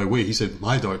 other people were like, wait, he said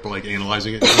my daughter, but like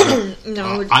analyzing it.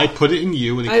 No, I put it in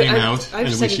you, and it came out, and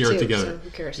we share it together. So who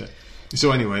cares? Yeah.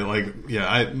 So anyway,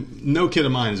 no kid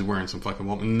of mine is wearing some fucking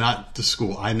woman. Not to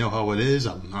school. I know how it is.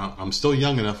 I'm still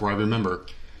young enough where I remember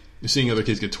seeing other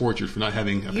kids get tortured for not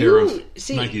having a pair of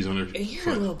Nikes on their foot.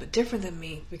 You're a little bit different than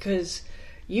me because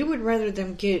you would rather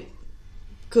them get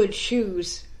good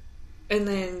shoes and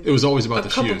then it was always about the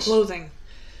shoes. A couple clothing.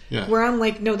 Yeah. Where I'm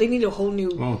like, no, they need a whole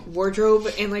new wardrobe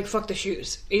and like fuck the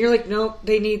shoes. And you're like, no,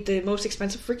 they need the most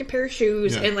expensive freaking pair of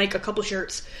shoes and like a couple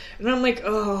shirts. And I'm like,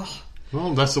 oh.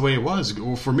 Well, that's the way it was.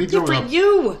 Well, for me growing up.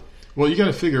 You. Well, you got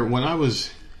to figure when I was.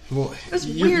 Well, that's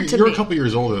weird to me. You're a couple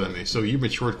years older than me, so you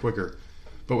matured quicker.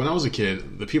 But when I was a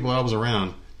kid, the people I was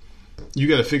around, you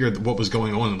got to figure what was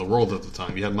going on in the world at the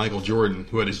time. You had Michael Jordan,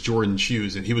 who had his Jordan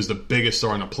shoes, and he was the biggest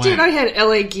star on the planet. Dude, I had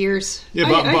LA Gears. Yeah,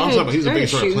 but I'm talking about he was the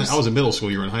biggest star on the planet. I was in middle school,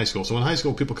 you were in high school. So in high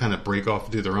school, people kind of break off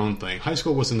and do their own thing. High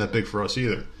school wasn't that big for us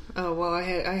either. Oh, well, I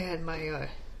had my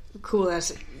cool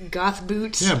ass goth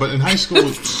boots. Yeah, but in high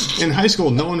school,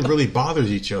 no one really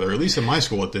bothers each other. At least in my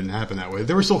school, it didn't happen that way.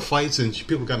 There were still fights, and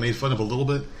people got made fun of a little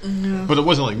bit, but it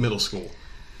wasn't like middle school.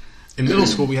 In middle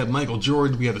school, we had Michael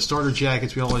Jordan, we had the starter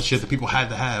jackets, we had all that shit that people had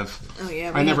to have. Oh,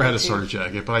 yeah. I never had a starter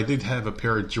jacket, but I did have a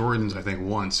pair of Jordans, I think,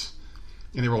 once.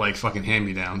 And they were like fucking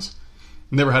hand-me-downs.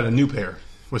 Never had a new pair,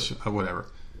 which, whatever.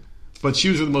 But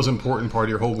shoes were the most important part of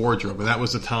your whole wardrobe, and that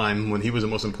was the time when he was the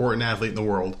most important athlete in the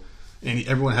world. And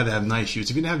everyone had to have nice shoes.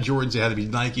 If you didn't have Jordans, they had to be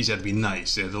Nikes, they had to be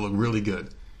nice. They had to look really good.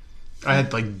 I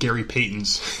had like Gary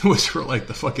Payton's, which were like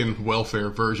the fucking welfare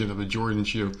version of a Jordan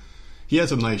shoe. He had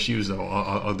some nice shoes, though.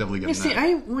 I'll definitely give him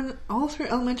that. When all through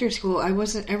elementary school, I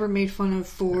wasn't ever made fun of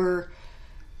for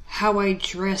how I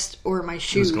dressed or my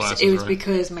shoes. It was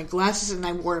because my glasses and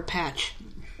I wore a patch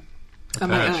on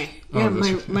my eye. Yeah,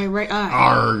 my right eye.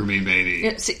 Arg me, baby.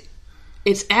 Yeah, see,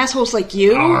 it's assholes like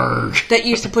you that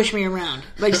used to push me around.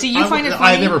 Like, see, you find it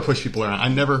funny. I never pushed people around. I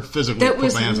never physically put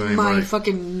my hands on anybody. That was my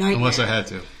fucking nightmare. Unless I had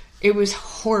to. It was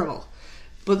horrible.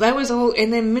 But that was all.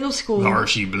 And then middle school.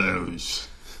 She blows.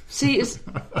 See,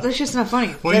 that's just not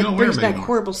funny. Well, that brings back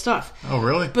horrible stuff. Oh,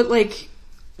 really? But like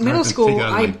middle school,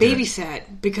 I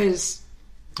babysat because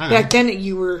back then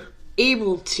you were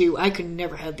able to. I could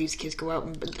never have these kids go out.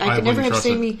 I could never have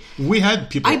Sammy. We had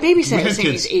people. I babysat at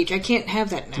Sammy's age. I can't have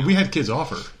that now. We had kids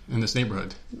offer in this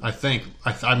neighborhood. I think.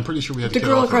 I'm pretty sure we had the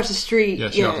girl across the street.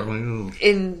 Yeah, she offered.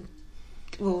 And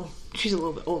well, she's a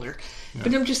little bit older,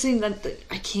 but I'm just saying that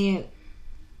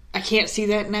I can't see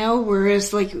that now,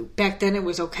 whereas like back then it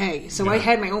was okay. So I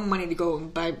had my own money to go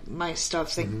and buy my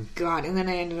stuff, thank God. And then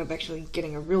I ended up actually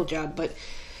getting a real job. But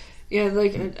yeah,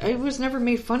 like I was never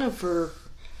made fun of for.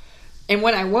 And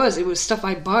when it was stuff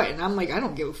I bought, and I'm like, I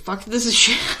don't give a fuck. This is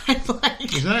shit I like.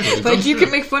 Exactly. Like you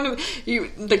can make fun of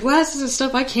the glasses and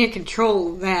stuff. I can't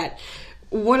control that.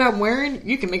 What I'm wearing,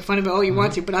 you can make fun of it all you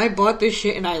want to, but I bought this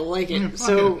shit and I like it. Yeah,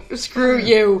 so screw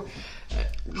you.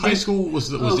 High school was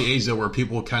the age though where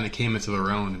people kind of came into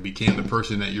their own and became the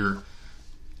person that you're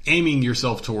aiming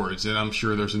yourself towards. And I'm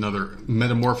sure there's another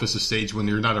metamorphosis stage when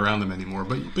you're not around them anymore.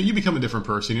 But you become a different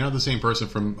person. You're not the same person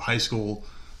from high school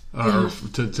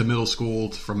to middle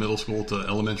school, from middle school to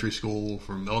elementary school,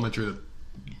 from elementary to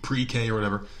pre-K or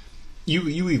whatever.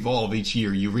 You evolve each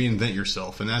year. You reinvent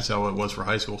yourself, and that's how it was for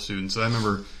high school students. I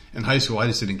remember in high school, I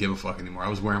just didn't give a fuck anymore. I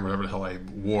was wearing whatever the hell I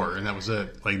wore, and that was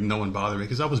it. Like, no one bothered me,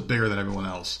 because I was bigger than everyone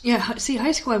else. Yeah, see,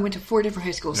 high school, I went to 4 different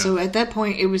high schools, so at that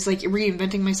point, it was like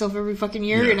reinventing myself every fucking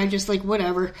year, and I just like,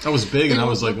 whatever. I was big, and I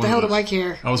was like, what the hell do I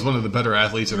care? I was one of the better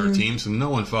athletes on our team, so no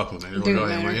one fucked with me. They were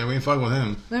like, we ain't fucking with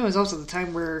him. That was also the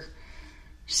time where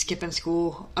skipping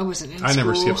school, I wasn't in school. I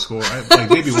never skipped school. Like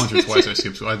maybe once or twice I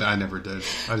skipped school. I never did.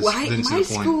 I just didn't see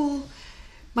the point.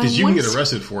 Because you can get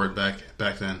arrested for it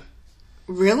back then.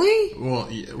 Really?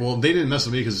 Well, they didn't mess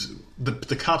with me because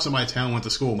the cops in my town went to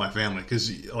school with my family.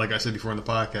 Because, like I said before in the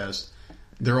podcast,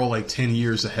 they're all like 10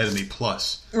 years ahead of me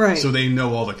plus. Right. So they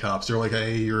know all the cops. They're like,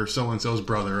 hey, you're so-and-so's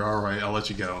brother. All right, I'll let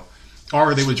you go.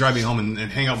 Or they would drive me home and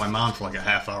hang out with my mom for like a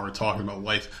half hour talking about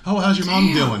life. Oh, how's your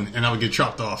mom doing? And I would get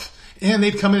chopped off. And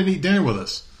they'd come in and eat dinner with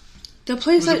us. The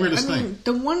place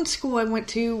the one school I went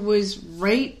to was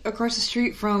right across the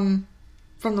street from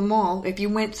the mall. If you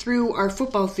went through our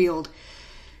football field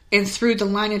and through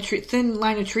the thin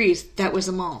line of trees, that was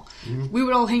the mall. Mm-hmm. We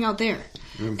would all hang out there.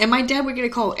 Mm-hmm. And my dad would get a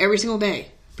call every single day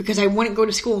because I wouldn't go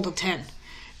to school until 10.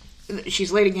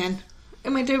 She's late again.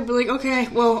 And my dad would be like, okay,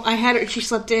 well, I had her, she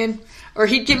slept in. Or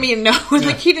he'd give me a note.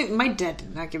 Like, my dad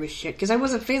did not give a shit because I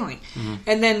wasn't failing. Mm-hmm.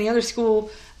 And then the other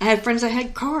school, I had friends that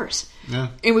had cars. Yeah.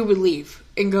 And we would leave.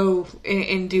 and go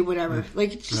and do whatever.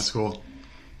 Like, just, that's cool.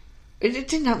 It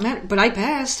did not matter, but I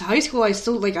passed high school. I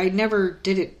still I never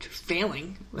did it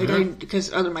failing,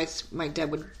 because otherwise my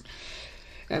dad would.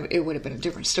 It would have been a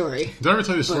different story. Did I ever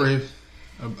tell you a story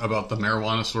about the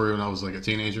marijuana story when I was like a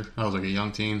teenager? I was like a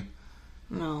young teen.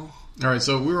 No. All right,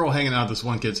 so we were all hanging out at this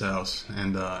one kid's house,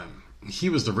 and he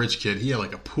was the rich kid. He had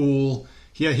like a pool.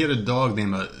 He had a dog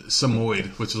named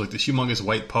Samoyed, which is like the humongous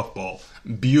white puffball.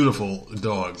 Beautiful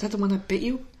dog. Is that the one that bit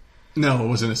you? No, it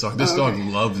wasn't this dog. This dog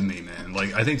loved me, man.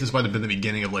 Like, I think this might have been the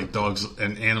beginning of like dogs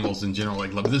and animals in general.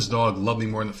 Like, this dog loved me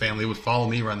more than the family. It would follow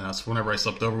me around the house whenever I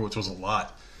slept over, which was a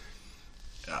lot.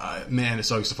 Man, this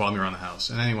dog used to follow me around the house.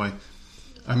 And anyway,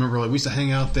 I remember like we used to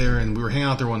hang out there, and we were hanging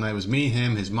out there one night. It was me,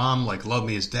 him, his mom like loved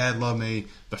me, his dad loved me,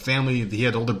 the family. He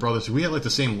had older brothers. We had like the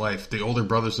same life. The older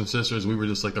brothers and sisters, we were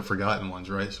just like the forgotten ones,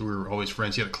 right? So we were always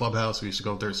friends. He had a clubhouse. We used to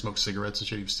go up there and smoke cigarettes and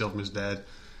shit. He would steal from his dad.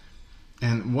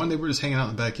 And one day we were just hanging out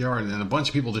in the backyard, and then a bunch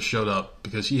of people just showed up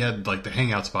because he had like the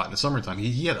hangout spot in the summertime.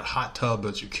 He had a hot tub,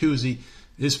 a jacuzzi.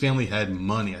 His family had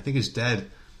money. I think his dad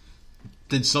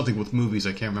did something with movies.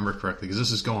 I can't remember correctly because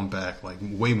this is going back like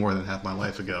way more than half my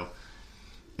life ago.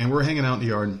 And we're hanging out in the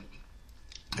yard.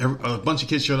 A bunch of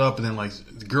kids showed up, and then like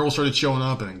the girls started showing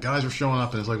up, and then guys were showing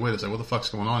up, and it's like, wait a second, what the fuck's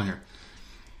going on here?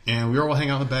 And we were all hanging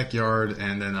out in the backyard,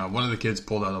 and then one of the kids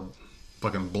pulled out a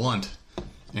fucking blunt,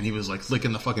 and he was like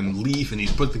licking the fucking leaf, and he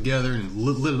put it together and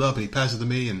lit it up, and he passed it to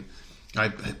me, and I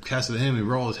passed it to him, and we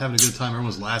were all just having a good time. Everyone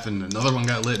was laughing. Another one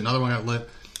got lit, and everyone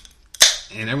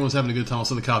was having a good time.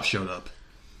 Also, the cops showed up.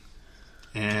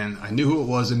 And I knew who it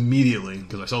was immediately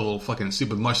because I saw the little fucking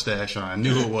stupid mustache, and I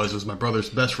knew who it was. It was my brother's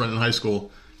best friend in high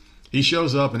school. He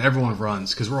shows up, and everyone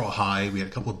runs because we're all high. We had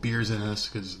a couple of beers in us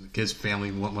because the kid's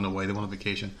family went away. They went on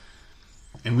vacation.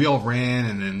 And we all ran,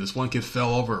 and then this one kid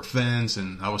fell over a fence,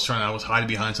 and I was hiding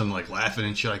behind something, like laughing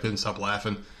and shit. I couldn't stop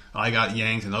laughing. I got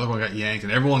yanked, another one got yanked,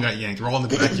 and everyone got yanked. We're all in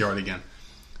the backyard again.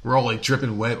 We're all like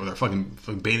dripping wet with our fucking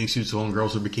bathing suits on.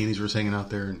 Girls with bikinis were just hanging out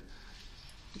there, and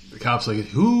the cop's like,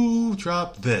 who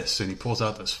dropped this? And he pulls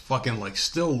out this fucking, like,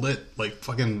 still lit, like,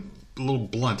 fucking little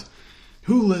blunt.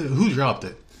 Who dropped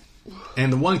it?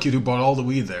 And the one kid who bought all the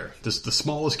weed there, the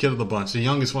smallest kid of the bunch, the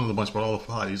youngest one of the bunch, bought all the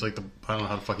pot. He's like, I don't know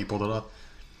how the fuck he pulled it up.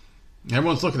 And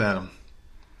everyone's looking at him.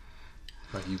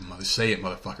 Like, you say it,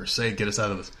 motherfucker. Say it, get us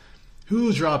out of this.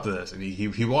 Who dropped this? And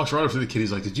he walks right up to the kid.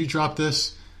 He's like, did you drop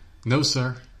this? No, sir.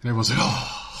 And everyone's like,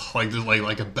 oh,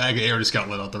 like a bag of air just got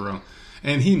let out the room.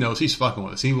 And he knows he's fucking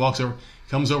with us. He walks over,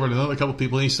 comes over to another couple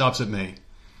people, and he stops at me.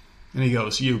 And he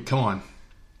goes, you, come on. And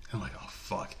I'm like, oh,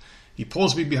 fuck. He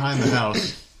pulls me behind the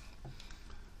house,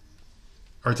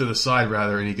 or to the side,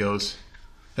 rather, and he goes,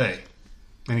 hey.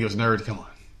 And he goes, nerd, come on.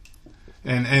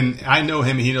 And I know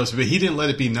him, and he knows me, but he didn't let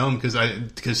it be known because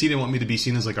he didn't want me to be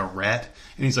seen as like a rat.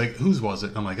 And he's like, whose was it?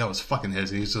 And I'm like, oh, it was fucking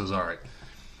his. And he says, all right.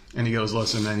 And he goes,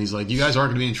 listen, man, he's like, you guys aren't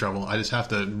going to be in trouble. I just have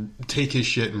to take his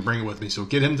shit and bring it with me. So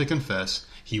get him to confess.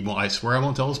 I swear I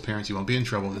won't tell his parents. He won't be in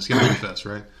trouble. Just get him to confess,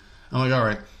 right? I'm like, all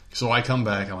right. So I come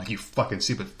back. I'm like, you fucking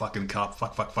stupid fucking cop.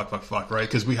 Fuck, right?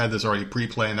 Because we had this already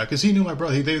pre-planned out. Because he knew my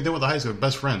brother. They went to high school,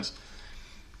 best friends.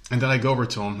 And then I go over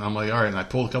to him. I'm like, all right. And I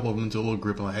pulled a couple of them into a little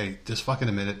group. I'm like, hey, just fucking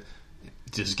admit it.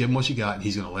 Just give him what you got. And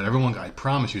he's going to let everyone go. I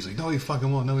promise you. He's like, no, he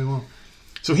fucking won't. No, he won't.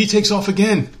 So he takes off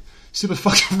again. Stupid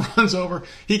fucking runs over.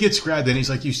 He gets grabbed and he's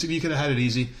like, you could have had it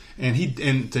easy.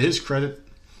 And to his credit,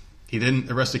 he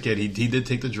didn't arrest the kid. He did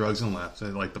take the drugs and left,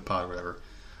 like the pot or whatever.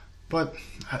 But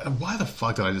why the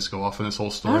fuck did I just go off in this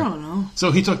whole story? I don't know.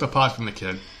 So he took the pot from the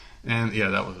kid, and yeah,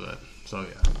 that was it. So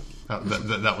yeah,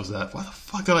 that was that. Why the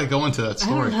fuck did I go into that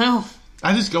story? I don't know.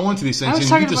 I just go into these things. I was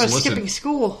talking about skipping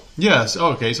school. Yes.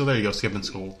 Oh, okay. So there you go. Skipping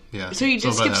school. Yeah. So you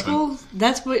did skip school?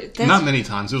 That's not many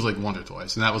times. It was like once or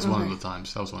twice, and that was one of the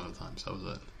times. That was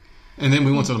it. And then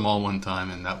we went to the mall one time,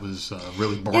 and that was a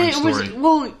really boring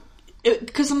story.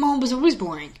 Because the mall was always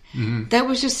boring. Mm-hmm. That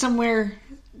was just somewhere.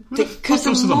 Who the fuck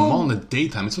goes to the mall in the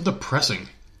daytime? It's so depressing.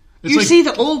 It's you see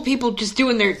the old people just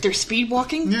doing their speed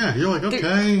walking? Yeah, you're like,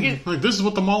 okay. Like, this is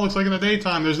what the mall looks like in the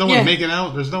daytime. There's no one making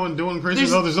out. There's no one doing crazy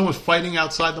stuff. There's no one fighting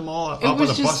outside the mall, up at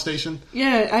the bus station.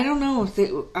 Yeah, I don't know.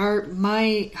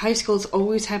 My high schools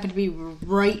always happened to be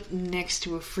right next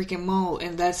to a freaking mall,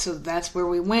 and that's where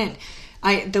we went.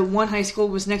 The one high school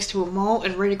was next to a mall,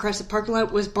 and right across the parking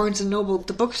lot was Barnes & Noble,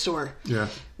 the bookstore. Yeah.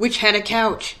 Which had a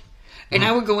couch. And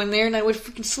I would go in there and I would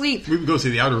freaking sleep. We would go to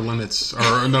the Outer Limits,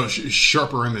 or no,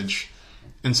 Sharper Image,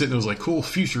 and sit in those like cool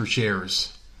future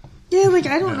chairs. Yeah, like,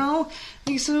 I don't know.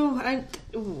 Like, so,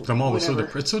 the mall was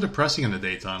it's so depressing in the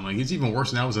daytime. Like, it's even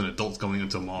worse now as an adult going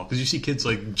into a mall. Because you see kids,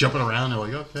 like, jumping around. They're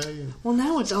like, okay. Well,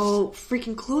 now it's all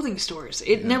freaking clothing stores.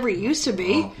 It never used to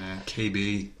be. Oh, man.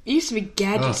 KB. It used to be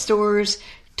gadget stores,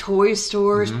 toy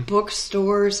stores,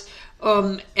 bookstores.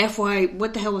 FY,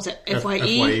 what the hell was that? FYE?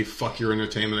 FYE, fuck your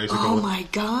entertainment. Oh my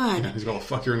god. Yeah, he's called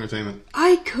fuck your entertainment.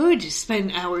 I could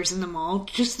spend hours in the mall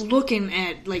just looking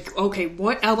at, like, okay,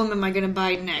 what album am I going to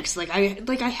buy next? Like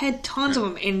I had tons of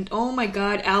them, and oh my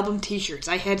god, album t-shirts.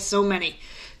 I had so many.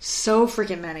 So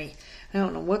freaking many. I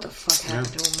don't know what the fuck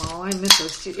happened to them all. I miss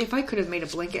those. If I could have made a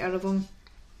blanket out of them,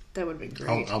 that would have been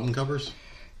great. Album covers?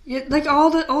 Yeah, like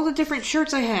all the different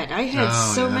shirts I had. I had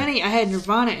so many. I had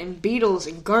Nirvana and Beatles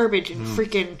and Garbage and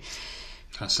freaking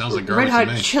that sounds like Red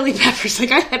Garbage Hot Chili Peppers.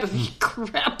 Like I had a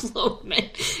crap load, man.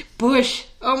 Bush.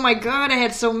 Oh my god, I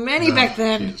had so many back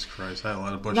then. Jesus Christ, I had a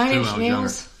lot of Bush Nine too Inch when I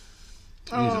was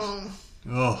younger. Jesus.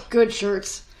 Oh, good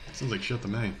shirts. Sounds like shit to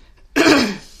me.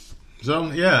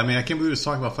 So yeah, I mean, I can't believe it's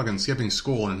talking about fucking skipping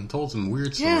school and told some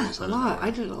weird stories. Yeah, a lot. I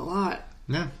did a lot.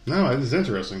 Yeah, no, it's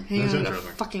interesting. It's interesting.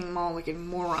 A fucking mall like a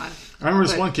moron. I remember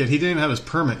this one kid. He didn't have his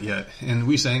permit yet, and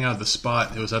we used to hang out at the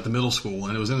spot. It was at the middle school,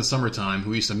 and it was in the summertime.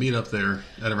 We used to meet up there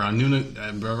at around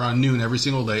noon every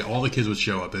single day. All the kids would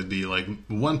show up. It'd be like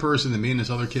one person, and me and this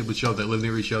other kid would show up that lived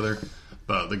near each other.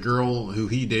 But the girl who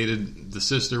he dated, the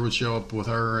sister would show up with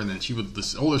her, and then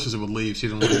the older sister would leave. She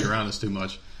didn't want to be around us too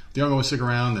much. The younger one would stick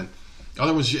around, and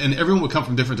and everyone would come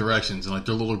from different directions, and like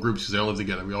their little groups because they all lived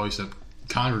together. We always used to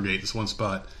congregate this one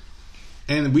spot.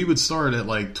 And we would start at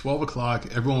like 12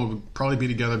 o'clock. Everyone would probably be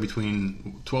together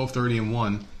between 12:30 and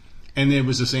 1. And it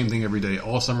was the same thing every day,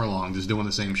 all summer long, just doing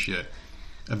the same shit.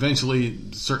 Eventually,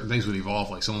 certain things would evolve.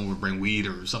 Like someone would bring weed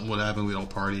or something would happen. We'd all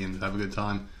party and have a good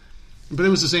time. But it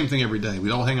was the same thing every day.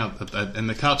 We'd all hang out. And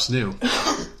the cops knew.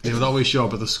 They would always show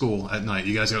up at the school at night.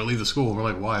 You guys got to leave the school. We're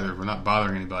like, why? We're not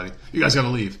bothering anybody. You guys got to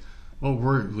leave.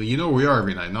 Well, you know where we are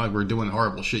every night. Not like we're doing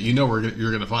horrible shit. You know where you're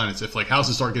going to find us. If like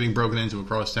houses start getting broken into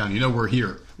across town, you know we're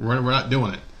here. We're not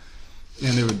doing it.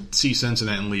 And they would see sense in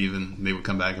that and leave, and they would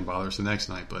come back and bother us the next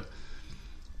night. But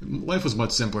life was much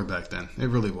simpler back then. It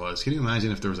really was. Can you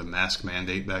imagine if there was a mask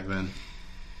mandate back then?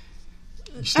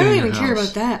 I don't even care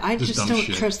about that. I just don't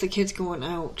trust the kids going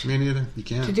out. Me neither. You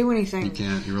can't. To do anything. You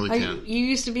can't. You really can't. You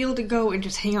used to be able to go and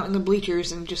just hang out in the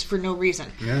bleachers and just for no reason.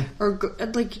 Yeah. Or go,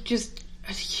 like just...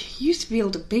 You used to be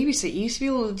able to babysit. You used to be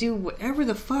able to do whatever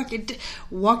the fuck.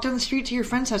 Walk down the street to your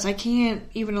friend's house. I can't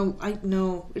even...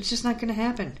 No, it's just not going to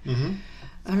happen. Mm-hmm.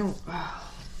 I don't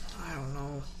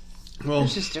know. Well,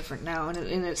 it's just different now, and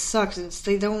it sucks.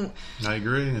 They don't... I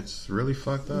agree. It's really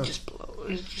fucked up.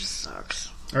 It just sucks.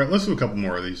 All right, let's do a couple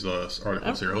more of these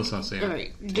articles here. Let's not say it. All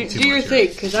right, do your thing,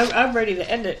 because I'm ready to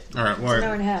end it. All right, well, it's an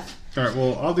hour and a half. All right,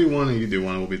 well, I'll do one and you do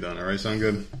one, and we'll be done. All right, sound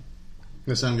good?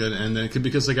 That sound good, and then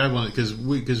because like I want because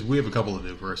we have a couple to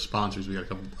do for our sponsors. We got a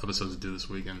couple episodes to do this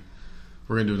week, and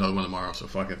we're gonna do another one tomorrow. So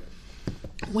fuck it.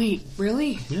 Wait,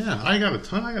 really? Yeah, I got a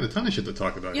ton of shit to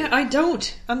talk about. Yeah, here. I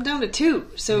don't. I'm down to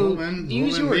 2. So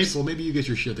use yours. Maybe you get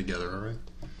your shit together. All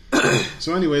right.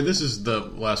 So anyway, this is the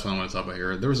last one I want to talk about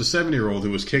here. There was a 7-year-old who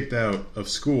was kicked out of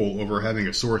school over having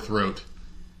a sore throat.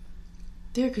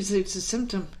 Yeah, because it's a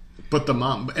symptom. But the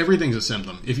mom, everything's a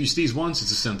symptom. If you sneeze once,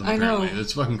 it's a symptom. Apparently,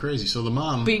 it's fucking crazy. So the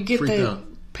mom freaked out.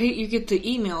 You get the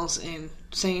emails in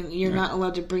saying you're not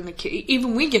allowed to bring the kid.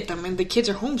 Even we get them, and the kids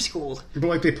are homeschooled. But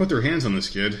like they put their hands on this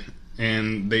kid,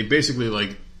 and they basically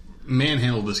like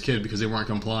manhandled this kid because they weren't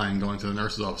complying, going to the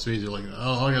nurse's office. They're like,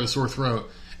 "Oh, I got a sore throat,"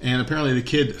 and apparently the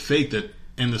kid faked it,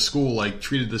 and the school like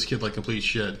treated this kid like complete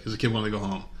shit because the kid wanted to go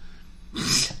home.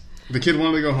 The kid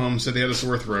wanted to go home, said they had a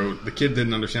sore throat. The kid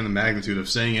didn't understand the magnitude of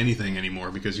saying anything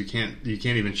anymore because you can't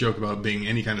even joke about being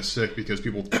any kind of sick because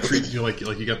people treat you like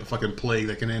you got the fucking plague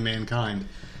that can end mankind.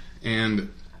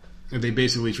 And they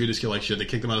basically treat this kid like shit. They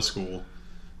kicked him out of school.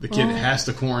 The kid has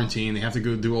to quarantine. They have to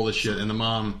go do all this shit. And the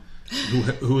mom,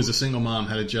 who is a single mom,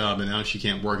 had a job and now she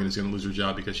can't work and is going to lose her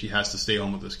job because she has to stay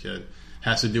home with this kid.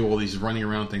 Has to do all these running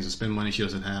around things and spend money she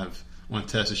doesn't have on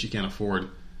tests that she can't afford.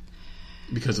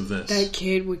 Because of this. That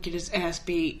kid would get his ass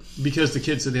beat. Because the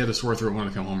kid said they had a sore throat and wanted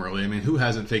to come home early. I mean, who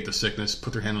hasn't faked a sickness,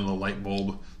 put their hand on a light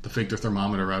bulb, to fake their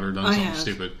thermometer out or done something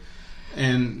stupid?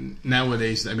 And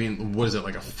nowadays, I mean, what is it,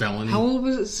 like a felony? How old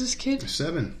was this kid?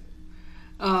 7.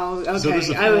 Oh, okay.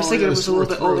 So I was thinking it was a little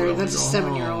bit older. That's a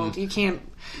 7-year-old. You can't...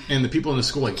 And the people in the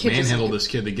school manhandle this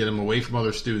kid to get him away from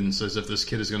other students as if this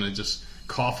kid is going to just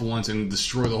cough once and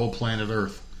destroy the whole planet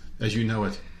Earth as you know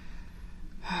it.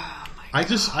 I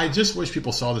just wish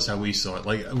people saw this how we saw it.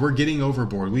 Like, we're getting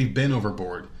overboard. We've been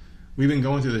overboard. We've been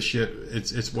going through this shit.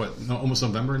 It's what, almost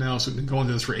November now, so we've been going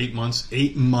through this for 8 months.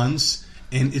 8 months,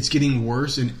 and it's getting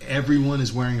worse, and everyone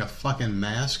is wearing a fucking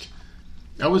mask.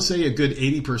 I would say a good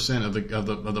 80% of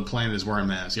the planet is wearing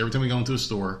masks. Every time we go into a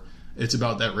store, it's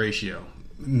about that ratio.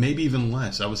 Maybe even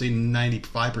less. I would say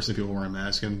 95% of people wearing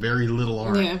masks, and very little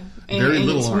aren't. Yeah, very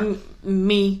little aren't.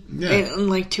 Me and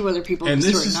like 2 other people. And in the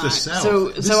this store is not. the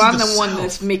South. So I'm the one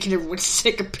that's making everyone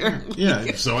sick. Apparently.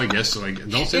 Yeah. So I guess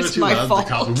don't say it's that too my loud. fault. The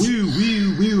cops are woo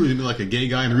woo woo, and like a gay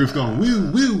guy on the roof going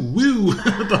woo woo woo.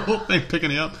 The whole thing picking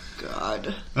you up.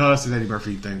 God. Oh, that's the Eddie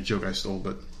Murphy thing joke I stole,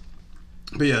 but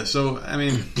yeah. So I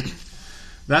mean,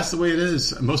 that's the way it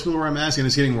is. Most people wear a mask, and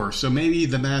it's getting worse. So maybe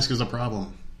the mask is a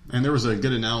problem. And there was a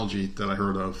good analogy that I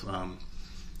heard of.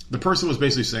 The person was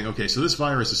basically saying, okay, so this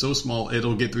virus is so small,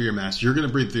 it'll get through your mask. You're going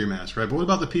to breathe through your mask, right? But what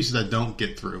about the pieces that don't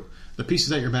get through? The pieces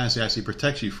that your mask actually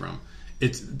protects you from.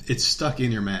 It's stuck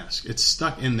in your mask. It's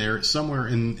stuck in there somewhere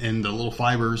in the little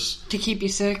fibers. To keep you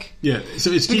sick? Yeah,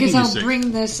 so it's keeping you sick. Because I'll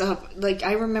bring this up. Like,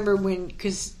 I remember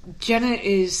because Jenna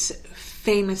is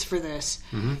famous for this.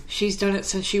 Mm-hmm. She's done it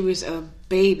since she was a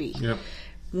baby. Yep.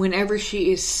 Whenever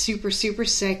she is super, super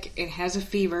sick and has a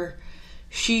fever,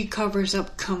 she covers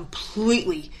up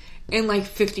completely in like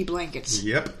 50 blankets.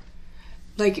 Yep.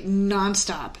 Like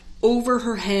nonstop. Over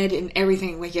her head and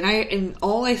everything. Like, and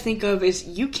all I think of is,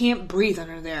 you can't breathe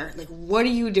under there. Like, what are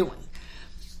you doing?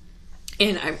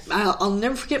 And I'll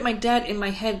never forget my dad in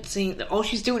my head saying that all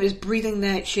she's doing is breathing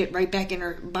that shit right back in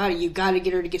her body. You got to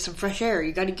get her to get some fresh air.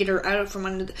 You got to get her out from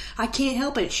under. I can't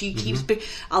help it. She keeps.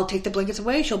 I'll take the blankets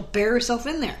away. She'll bury herself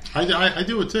in there. I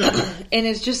do it too. And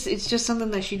it's just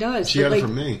something that she does. She got it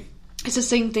from me. It's the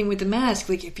same thing with the mask.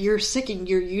 Like, if you're sick and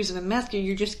you're using a mask,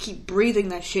 you just keep breathing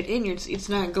that shit in. It's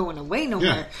not going away nowhere.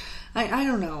 Yeah. I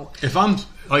don't know. If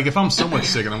I'm somewhat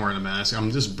sick and I'm wearing a mask,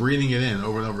 I'm just breathing it in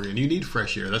over and over again. You need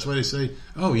fresh air. That's why they say,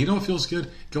 oh, you know what feels good?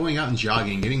 Going out and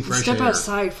jogging, getting fresh air. Step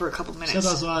outside for a couple minutes. Step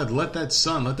outside. Let that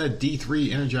sun, let that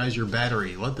D3 energize your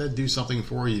battery. Let that do something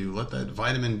for you. Let that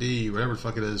vitamin D, whatever the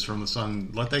fuck it is from the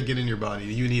sun, let that get in your body.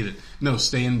 You need it. No,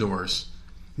 stay indoors.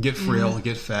 Get frail,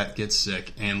 get fat, get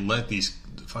sick, and let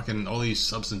all these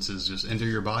substances just enter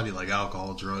your body, like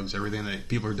alcohol, drugs, everything that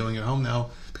people are doing at home now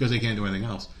because they can't do anything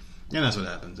else. And that's what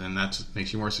happens, and that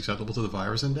makes you more susceptible to the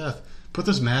virus and death. Put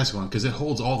this mask on, because it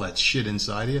holds all that shit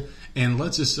inside of you. And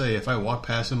let's just say, if I walk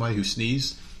past somebody who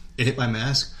sneezed, it hit my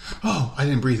mask. Oh, I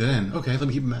didn't breathe it in. Okay, let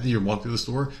me keep it. You walk through the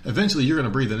store. Eventually, you're going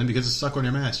to breathe it in because it's stuck on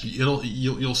your mask.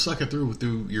 You'll suck it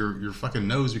through your fucking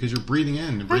nose because you're breathing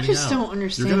in and breathing out. I just don't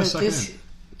understand that this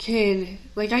kid,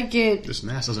 like, I get... This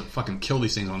mask doesn't fucking kill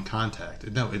these things on contact.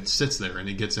 No, it sits there and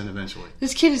it gets in eventually.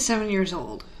 This kid is 7 years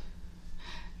old.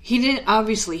 He didn't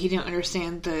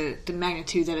understand the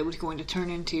magnitude that it was going to turn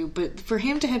into, but for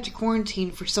him to have to quarantine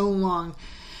for so long,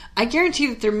 I guarantee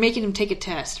that they're making him take a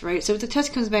test, right? So if the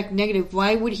test comes back negative,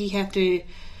 why would he have to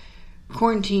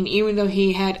quarantine even though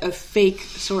he had a fake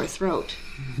sore throat?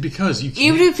 Because you can't.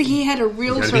 Even if he had a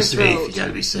real sore throat. You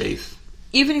gotta be safe.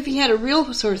 Even if he had a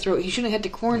real sore throat, he shouldn't have had to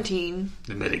quarantine.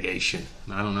 The mitigation.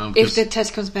 I don't know. If the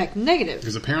test comes back negative.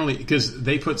 Because apparently,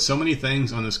 they put so many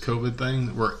things on this COVID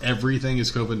thing where everything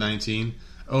is COVID-19.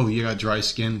 Oh, you got dry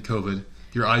skin, COVID.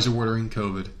 Your eyes are watering,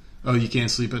 COVID. Oh, you can't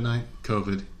sleep at night,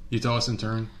 COVID. You toss and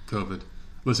turn, COVID.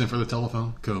 Listen for the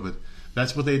telephone, COVID.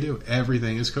 That's what they do.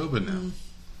 Everything is COVID now.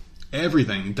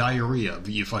 Everything. Diarrhea.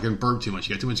 You fucking burp too much.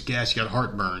 You got too much gas. You got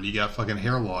heartburn. You got fucking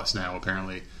hair loss now,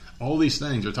 apparently. All these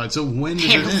things are tied. So when does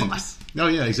it end? Loss. No,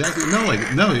 yeah, exactly. No,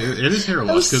 it is hair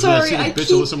loss because I see the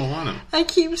bitch Alyssa Milano. I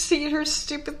keep seeing her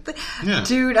stupid thing. Yeah.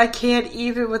 Dude, I can't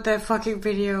even with that fucking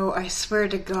video. I swear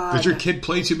to God. Did your kid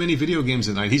play too many video games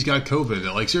at night? He's got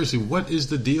COVID. Like, seriously, what is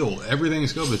the deal? Everything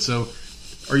is COVID. So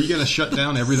are you going to shut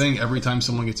down everything every time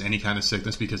someone gets any kind of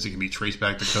sickness because it can be traced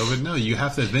back to COVID? No, you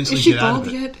have to eventually get out of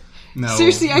it. Yet? No,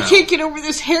 seriously, I can't get over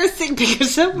this hair thing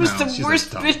because that was the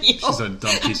worst video she's a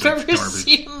dumb piece I've of ever garbage.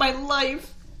 seen in my life.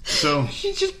 So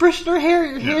she's just brushing her hair.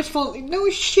 Your hair's falling. No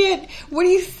shit. What do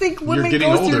you think women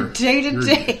go through day to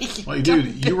day? Like,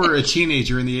 dude, you were a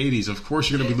teenager in the 80s. Of course,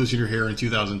 you're going to be losing your hair in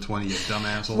 2020. You dumb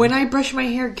asshole. When I brush my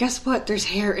hair, guess what? There's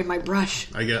hair in my brush.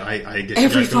 I get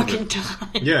every fucking time.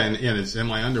 Yeah, and it's in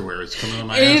my underwear. It's coming on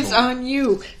my asshole. It's on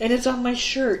you, and it's on my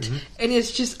shirt, and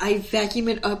it's just I vacuum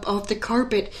it up off the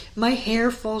carpet. My hair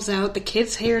falls out. The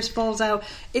kids' hairs falls out.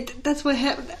 That's what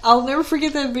happened. I'll never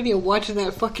forget that video. Watching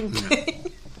that fucking thing.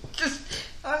 Just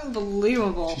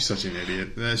unbelievable. She's such an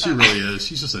idiot. She really is.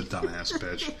 She's just a dumbass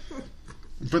bitch.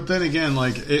 But then again,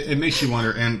 like, it makes you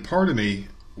wonder, and part of me,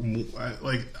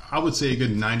 like, I would say a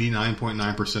good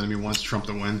 99.9% of me wants Trump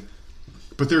to win.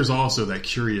 But there's also that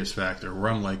curious factor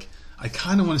where I'm like, I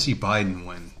kind of want to see Biden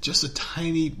win. Just a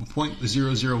tiny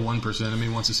 0.001% of me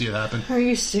wants to see it happen. Are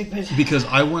you stupid? Because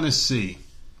I want to see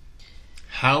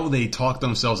how they talk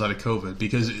themselves out of COVID.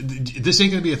 Because this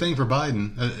ain't going to be a thing for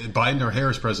Biden. Biden or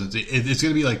Harris presidency. It's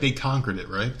going to be like they conquered it,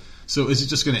 right? So is it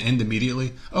just going to end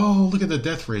immediately? Oh, look at the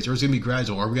death rates. Or is it going to be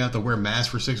gradual? Are we going to have to wear masks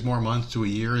for 6 more months to a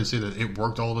year and say that it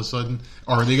worked all of a sudden?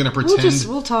 Or are they going to pretend...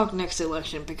 We'll talk next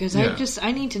election because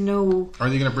I need to know... Are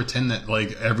they going to pretend that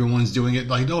like everyone's doing it?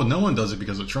 Like, no one does it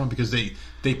because of Trump because they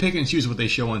pick and choose what they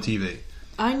show on TV.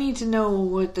 I need to know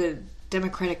what the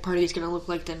Democratic Party is going to look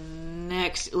like the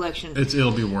next election.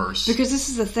 It'll be worse. Because this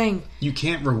is the thing. You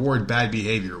can't reward bad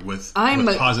behavior with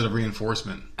positive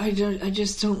reinforcement. I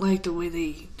just don't like the way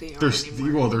they are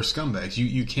anymore. Well, they're scumbags.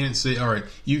 You can't say, all right,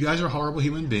 you guys are horrible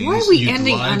human beings. Why are we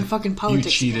ending on fucking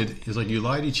politics? You cheated. It's like you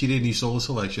lied, you cheated, and you stole this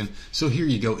election. So here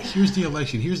you go. Here's the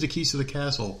election. Here's the keys to the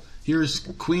castle. Here's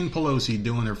Queen Pelosi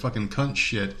doing her fucking cunt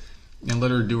shit and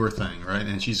let her do her thing, right?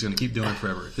 And she's going to keep doing it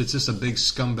forever. It's just a big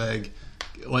scumbag.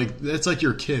 Like, that's like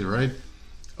your kid, right?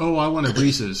 Oh, I want a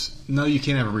Reese's. No, you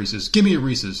can't have a Reese's. Give me a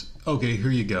Reese's. Okay,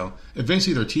 here you go.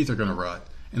 Eventually their teeth are going to rot.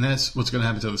 And that's what's going to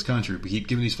happen to this country. We keep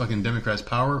giving these fucking Democrats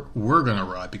power, we're going to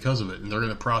rot because of it. And they're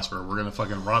going to prosper. We're going to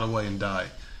fucking rot away and die.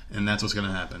 And that's what's going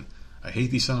to happen. I hate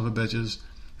these son of a bitches.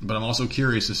 But I'm also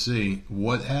curious to see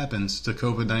what happens to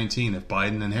COVID-19 if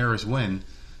Biden and Harris win.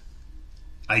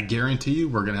 I guarantee you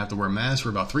we're going to have to wear masks for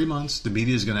about 3 months. The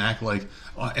media is going to act like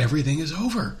everything is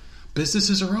over.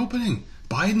 Businesses are opening.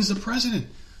 Biden's the president.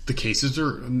 The cases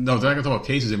are... No, they're not going to talk about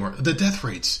cases anymore. The death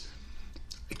rates.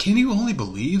 Can you only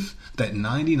believe that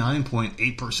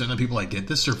 99.8% of people that get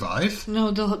this survive? No,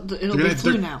 it'll be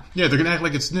flu now. Yeah, they're going to act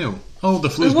like it's new. Oh, the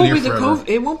flu's been here forever.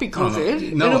 It won't be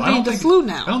COVID. No, it'll be the flu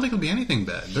now. I don't think it'll be anything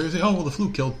bad. They're going to say, oh, well, the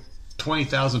flu killed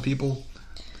 20,000 people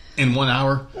in 1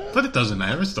 hour. But it doesn't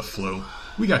matter. It's the flu.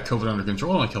 We got COVID under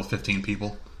control. It only killed 15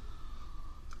 people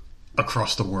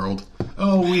across the world.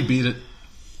 Oh, we beat it.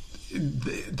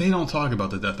 They don't talk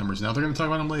about the death numbers now. They're going to talk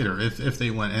about them later if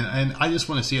they win. And I just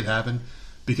want to see it happen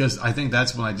because I think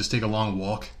that's when I just take a long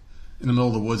walk in the middle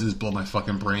of the woods and just blow my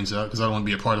fucking brains out because I don't want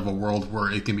to be a part of a world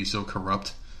where it can be so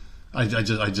corrupt. I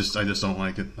just don't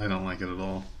like it. I don't like it at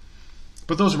all.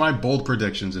 But those are my bold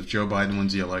predictions if Joe Biden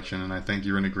wins the election, and I think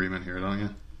you're in agreement here, don't you?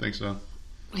 Think so?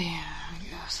 Yeah, I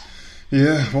guess.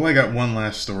 Yeah, well, I got one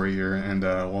last story here, and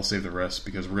we'll save the rest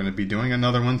because we're going to be doing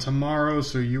another one tomorrow,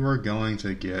 so you are going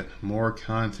to get more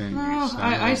content. Well,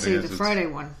 I say the Friday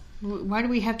one. Why do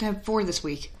we have to have 4 this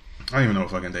week? I don't even know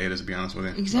what fucking day it is, to be honest with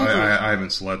you. Exactly. I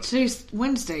haven't slept. Today's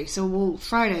Wednesday, so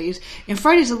Fridays. And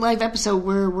Friday's a live episode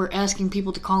where we're asking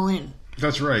people to call in.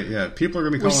 That's right, yeah. People are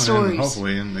going to be calling in,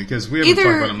 hopefully, and because we haven't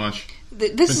talked about it much.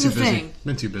 This is the thing.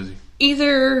 Been too busy.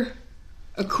 Either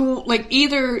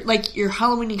your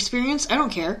Halloween experience, I don't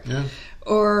care. Yeah.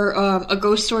 Or a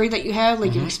ghost story that you have,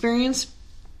 like an experience,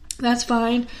 that's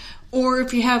fine. Or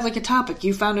if you have like a topic,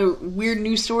 you found a weird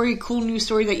news story, cool news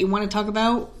story that you want to talk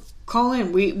about, call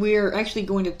in. We are actually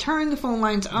going to turn the phone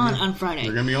lines on Friday.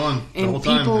 They're going to be on the whole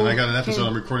time. And I got an episode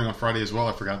I'm recording on Friday as well.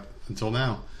 I forgot until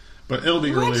now. But it'll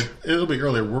be earlier. It'll be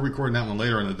earlier. We're recording that one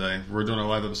later in the day. We're doing a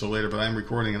live episode later, but I'm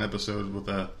recording an episode with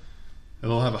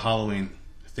it'll have a Halloween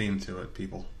theme to it,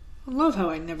 people. I love how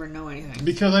I never know anything.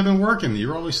 Because I've been working.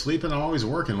 You're always sleeping. I'm always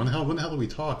working. When the hell do we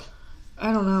talk?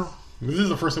 I don't know. This is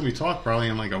the first time we talked probably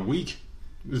in like a week.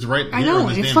 It's right here. I know.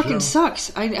 On this it fucking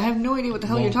sucks. I have no idea what the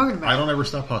hell you're talking about. I don't ever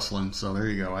stop hustling, so there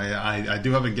you go. I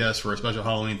do have a guest for a special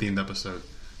Halloween themed episode.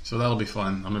 So that'll be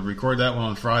fun. I'm going to record that one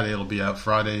on Friday. It'll be out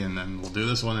Friday, and then we'll do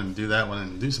this one and do that one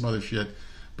and do some other shit.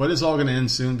 But it's all going to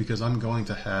end soon because I'm going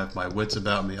to have my wits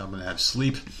about me. I'm going to have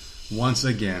sleep once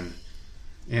again.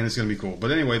 And it's going to be cool.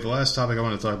 But anyway, the last topic I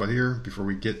want to talk about here before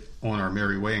we get on our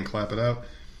merry way and clap it out.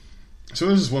 So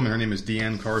there's this woman. Her name is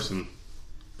Deanne Carson.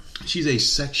 She's a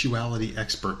sexuality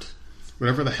expert.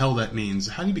 Whatever the hell that means.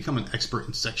 How do you become an expert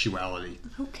in sexuality?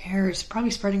 Who cares? Probably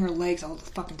spreading her legs all the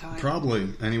fucking time. Probably.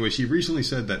 Anyway, she recently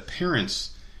said that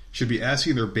parents should be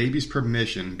asking their baby's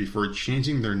permission before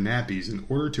changing their nappies in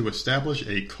order to establish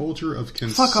a culture of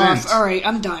consent. Fuck off. All right,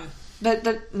 I'm done.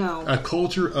 No. A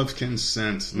culture of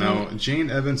consent. Now,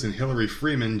 Jane Evans and Hillary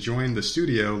Freeman joined the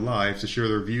studio live to share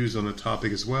their views on the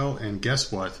topic as well, and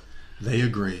guess what? They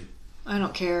agree. I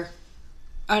don't care.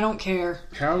 I don't care.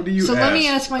 How do you So let me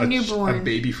ask my newborn. A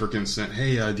baby for consent.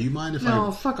 Hey, do you mind if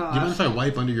fuck off. Do you mind if I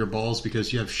wipe under your balls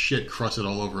because you have shit crusted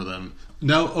all over them?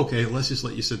 No? Okay, let's just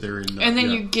let you sit there and then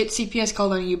you get CPS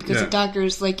called on you because the doctor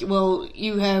is like, well,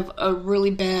 you have a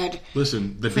really bad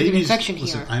infection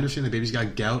here. I understand the baby's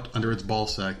got gout under its ball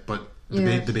sack, but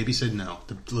The baby said no.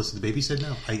 The baby said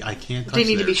no. I can't touch They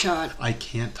need there. to be shot. I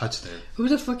can't touch there. Who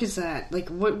the fuck is that? Like,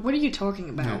 what are you talking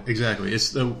about? No, exactly.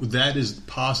 That is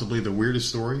possibly the weirdest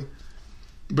story.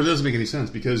 But it doesn't make any sense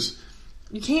because...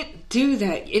 You can't do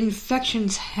that.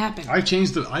 Infections happen. I've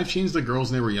changed the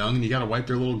girls when they were young, and you got to wipe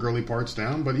their little girly parts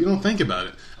down, but you don't think about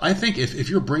it. I think if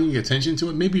you're bringing attention to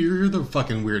it, maybe you're the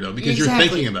fucking weirdo because you're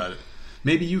thinking about it.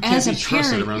 Maybe you can't be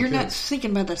trusted around kids. You're not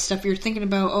thinking about that stuff. You're thinking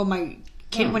about, my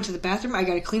kid went to the bathroom, I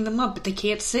got to clean them up, but they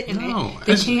can't sit in it.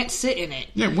 They can't sit in it.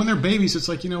 Yeah, when they're babies, it's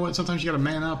like, you know what, sometimes you got to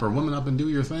man up or woman up and do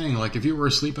your thing. Like, if you were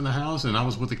asleep in the house and I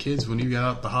was with the kids when you got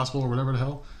out of the hospital or whatever the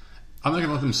hell, I'm not going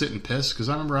to let them sit and piss because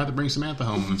I remember I had to bring Samantha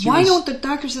home. Why don't the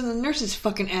doctors and the nurses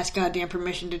fucking ask goddamn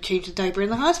permission to change the diaper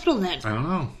in the hospital then? I don't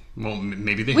know. Well,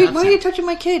 maybe they have to. Wait, why are you touching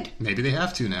my kid? Maybe they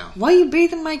have to now. Why are you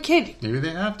bathing my kid? Maybe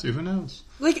they have to. Who knows?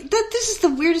 Like, this is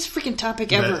the weirdest freaking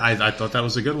topic ever. I thought that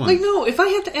was a good one. Like, no, if I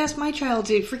have to ask my child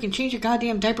to freaking change a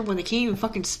goddamn diaper when they can't even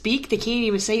fucking speak, they can't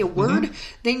even say a word,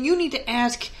 then you need to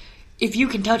ask if you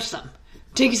can touch them.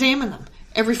 To examine them.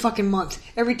 Every fucking month.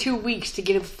 Every 2 weeks to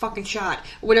get a fucking shot.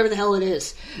 Whatever the hell it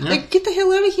is. Yeah. Like, get the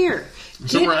hell out of here.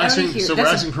 So we're asking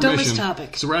permission. Dumbest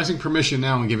topic. So we're asking permission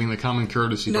now and giving the common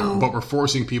courtesy. No. But we're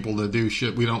forcing people to do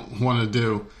shit we don't want to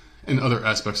do in other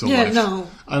aspects of life. Yeah, no.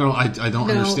 I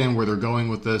don't understand where they're going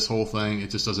with this whole thing. It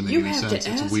just doesn't make any sense.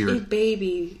 It's weird. You have to ask a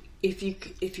baby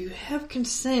if you have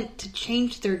consent to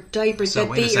change their diaper. So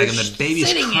wait a second, the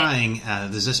baby's crying.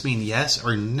 Does this mean yes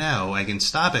or no? I can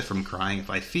stop it from crying if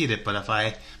I feed it, but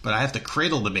I have to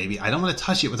cradle the baby. I don't want to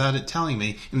touch it without it telling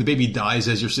me. And the baby dies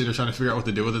as you're sitting there trying to figure out what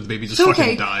to do with it. The baby just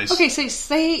fucking dies. Okay, so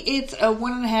say it's a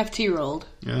 1.5 2-year-old.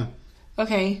 Yeah.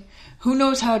 Okay, who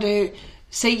knows how to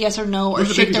say yes or no or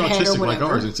shake their head or whatever. Like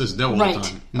ours, it says no all the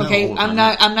time. No okay, all the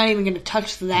time. I'm not even going to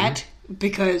touch that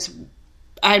because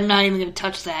I'm not even going to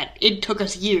touch that. It took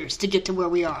us years to get to where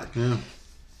we are. Yeah.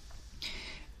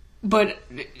 But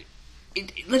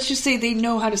let's just say they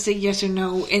know how to say yes or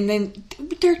no, and then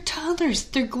they're toddlers.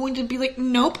 They're going to be like,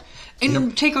 nope,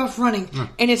 and take off running.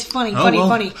 And it's funny.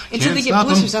 Until they get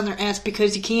blisters on their ass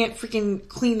because you can't freaking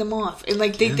clean them off. And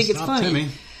like they think it's funny. Timmy.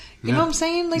 You know what I'm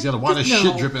saying? Like, he's got a lot of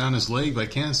shit dripping on his leg, but I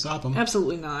can't stop him.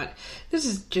 Absolutely not. This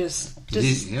is just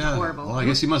horrible. Well, I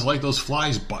guess he must like those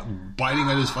flies biting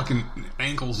at his fucking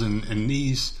ankles and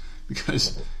knees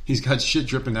because he's got shit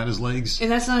dripping at his legs.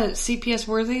 And that's not CPS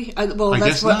worthy?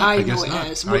 That's what I know it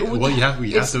as. Well, you have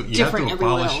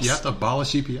to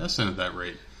abolish CPS at that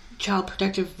rate. Child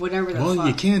protective, whatever the fuck. Well,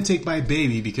 you can't take my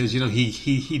baby because, you know,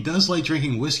 he does like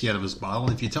drinking whiskey out of his bottle.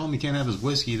 And if you tell him he can't have his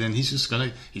whiskey, then he's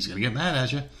gonna get mad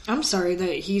at you. I'm sorry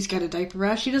that he's got a diaper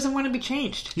rash. He doesn't want to be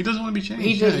changed. He doesn't want to be changed.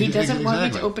 He doesn't want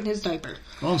me to open his diaper.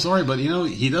 Well, I'm sorry, but, you know,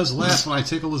 he does laugh when I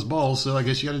tickle his balls, so I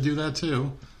guess you got to do that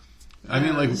too. I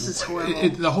mean, like, this is horrible.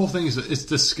 The whole thing it's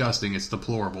disgusting. It's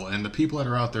deplorable. And the people that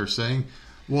are out there saying,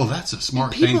 well, that's a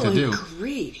smart thing to do. People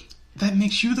agree. That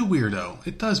makes you the weirdo.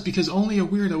 It does, because only a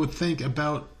weirdo would think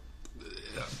about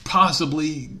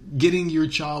possibly getting your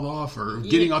child off or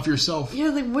getting off yourself. Yeah,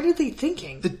 like, what are they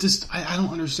thinking? It just, I don't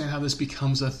understand how this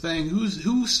becomes a thing.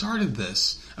 Who started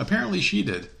this? Apparently she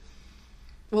did.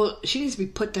 Well, she needs to be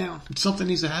put down. Something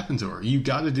needs to happen to her. You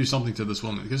got to do something to this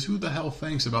woman, because who the hell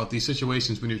thinks about these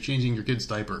situations when you're changing your kid's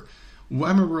diaper? Well,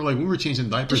 I remember, like, when we were changing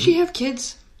diapers. Does she have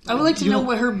kids? I would like to know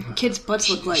what her kids' butts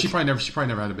look like. She probably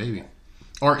never had a baby.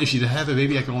 Or if she'd have a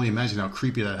baby, I can only imagine how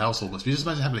creepy that household was. Just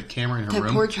imagine having a camera in her room.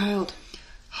 That poor child.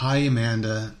 Hi,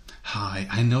 Amanda. Hi.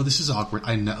 I know this is awkward.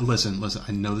 I know. Listen.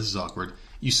 I know this is awkward.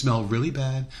 You smell really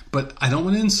bad, but I don't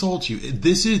want to insult you.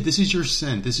 This is your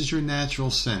scent. This is your natural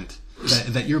scent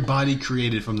that your body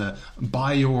created from the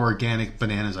bioorganic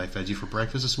bananas I fed you for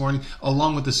breakfast this morning,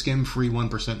 along with the skim-free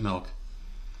 1% milk.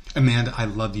 Amanda, I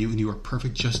love you, and you are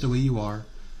perfect just the way you are,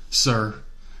 sir.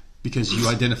 Because you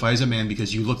identify as a man,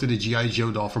 because you looked at a G.I. Joe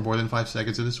doll for more than 5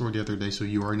 seconds in the store the other day, so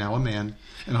you are now a man,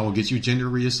 and I will get you gender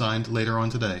reassigned later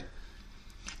on today.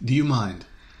 Do you mind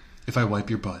if I wipe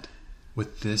your butt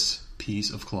with this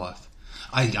piece of cloth?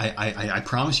 I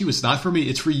promise you it's not for me,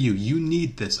 it's for you. You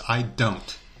need this. I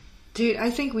don't. Dude, I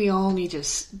think we all need to,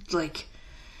 like,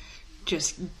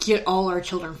 just get all our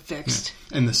children fixed.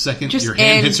 Yeah. And the second your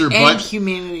hand hits her butt,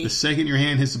 humanity. The second your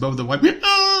hand hits above the wipe,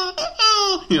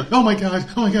 you know, oh my god,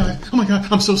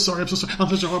 I'm so sorry, I'm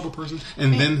such a horrible person.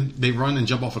 And then they run and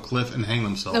jump off a cliff and hang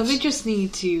themselves. No, they just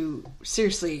need to,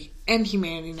 seriously, end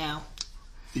humanity now.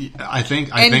 I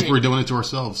think we're doing it to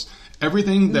ourselves.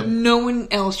 Everything that no one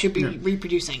else should be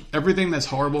reproducing. Everything that's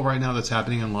horrible right now that's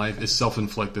happening in life is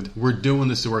self-inflicted. We're doing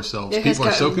this to ourselves. People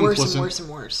are so complicit. Worse and worse and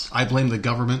worse. I blame the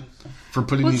government for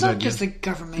putting these ideas. It's not just the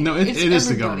government. No, it is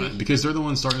the government because they're the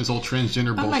ones starting this whole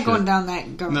transgender bullshit. I'm not going down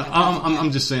that government. No,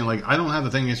 I'm just saying, like, I don't have a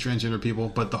thing against transgender people,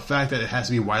 but the fact that it has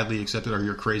to be widely accepted or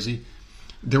you're crazy.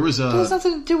 There was a. It has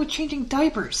nothing to do with changing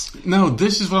diapers. No,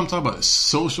 this is what I'm talking about.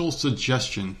 Social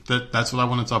suggestion. That's what I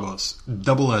want to talk about.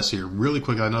 Double S here, really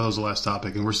quick. I know that was the last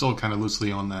topic, and we're still kind of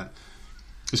loosely on that.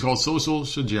 It's called social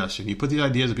suggestion. You put the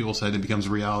ideas that people said, and it becomes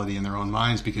reality in their own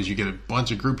minds because you get a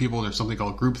bunch of group people. And there's something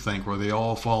called groupthink where they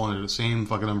all fall under the same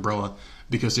fucking umbrella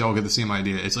because they all get the same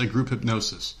idea. It's like group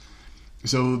hypnosis.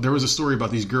 So there was a story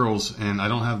about these girls, and I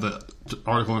don't have the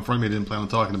article in front of me. I didn't plan on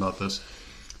talking about this.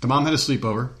 The mom had a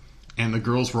sleepover. And the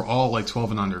girls were all like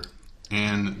 12 and under.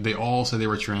 And they all said they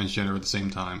were transgender at the same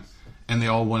time. And they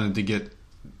all wanted to get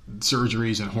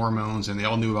surgeries and hormones. And they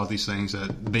all knew about these things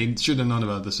that they should have known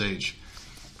about at this age.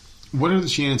 What are the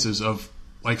chances of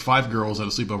like 5 girls at a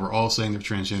sleepover all saying they're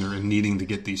transgender and needing to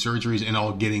get these surgeries and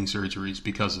all getting surgeries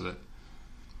because of it?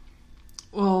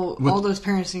 Well, all those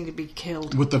parents need to be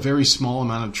killed. With the very small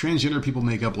amount of transgender people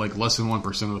make up like less than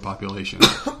 1% of the population.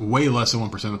 Way less than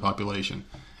 1% of the population.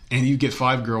 And you get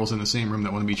 5 girls in the same room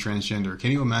that want to be transgender.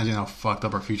 Can you imagine how fucked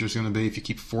up our future is going to be if you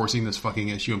keep forcing this fucking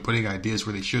issue and putting ideas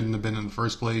where they shouldn't have been in the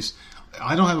first place?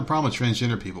 I don't have a problem with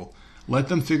transgender people. Let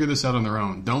them figure this out on their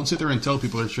own. Don't sit there and tell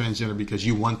people they're transgender because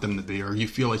you want them to be or you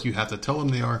feel like you have to tell them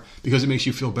they are because it makes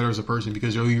you feel better as a person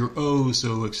because you're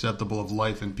so acceptable of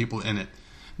life and people in it.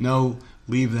 No,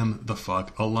 leave them the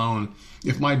fuck alone.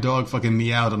 If my dog fucking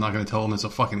meowed, I'm not going to tell him it's a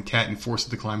fucking cat and force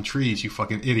it to climb trees, you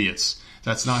fucking idiots.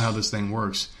 That's not how this thing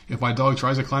works. If my dog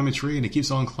tries to climb a tree and he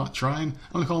keeps on trying,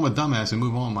 I'm going to call him a dumbass and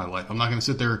move on in my life. I'm not going to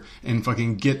sit there and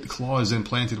fucking get claws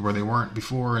implanted where they weren't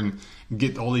before and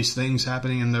get all these things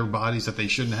happening in their bodies that they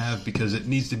shouldn't have because it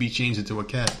needs to be changed into a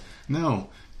cat.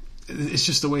 No. It's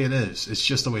just the way it is. It's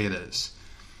just the way it is.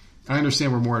 I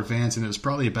understand we're more advanced and it was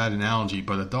probably a bad analogy,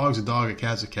 but a dog's a dog, a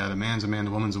cat's a cat, a man's a man,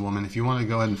 a woman's a woman. If you want to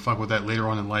go ahead and fuck with that later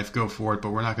on in life, go for it, but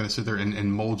we're not going to sit there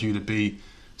and mold you to be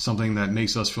something that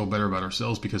makes us feel better about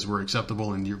ourselves because we're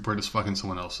acceptable and we're just fucking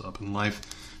someone else up in life.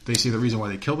 They say the reason why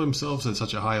they kill themselves at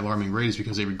such a high alarming rate is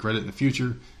because they regret it in the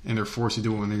future and they're forced to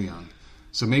do it when they're young.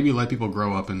 So maybe let people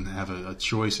grow up and have a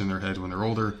choice in their head when they're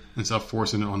older and stop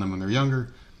forcing it on them when they're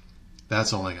younger.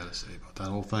 That's all I got to say about that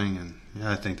whole thing. And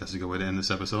yeah, I think that's a good way to end this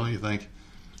episode. What do you think?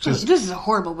 This is a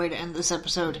horrible way to end this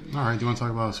episode. All right. Do you want to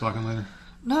talk about us fucking later?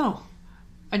 No.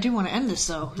 I do want to end this,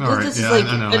 though. All right. This is like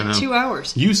I know. 2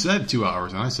 hours. You said 2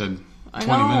 hours, and I said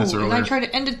 20 minutes earlier. And I tried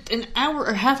to end it an hour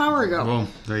or half hour ago. Well,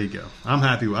 there you go. I'm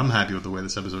happy with the way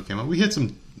this episode came out. We hit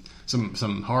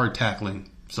some hard tackling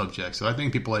subjects, so I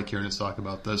think people like hearing us talk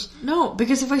about this. No,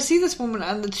 because if I see this woman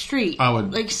on the street, I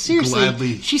would like seriously.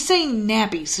 Gladly... She's saying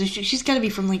nappies, so she's got to be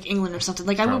from like England or something.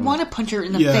 Like probably. I would want to punch her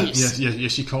in the face. Yeah.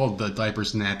 She called the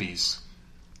diapers nappies.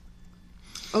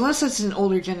 Unless it's an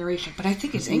older generation, but I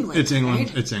think it's England. It's England.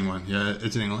 Right? It's England. Yeah,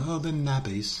 it's in England. Oh, the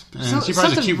nappies. And she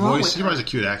probably has a cute voice. She probably has a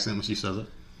cute accent when she says it.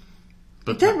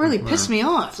 But that really pissed me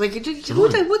off. Like, what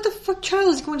the fuck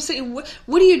child is going to say?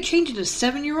 What are you changing to a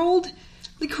 7-year-old?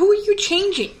 Like, who are you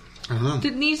changing? I don't know.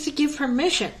 That needs to give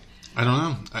permission. I don't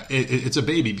know. It's a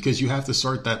baby because you have to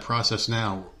start that process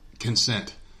now.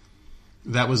 Consent.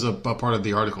 That was a part of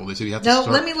the article. They said you have to start.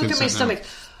 No, let me look at my stomach.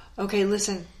 Okay,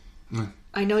 listen.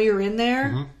 I know you're in there.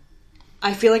 Mm-hmm.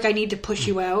 I feel like I need to push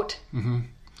you out. Mm-hmm.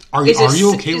 Are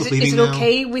you okay with leaving now? Is it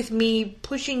okay with me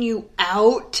pushing you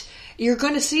out? You're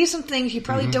going to see some things you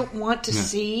probably don't want to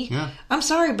see. Yeah. I'm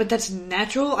sorry, but that's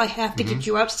natural. I have to get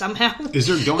you out somehow. Is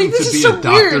there going to be a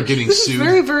doctor getting this sued? This is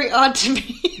very, very odd to me.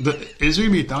 Is there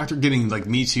going to be a doctor getting like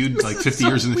Me Too'd like 50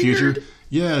 years in the future?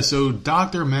 Yeah, so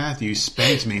Dr. Matthew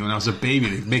spanked me when I was a baby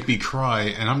to make me cry,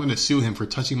 and I'm going to sue him for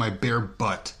touching my bare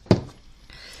butt.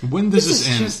 When does this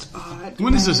end? Just odd,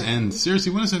 when does this end?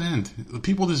 Seriously, when does it end?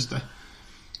 People just...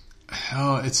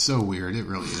 Oh, it's so weird. It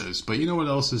really is. But you know what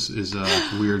else is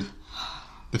weird?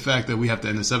 The fact that we have to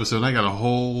end this episode. And I got a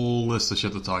whole list of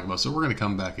shit to talk about. So we're going to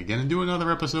come back again and do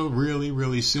another episode really,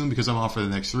 really soon because I'm off for the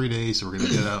next 3 days. So we're going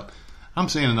to get out. I'm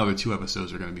saying another 2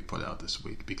 episodes are going to be put out this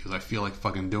week because I feel like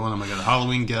fucking doing them. I got a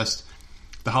Halloween guest.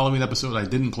 The Halloween episode I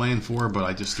didn't plan for, but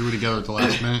I just threw it together at the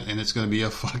last minute. And it's going to be a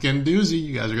fucking doozy.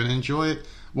 You guys are going to enjoy it.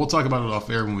 We'll talk about it off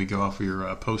air when we go out for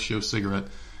your post-show cigarette.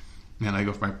 And I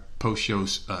go for my post-show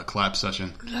clap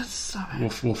session.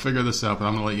 We'll figure this out, but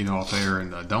I'm going to let you know off air,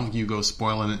 and don't you go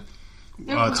spoiling it. Who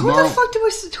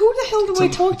the hell do I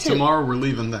talk to? Tomorrow we're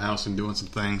leaving the house and doing some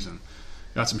things, and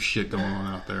Got some shit going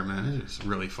on out there, man. It's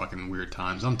really fucking weird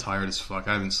times. I'm tired as fuck.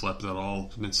 I haven't slept at all.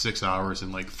 It's been 6 hours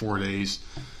in like 4 days.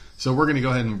 So we're going to go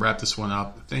ahead and wrap this one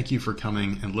up. Thank you for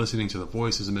coming and listening to the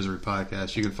Voices of Misery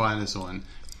podcast. You can find us on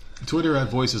Twitter at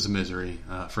Voices of Misery,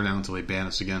 for now until they ban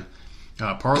us again.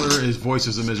 Parler is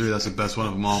Voices of Misery. That's the best one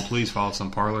of them all. Please follow us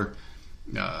on Parler.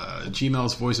 Gmail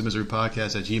is Voice of Misery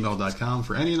podcast at gmail.com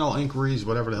for any and all inquiries,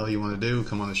 whatever the hell you want to do.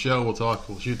 Come on the show. We'll talk.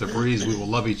 We'll shoot the breeze. We will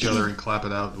love each other and clap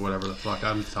it out. Whatever the fuck.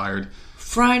 I'm tired.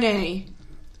 Friday.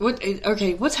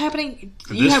 What's happening?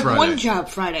 You have Friday. One job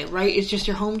Friday, right? It's just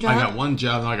your home job? I got one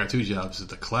job. No, I got 2 jobs. It's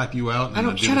to clap you out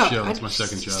and to do the show. That's my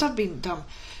second job. Stop being dumb.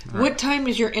 What time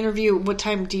is your interview? What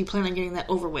time do you plan on getting that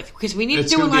over with? Because we need to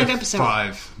do a live episode.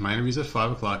 5. My interview's at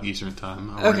 5 o'clock Eastern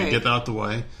time. I'm going to get that out the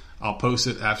way. I'll post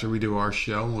it after we do our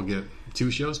show. We'll get 2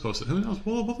 shows posted. Who knows?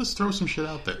 We'll just throw some shit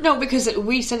out there. No, because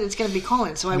we said it's going to be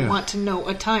calling, so I want to know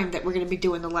a time that we're going to be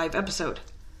doing the live episode.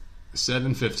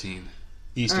 7:15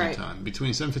 Eastern time.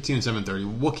 Between 7:15 and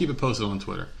 7:30. We'll keep it posted on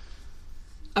Twitter.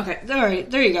 Okay. All right.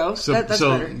 There you go. So that's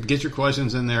better. Get your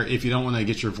questions in there. If you don't want to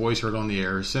get your voice heard on the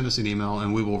air, send us an email,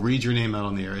 and we will read your name out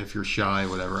on the air. If you're shy,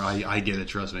 whatever. I get it.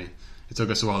 Trust me. It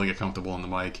took us a while to get comfortable on the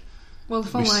mic. Well, the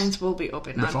phone lines will be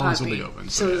open. The phone lines will be open.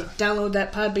 So download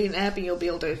that Podbean app and you'll be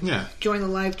able to join the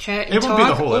live chat and talk. It won't be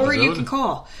the whole episode. Or you can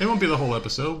call. It won't be the whole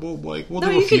episode. We'll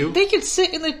do a few. They can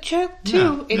sit in the chat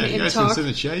too and you guys talk. can sit in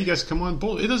the chat. You guys come on.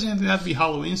 It doesn't have to be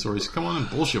Halloween stories. Come on and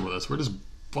bullshit with us. We're just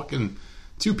fucking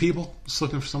 2 people just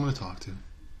looking for someone to talk to.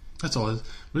 That's all it is.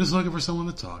 We're just looking for someone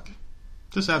to talk.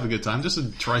 Just have a good time. Just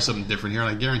to try something different here.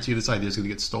 And I guarantee this idea is going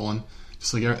to get stolen.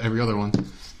 Just like every other one.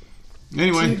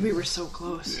 Anyway, dude, we were so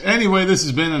close. Anyway, this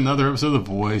has been another episode of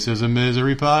the Voices of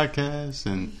Misery podcast,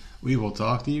 and we will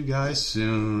talk to you guys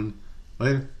soon.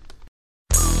 Later.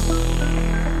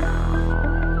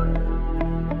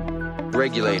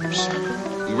 Regulators.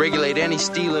 We regulate any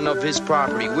stealing of his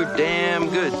property. We're damn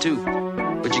good, too.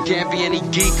 But you can't be any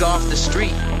geek off the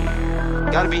street.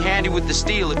 Gotta be handy with the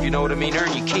steel, if you know what I mean.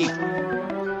 Earn your keep.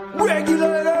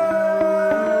 Regulators!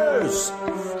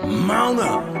 Mount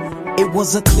up! It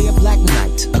was a clear black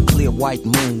night, a clear white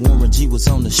moon. Warren G was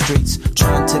on the streets,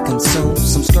 trying to consume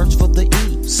some skirts for the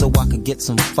E, so I could get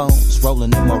some phones.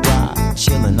 Rolling in my ride,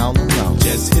 chilling all alone.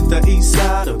 Just hit the east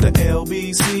side of the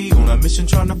LBC, on a mission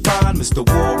trying to find Mr.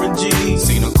 Warren G.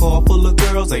 Seen a car full of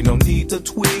girls, ain't no need to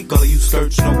tweak. All of you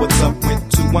skirts know what's up with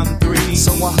 213.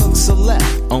 So I hooked select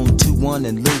on 21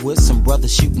 and Lewis. Some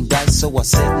brothers shooting dice, so I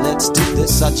said, let's do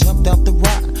this. I jumped out the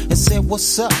ride and said,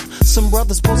 what's up? Some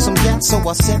brothers pulled some gas, so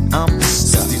I said, I'm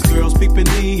stuck. These girls peeping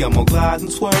me, I'm gonna glide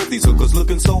and swerve. These hookers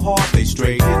looking so hard, they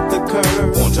straight hit the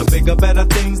curve. Want to bigger, better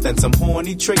things than some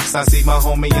horny tricks. I see my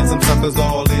homie and some suckers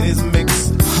all in his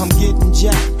mix. I'm getting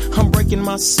jacked, I'm breaking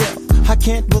myself. I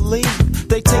can't believe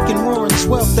they taking Warren's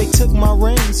wealth. They took my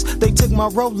rings, they took my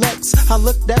Rolex. I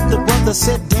looked at the brother,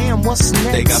 said, damn, what's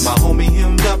next? They got my homie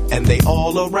hemmed up and they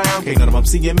all around. Can't none of them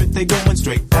see him if they going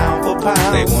straight pound for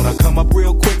pound. They wanna come up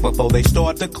real quick before they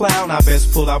start to clown. I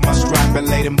best pull out my strap and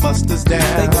lay them busters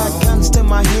down. They got guns to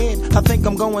my head, I think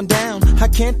I'm going down. I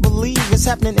can't believe it's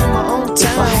happening in my own town.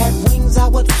 If I had wings, I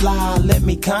would fly, let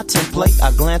me contemplate.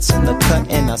 I glance in the cut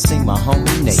and I see my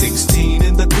homie Nate. 16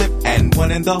 in the clip and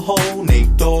 1 in the hole.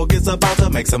 Nate Dogg is about to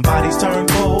make some bodies turn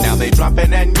cold. Now they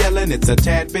dropping and yelling, it's a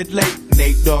tad bit late.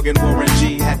 Nate Dogg and Warren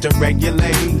G had to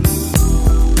regulate.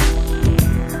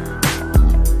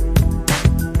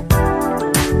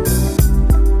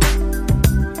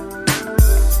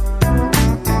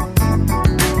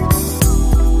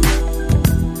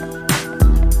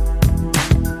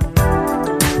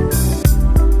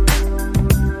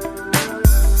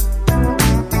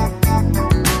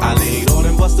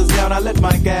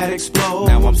 Explode.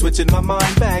 Now I'm switching my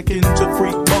mind back into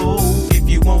freak mode. If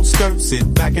you won't skirt,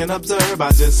 sit back and observe.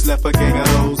 I just left a gang of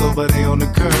those over there on the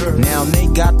curb. Now they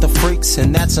got the freaks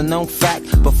and that's a known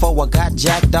fact. Before I got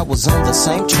jacked, I was on the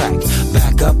same track.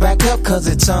 Back up, cause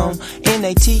it's on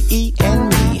N-A-T-E and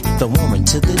me, the woman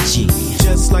to the G.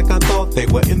 Just like I thought, they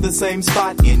were in the same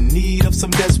spot, in need of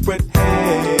some desperate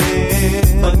help.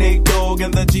 The Nate Dogg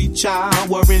and the G-Child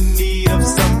were in need of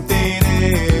something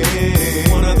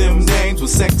else. One of them dames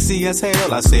was sexy as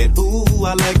hell. I said, ooh,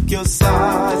 I like your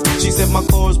size. She said my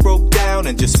chords broke down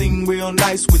and just sing real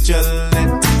nice. Would you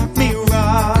let me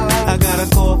ride? I got a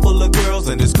car full of girls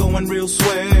and it's going real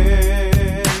swell.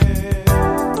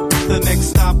 The next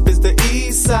stop is the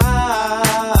East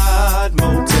Side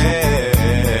Motel.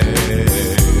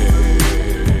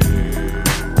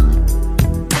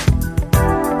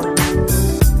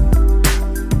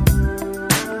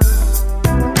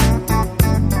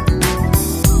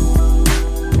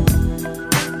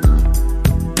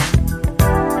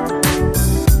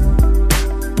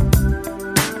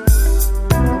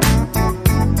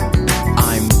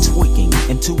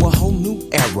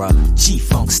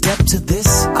 step to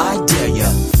this, I dare ya.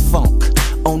 Funk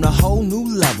on a whole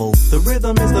new level. The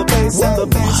rhythm is the bass and the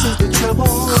bass is the treble.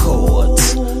 Chords,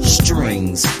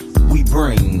 strings, we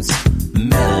brings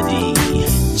melody.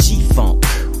 G-funk,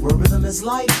 where rhythm is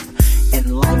life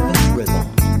and life is rhythm.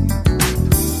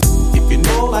 If you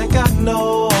know like I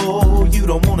know, you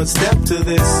don't wanna step to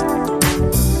this.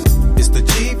 It's the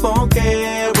G-funk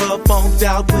era, funked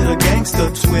out with a gangster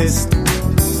twist.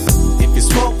 If you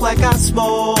smoke like I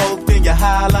smoke, then you're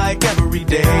high like every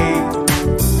day.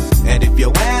 And if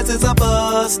your ass is a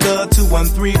buster,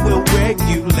 213 will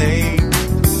regulate.